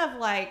element of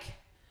like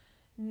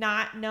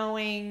not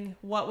knowing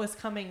what was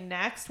coming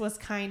next was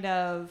kind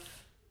of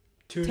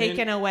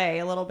taken away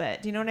a little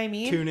bit. Do you know what I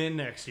mean? Tune in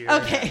next year.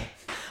 Okay.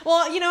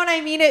 Well, you know what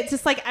I mean? It's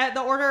just like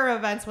the order of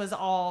events was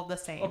all the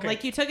same. Okay.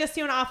 Like you took us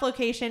to an off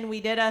location, we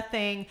did a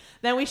thing,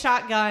 then we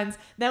shot guns,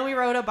 then we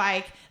rode a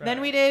bike,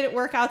 then we did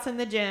workouts in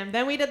the gym,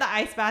 then we did the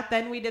ice bath,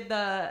 then we did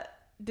the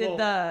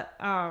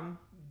mission.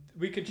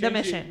 We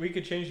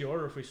could change the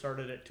order if we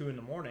started at 2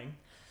 a.m,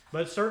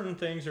 but certain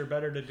things are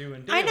better to do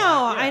in I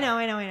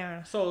daylight.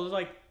 know. So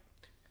like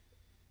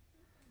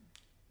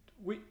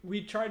we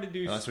tried to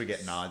do, unless we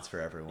get nods for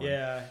everyone.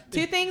 Yeah.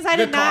 Two things I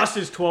did not. The cost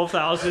is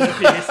 $12,000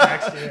 apiece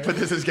next year. But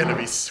this is gonna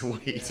be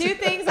sweet. Two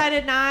things I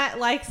did not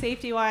like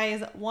safety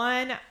wise.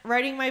 One,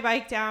 riding my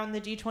bike down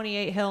the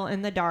G28 hill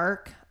in the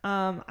dark.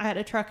 I had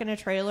a truck and a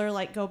trailer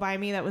like go by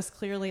me that was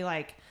clearly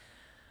like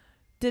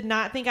did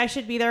not think I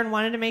should be there and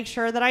wanted to make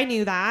sure that I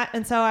knew that.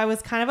 And so I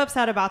was kind of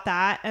upset about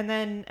that. And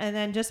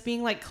then just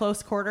being like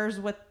close quarters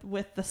with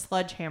the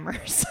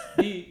sledgehammers.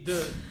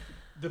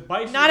 The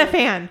bicycle, not a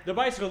fan. The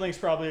bicycle thing's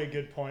probably a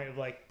good point of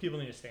like people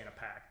need to stay in a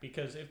pack,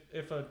 because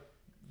if a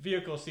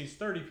vehicle sees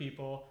 30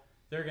 people,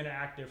 they're going to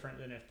act different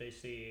than if they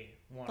see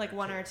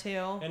one or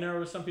two. And there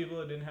were some people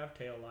that didn't have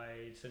tail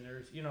lights, and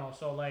there's,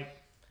 so like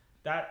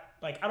that,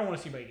 like I don't want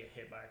to see anybody get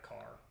hit by a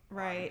car,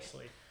 right?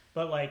 Obviously.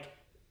 But like,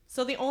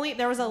 so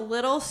there was a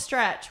little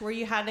stretch where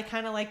you had to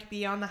kind of like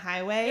be on the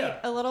highway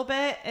a little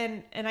bit,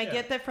 and I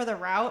get that for the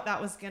route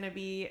that was going to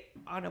be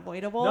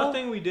unavoidable.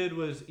 Nothing we did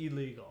was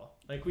illegal.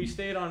 Like we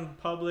stayed on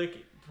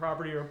public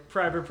property or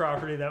private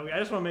property I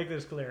just want to make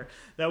this clear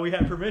that we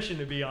had permission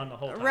to be on the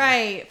whole time.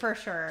 Right, for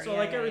sure. So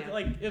like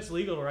it's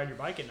legal to ride your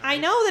bike at night. I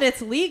know that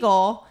it's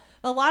legal.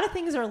 A lot of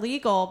things are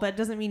legal, but it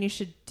doesn't mean you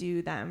should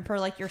do them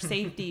for like your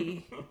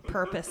safety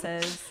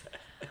purposes.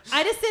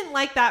 I just didn't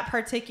like that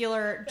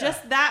particular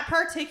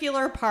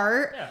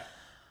part. Yeah.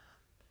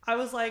 I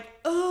was like,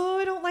 oh,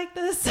 I don't like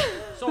this.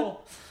 So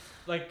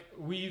like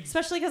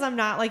especially because I'm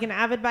not like an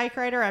avid bike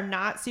rider. I'm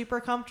not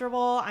super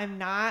comfortable. I'm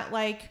not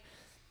like,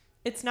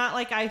 it's not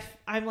like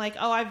I'm like,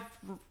 oh, I've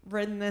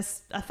ridden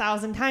this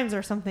 1,000 times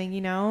or something,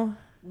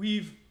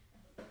 We've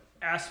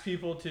asked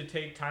people to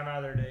take time out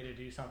of their day to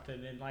do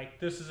something. And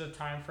like, this is a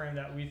time frame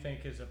that we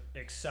think is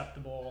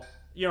acceptable,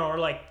 or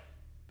like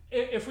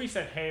if we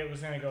said, hey, it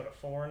was going to go to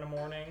 4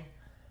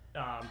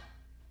 a.m,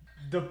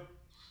 the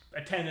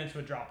attendance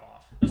would drop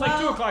off. It's like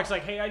 2 o'clock. It's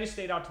like, hey, I just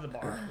stayed out to the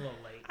bar a little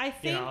late. I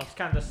think it's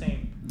kind of the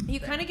same. You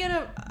kind of get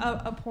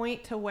a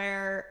point to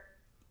where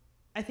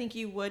I think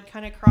you would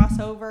kind of cross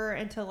over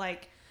into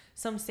like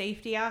some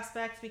safety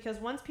aspects, because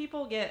once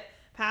people get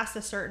past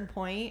a certain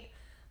point,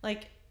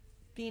 like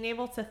being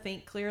able to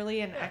think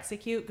clearly and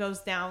execute goes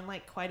down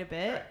like quite a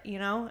bit,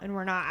 and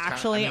we're not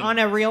actually on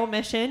a real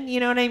mission. You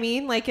know what I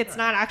mean? Like it's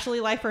not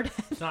actually life or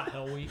death. It's not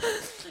Hell Week.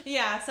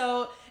 Yeah.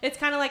 So it's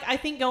kind of like, I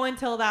think going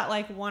till that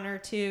like 1 or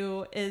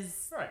 2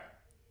 is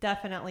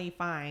definitely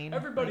fine.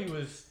 Everybody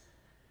was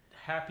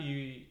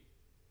happy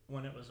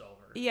when it was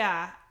over.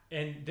 Yeah.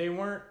 And they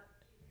weren't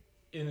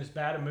in as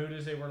bad a mood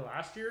as they were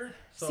last year.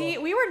 So See,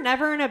 we were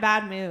never in a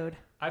bad mood.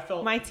 I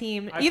felt my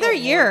team I either felt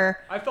year.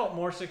 I felt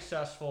more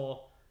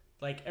successful.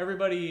 Like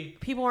everybody,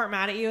 people weren't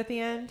mad at you at the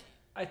end.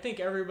 I think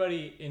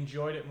everybody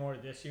enjoyed it more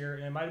this year,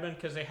 and it might have been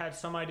because they had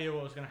some idea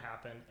what was going to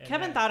happen. And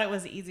Kevin thought it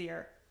was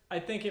easier. I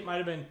think it might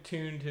have been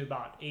tuned to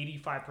about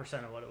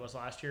 85% of what it was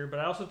last year, but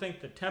I also think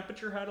the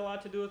temperature had a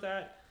lot to do with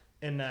that.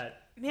 And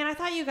that, man, I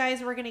thought you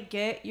guys were gonna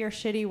get your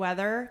shitty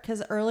weather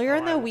because earlier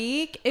in the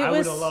week I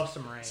would have loved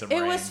some rain.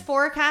 It was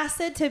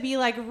forecasted to be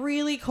like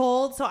really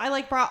cold, so I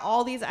like brought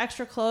all these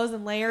extra clothes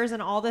and layers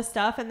and all this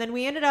stuff, and then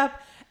we ended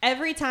up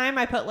every time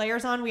I put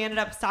layers on, we ended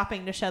up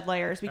stopping to shed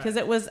layers because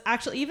it was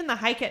actually even the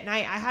hike at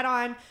night. I had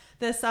on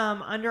this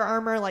Under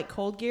Armour like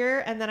cold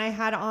gear, and then I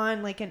had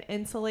on like an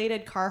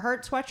insulated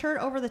Carhartt sweatshirt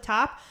over the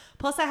top.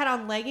 Plus, I had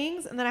on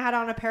leggings, and then I had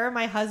on a pair of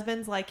my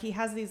husband's like he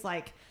has these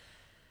like.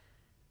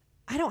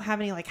 I don't have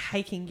any like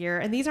hiking gear,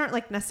 and these aren't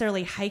like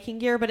necessarily hiking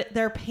gear, but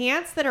they're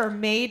pants that are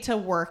made to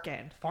work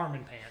in.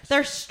 Farming pants.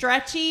 They're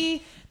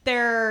stretchy.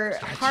 They're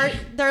hard.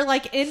 They're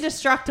like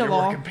indestructible.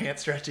 Your working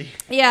pants stretchy.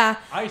 Yeah.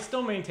 I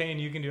still maintain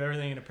you can do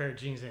everything in a pair of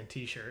jeans and a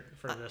t-shirt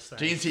for this thing.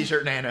 Jeans,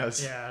 t-shirt,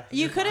 nanos. Yeah.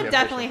 You could have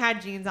definitely had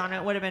jeans on.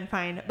 It would have been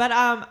fine. But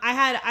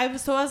I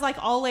was like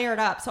all layered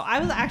up. So I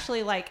was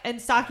actually like,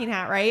 and stocking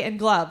hat, right? And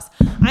gloves.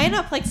 I ended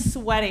up like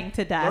sweating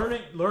to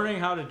death. Learning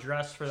how to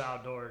dress for the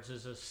outdoors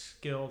is a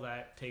skill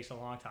that takes a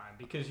long time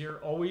because you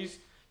always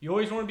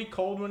want to be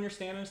cold when you're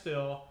standing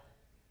still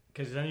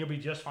because then you'll be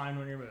just fine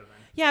when you're moving.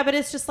 Yeah, but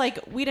it's just like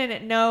we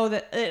didn't know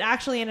that it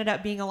actually ended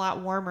up being a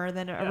lot warmer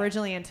than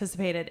originally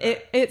anticipated.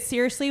 Right. It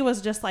seriously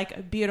was just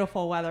like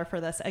beautiful weather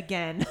for this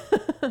again.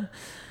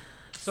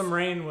 Some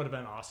rain would have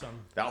been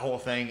awesome. That whole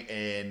thing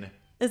in...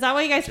 Is that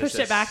why you guys pushed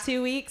it back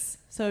 2 weeks?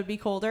 So it'd be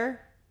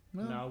colder?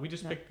 No, we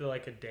just picked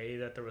a day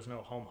that there was no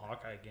home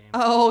Hawkeye game.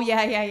 Oh,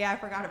 yeah. I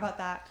forgot about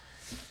that.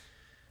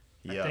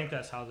 Yeah. I think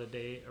that's how the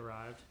day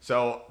arrived.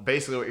 So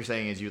basically what you're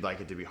saying is you'd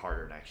like it to be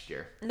harder next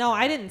year. No,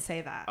 I didn't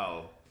say that.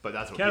 Oh, but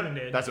that's what Kevin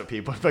did. That's what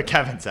people. But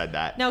Kevin said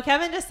that. No,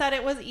 Kevin just said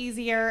it was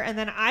easier, and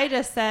then I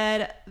just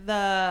said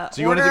the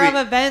order of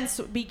events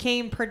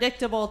became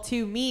predictable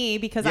to me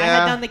because I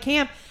had done the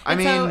camp.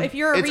 And so if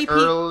you're it's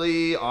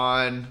early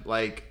on,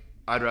 like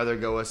I'd rather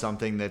go with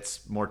something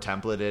that's more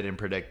templated and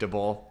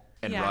predictable,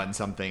 and run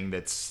something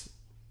that's.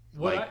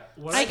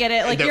 I get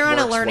it. Like you're on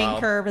a learning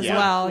curve as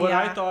well. What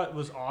I thought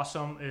was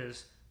awesome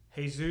is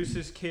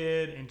Jesus's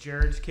kid and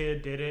Jared's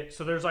kid did it.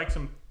 So there's like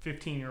some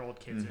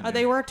 15-year-old kids. Mm-hmm.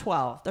 They were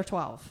 12. They're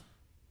 12.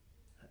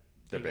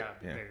 They're big.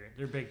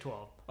 They're big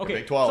 12. Okay.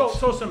 Big 12.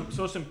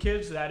 So some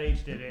kids that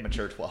age did it.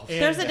 Mature 12.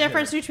 There's a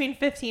difference between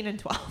 15 and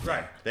 12.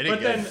 Right. They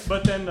did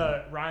but then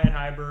the Ryan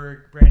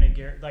Heiberg, Brandon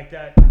Garrett, like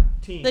that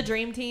team. The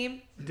dream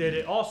team did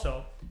it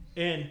also,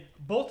 and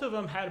both of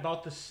them had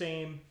about the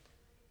same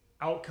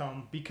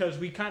outcome because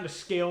we kind of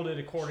scaled it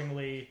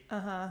accordingly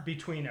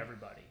between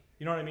everybody.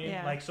 You know what I mean?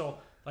 Yeah.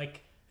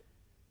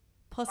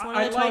 Plus one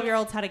of the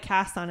 12-year-olds had a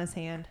cast on his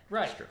hand.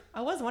 Right.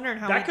 I was wondering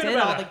how he did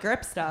all the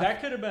grip stuff.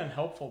 That could have been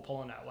helpful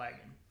pulling that wagon.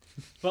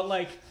 But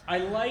I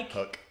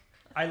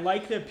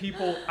like that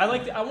people. I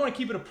want to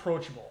keep it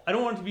approachable. I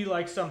don't want it to be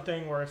like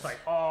something where it's like,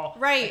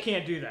 I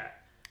can't do that.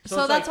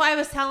 So that's why I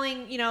was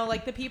telling,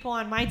 the people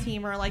on my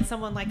team or like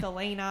someone like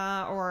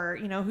Elena or,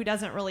 who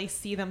doesn't really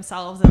see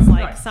themselves as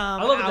like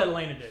some. I love that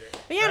Elena did it.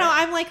 But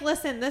I'm like,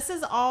 listen, this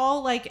is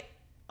all like,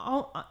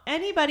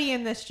 anybody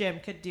in this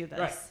gym could do this.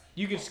 Right.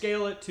 You can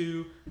scale it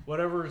to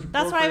whatever is.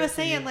 That's what I was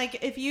saying.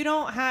 Like, if you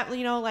don't have,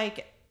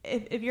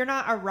 if you're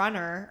not a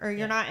runner or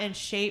you're not in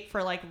shape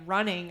for like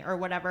running or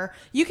whatever,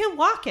 you can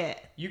walk it.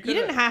 You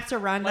didn't have to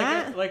run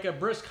that. Like a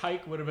brisk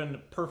hike would have been the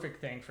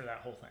perfect thing for that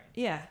whole thing.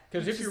 Yeah.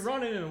 Because if you're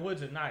running in the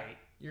woods at night,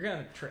 you're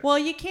going to trip. Well,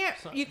 you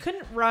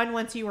couldn't run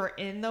once you were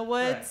in the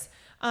woods. Right.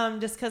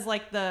 Just because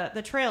like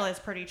the trail is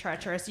pretty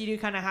treacherous. You do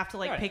kind of have to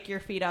like pick your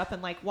feet up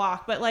and like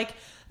walk. But like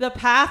the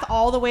path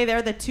all the way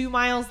there, the 2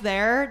 miles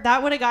there,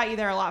 that would have got you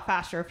there a lot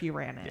faster if you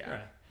ran it.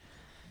 Yeah.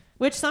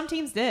 Which some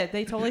teams did.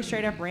 They totally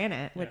straight up ran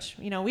it, which,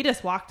 we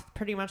just walked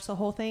pretty much the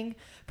whole thing.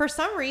 For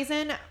some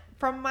reason,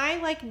 from my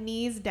like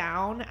knees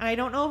down, and I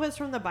don't know if it's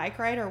from the bike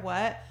ride or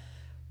what,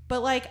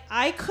 but like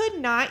I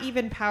could not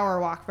even power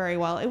walk very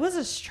well. It was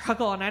a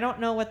struggle, and I don't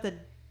know what the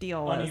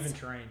deal was. Uneven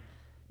terrain.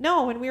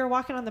 No, when we were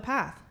walking on the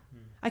path.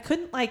 I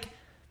couldn't like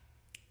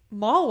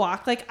mall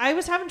walk. Like I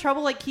was having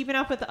trouble like keeping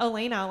up with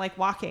Elena like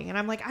walking, and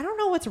I'm like, I don't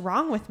know what's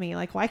wrong with me.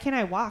 Like why can't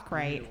I walk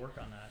right? You need to work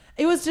on that.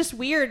 It was just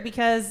weird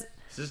because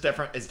this is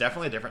different. It's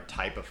definitely a different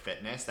type of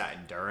fitness, that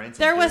endurance.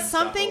 There was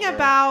something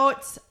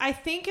about, I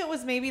think it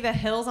was maybe the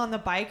hills on the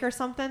bike or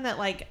something that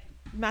like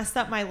messed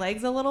up my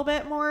legs a little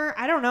bit more.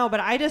 I don't know, but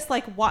I just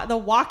like the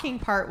walking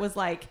part was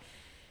like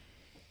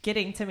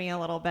getting to me a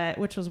little bit,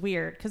 which was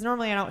weird because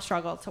normally I don't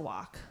struggle to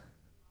walk.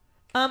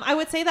 I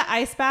would say the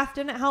ice bath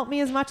didn't help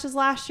me as much as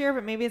last year,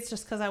 but maybe it's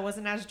just because I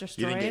wasn't as destroyed.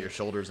 You didn't get your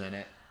shoulders in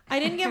it. I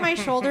didn't get my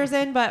shoulders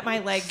in, but my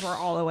legs were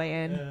all the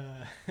way in.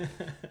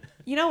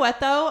 You know what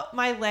though?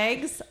 My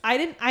legs, I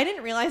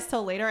didn't realize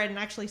till later I didn't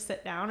actually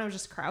sit down. I was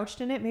just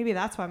crouched in it. Maybe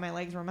that's why my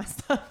legs were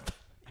messed up.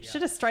 I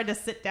should have tried to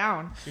sit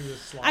down.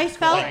 I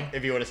felt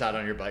if you would have sat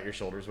on your butt, your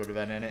shoulders would have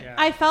been in it. Yeah.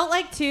 I felt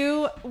like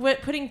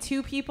putting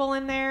 2 people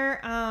in there.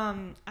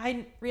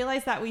 I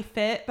realized that we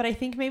fit, but I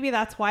think maybe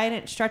that's why I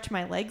didn't stretch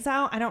my legs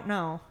out. I don't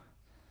know.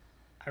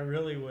 I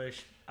really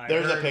wish.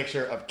 There's a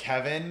picture of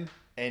Kevin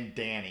and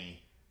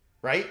Danny,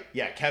 right?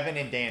 Yeah, Kevin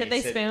and Danny. Did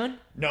they spoon?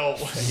 No,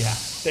 yeah,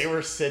 they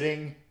were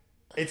sitting.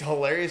 It's a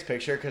hilarious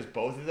picture because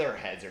both of their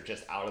heads are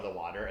just out of the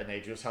water, and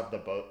they just have the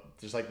boat,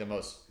 just like the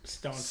most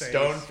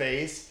stone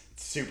face.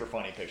 Super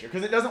funny picture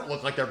because it doesn't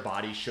look like their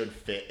body should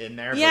fit in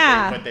there.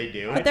 Yeah, but they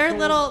do. But they're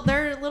little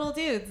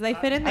dudes. They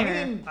fit in there.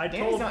 I mean,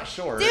 Danny's not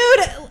short.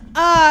 Dude,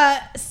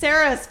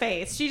 Sarah's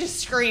face. She just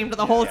screamed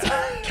the whole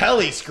time.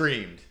 Kelly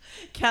screamed.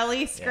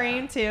 Kelly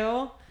screamed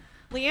too.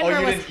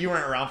 Leandra you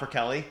weren't around for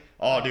Kelly?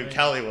 Oh, dude,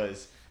 Kelly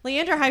was.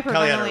 Leandra hyperventilated.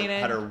 Kelly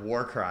had her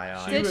war cry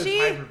on. Did she?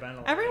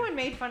 Everyone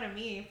made fun of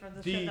me for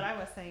the shit that I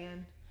was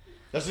saying.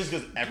 That's just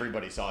because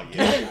everybody saw you.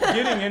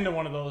 Getting into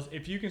one of those,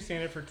 if you can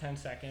stand it for 10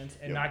 seconds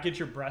and not get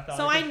your breath out.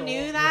 So I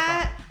knew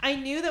that. I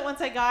knew that once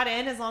I got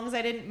in, as long as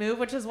I didn't move,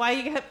 which is why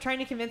you kept trying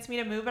to convince me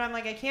to move, but I'm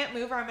like, I can't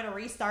move or I'm going to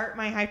restart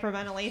my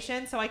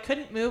hyperventilation. So I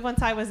couldn't move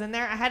once I was in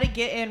there. I had to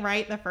get in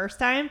right the first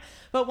time.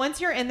 But once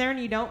you're in there and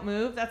you don't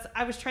move,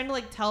 I was trying to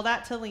like tell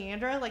that to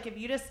Leandra. Like if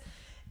you just,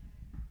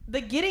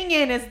 the getting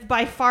in is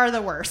by far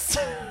the worst.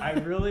 I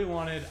really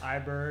wanted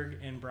Iberg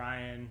and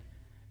Brian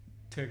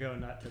to go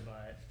nut to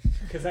butt.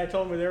 Because I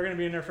told them they were going to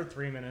be in there for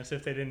 3 minutes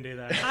if they didn't do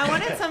that. I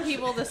wanted some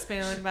people to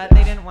spoon, but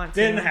they didn't want to.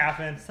 Didn't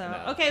happen. So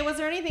no. Okay, was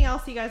there anything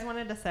else you guys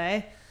wanted to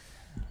say?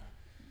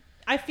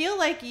 I feel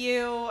like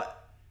you,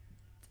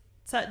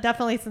 so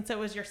definitely since it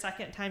was your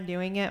second time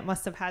doing it,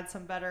 must have had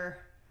some better,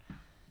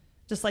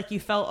 just like you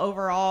felt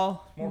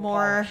overall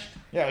more.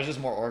 Yeah, it was just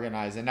more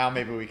organized. And now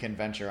maybe we can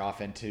venture off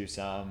into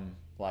some,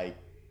 like,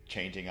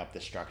 changing up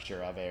the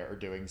structure of it or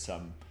doing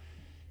some,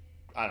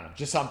 I don't know,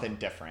 just something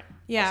different.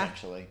 Yeah.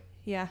 Essentially.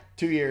 Yeah.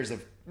 2 years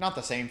of not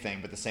the same thing,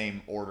 but the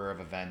same order of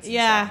events and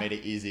stuff made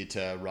it easy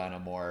to run a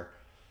more,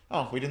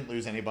 we didn't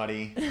lose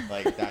anybody,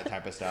 like that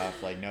type of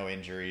stuff, like no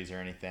injuries or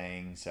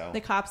anything. So the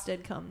cops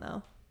did come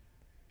though.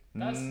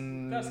 That's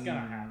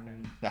gonna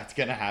happen. That's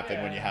gonna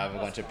happen when you have a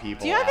bunch of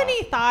people. Do you have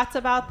any thoughts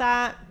about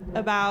that?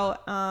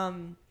 About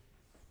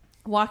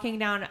walking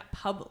down a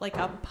public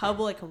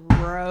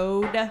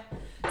road?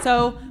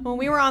 So when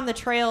we were on the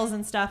trails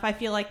and stuff, I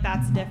feel like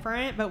that's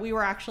different, but we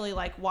were actually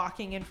like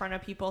walking in front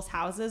of people's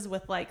houses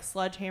with like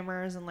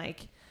sledgehammers and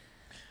like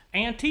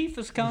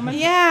Antifa's coming.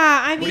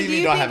 Yeah, I mean, what do you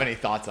mean? Don't have any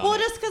thoughts on it? Well,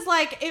 just because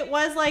like it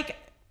was like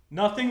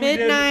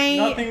midnight.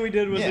 Nothing we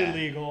did was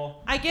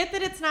illegal. I get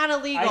that it's not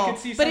illegal,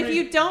 but if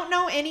you don't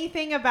know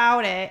anything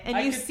about it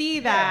and you see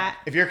that,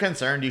 if you're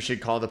concerned, you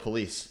should call the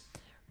police,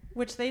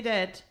 which they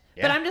did.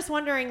 Yeah. But I'm just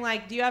wondering,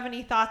 like, do you have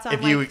any thoughts on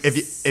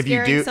if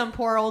you do some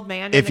poor old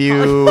man?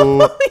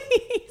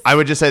 I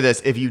would just say this: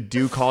 if you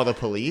do call the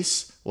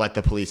police, let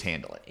the police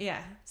handle it.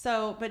 Yeah.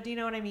 So, but do you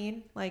know what I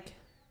mean? Like,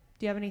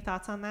 do you have any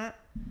thoughts on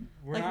that?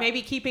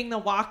 Maybe keeping the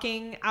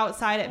walking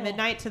outside at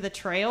midnight to the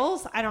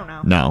trails. I don't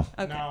know. No.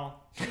 Okay. No.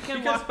 You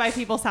can walk by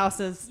people's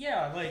houses.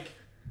 Yeah, like.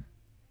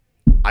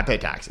 I pay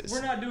taxes.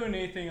 We're not doing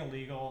anything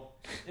illegal.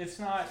 It's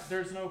not.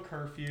 There's no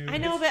curfew. I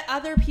know, but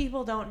other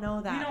people don't know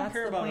that. We don't That's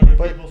care the about point.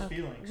 other people's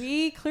feelings.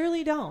 We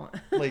clearly don't.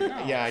 Like,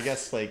 yeah, I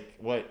guess. Like,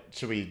 what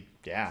should we?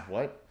 Yeah,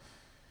 what?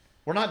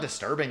 We're not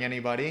disturbing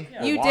anybody.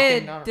 Yeah. You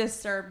did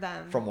disturb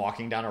them from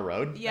walking down a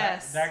road.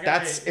 Yes,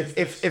 that's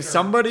if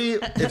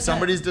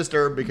somebody's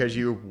disturbed because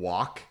you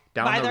walk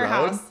down by the their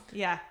road. House.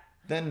 Yeah,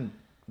 then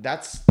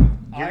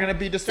you're gonna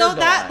be disturbed. So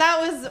that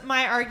was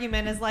my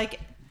argument. Is like.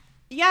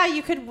 Yeah,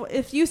 you could,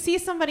 if you see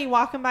somebody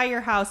walking by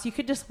your house, you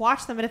could just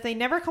watch them. But if they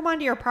never come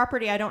onto your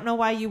property, I don't know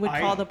why you would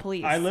call the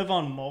police. I live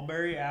on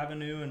Mulberry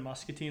Avenue in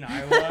Muscatine,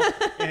 Iowa,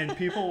 and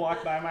people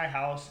walk by my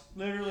house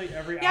literally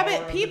every hour. Yeah,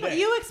 but of the day.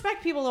 You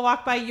expect people to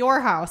walk by your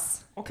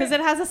house because it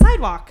has a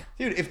sidewalk.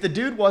 Dude, if the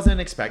dude wasn't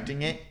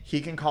expecting it,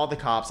 he can call the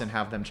cops and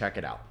have them check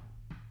it out.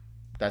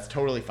 That's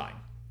totally fine.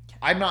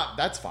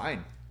 That's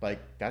fine. Like,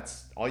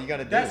 that's all you got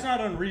to do. That's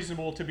not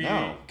unreasonable to be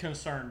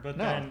concerned, but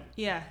then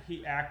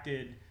he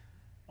acted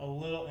a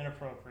little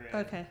inappropriate.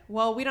 Okay.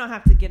 Well, we don't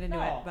have to get into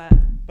it,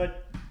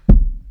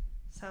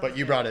 but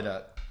you brought it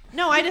up.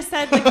 No, I just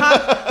said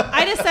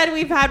I just said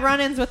we've had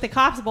run-ins with the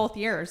cops both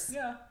years.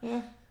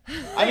 Yeah.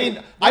 I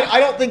mean, I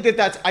don't think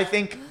that's. I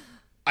think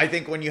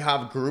when you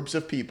have groups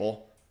of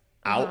people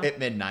out at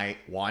midnight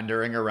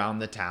wandering around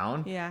the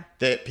town,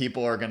 that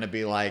people are going to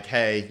be like,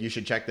 "Hey, you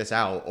should check this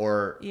out,"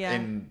 or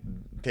in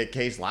the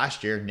case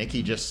last year,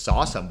 Nikki just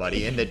saw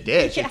somebody in the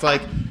ditch. It's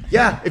like,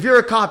 if you're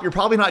a cop, you're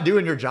probably not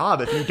doing your job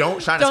if you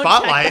don't shine a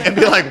spotlight and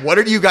be like, what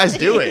are you guys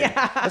doing?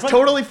 That's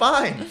totally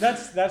fine.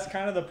 That's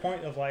kind of the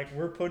point of like,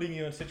 we're putting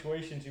you in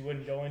situations you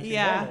wouldn't go into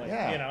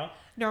normally. You know?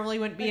 Normally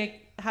wouldn't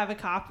have a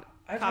cop.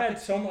 I've had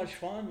so much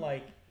fun,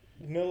 like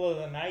middle of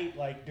the night,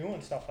 like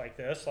doing stuff like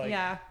this. Like,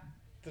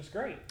 That's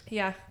great.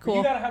 Yeah, But cool.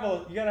 you gotta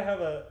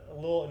have a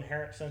little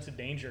inherent sense of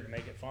danger to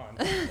make it fun.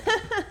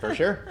 For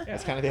sure. Yeah.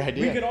 That's kind of the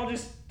idea. We could all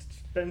just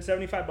spend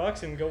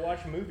 $75 and go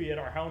watch a movie at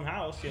our own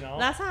house, you know?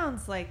 That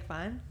sounds like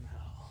fun.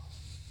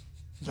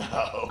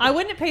 No. I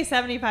wouldn't pay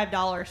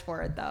 $75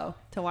 for it though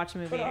to watch a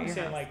movie. But at I'm your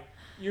saying house. like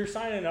you're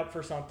signing up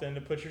for something to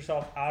put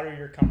yourself out of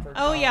your comfort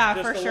zone. Oh yeah,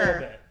 just for a sure. little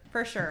bit.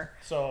 For sure.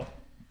 So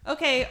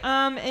okay.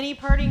 Any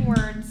parting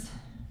words?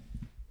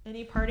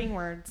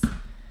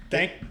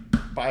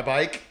 Bye,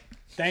 bike.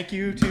 Thank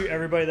you to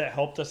everybody that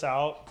helped us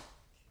out.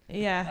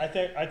 Yeah. I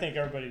think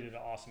everybody did an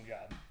awesome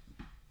job.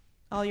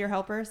 All your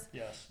helpers?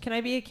 Yes. Can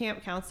I be a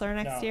camp counselor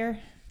next year?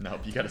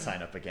 Nope, you got to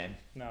sign up again.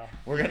 No.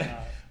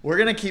 We're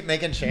gonna keep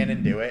making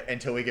Shannon do it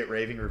until we get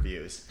raving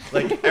reviews.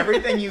 Like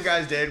everything you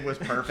guys did was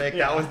perfect.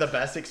 Yeah. That was the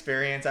best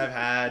experience I've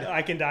had.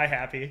 I can die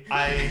happy.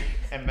 I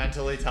am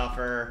mentally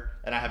tougher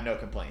and I have no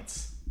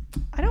complaints.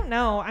 I don't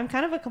know. I'm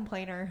kind of a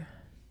complainer.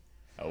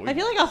 I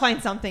feel like I'll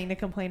find something to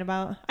complain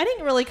about. I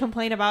didn't really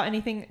complain about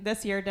anything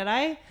this year, did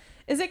I?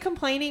 Is it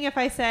complaining if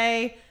I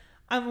say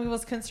I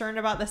was concerned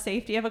about the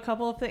safety of a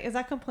couple of things? Is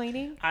that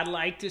complaining? I'd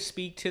like to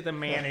speak to the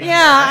manager.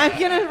 Yeah, I'm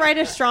going to write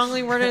a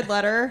strongly worded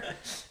letter.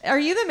 Are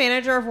you the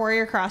manager of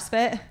Warrior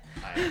CrossFit?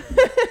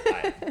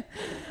 I am.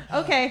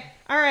 Okay.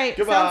 All right.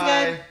 Goodbye.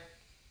 Sounds good.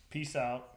 Peace out.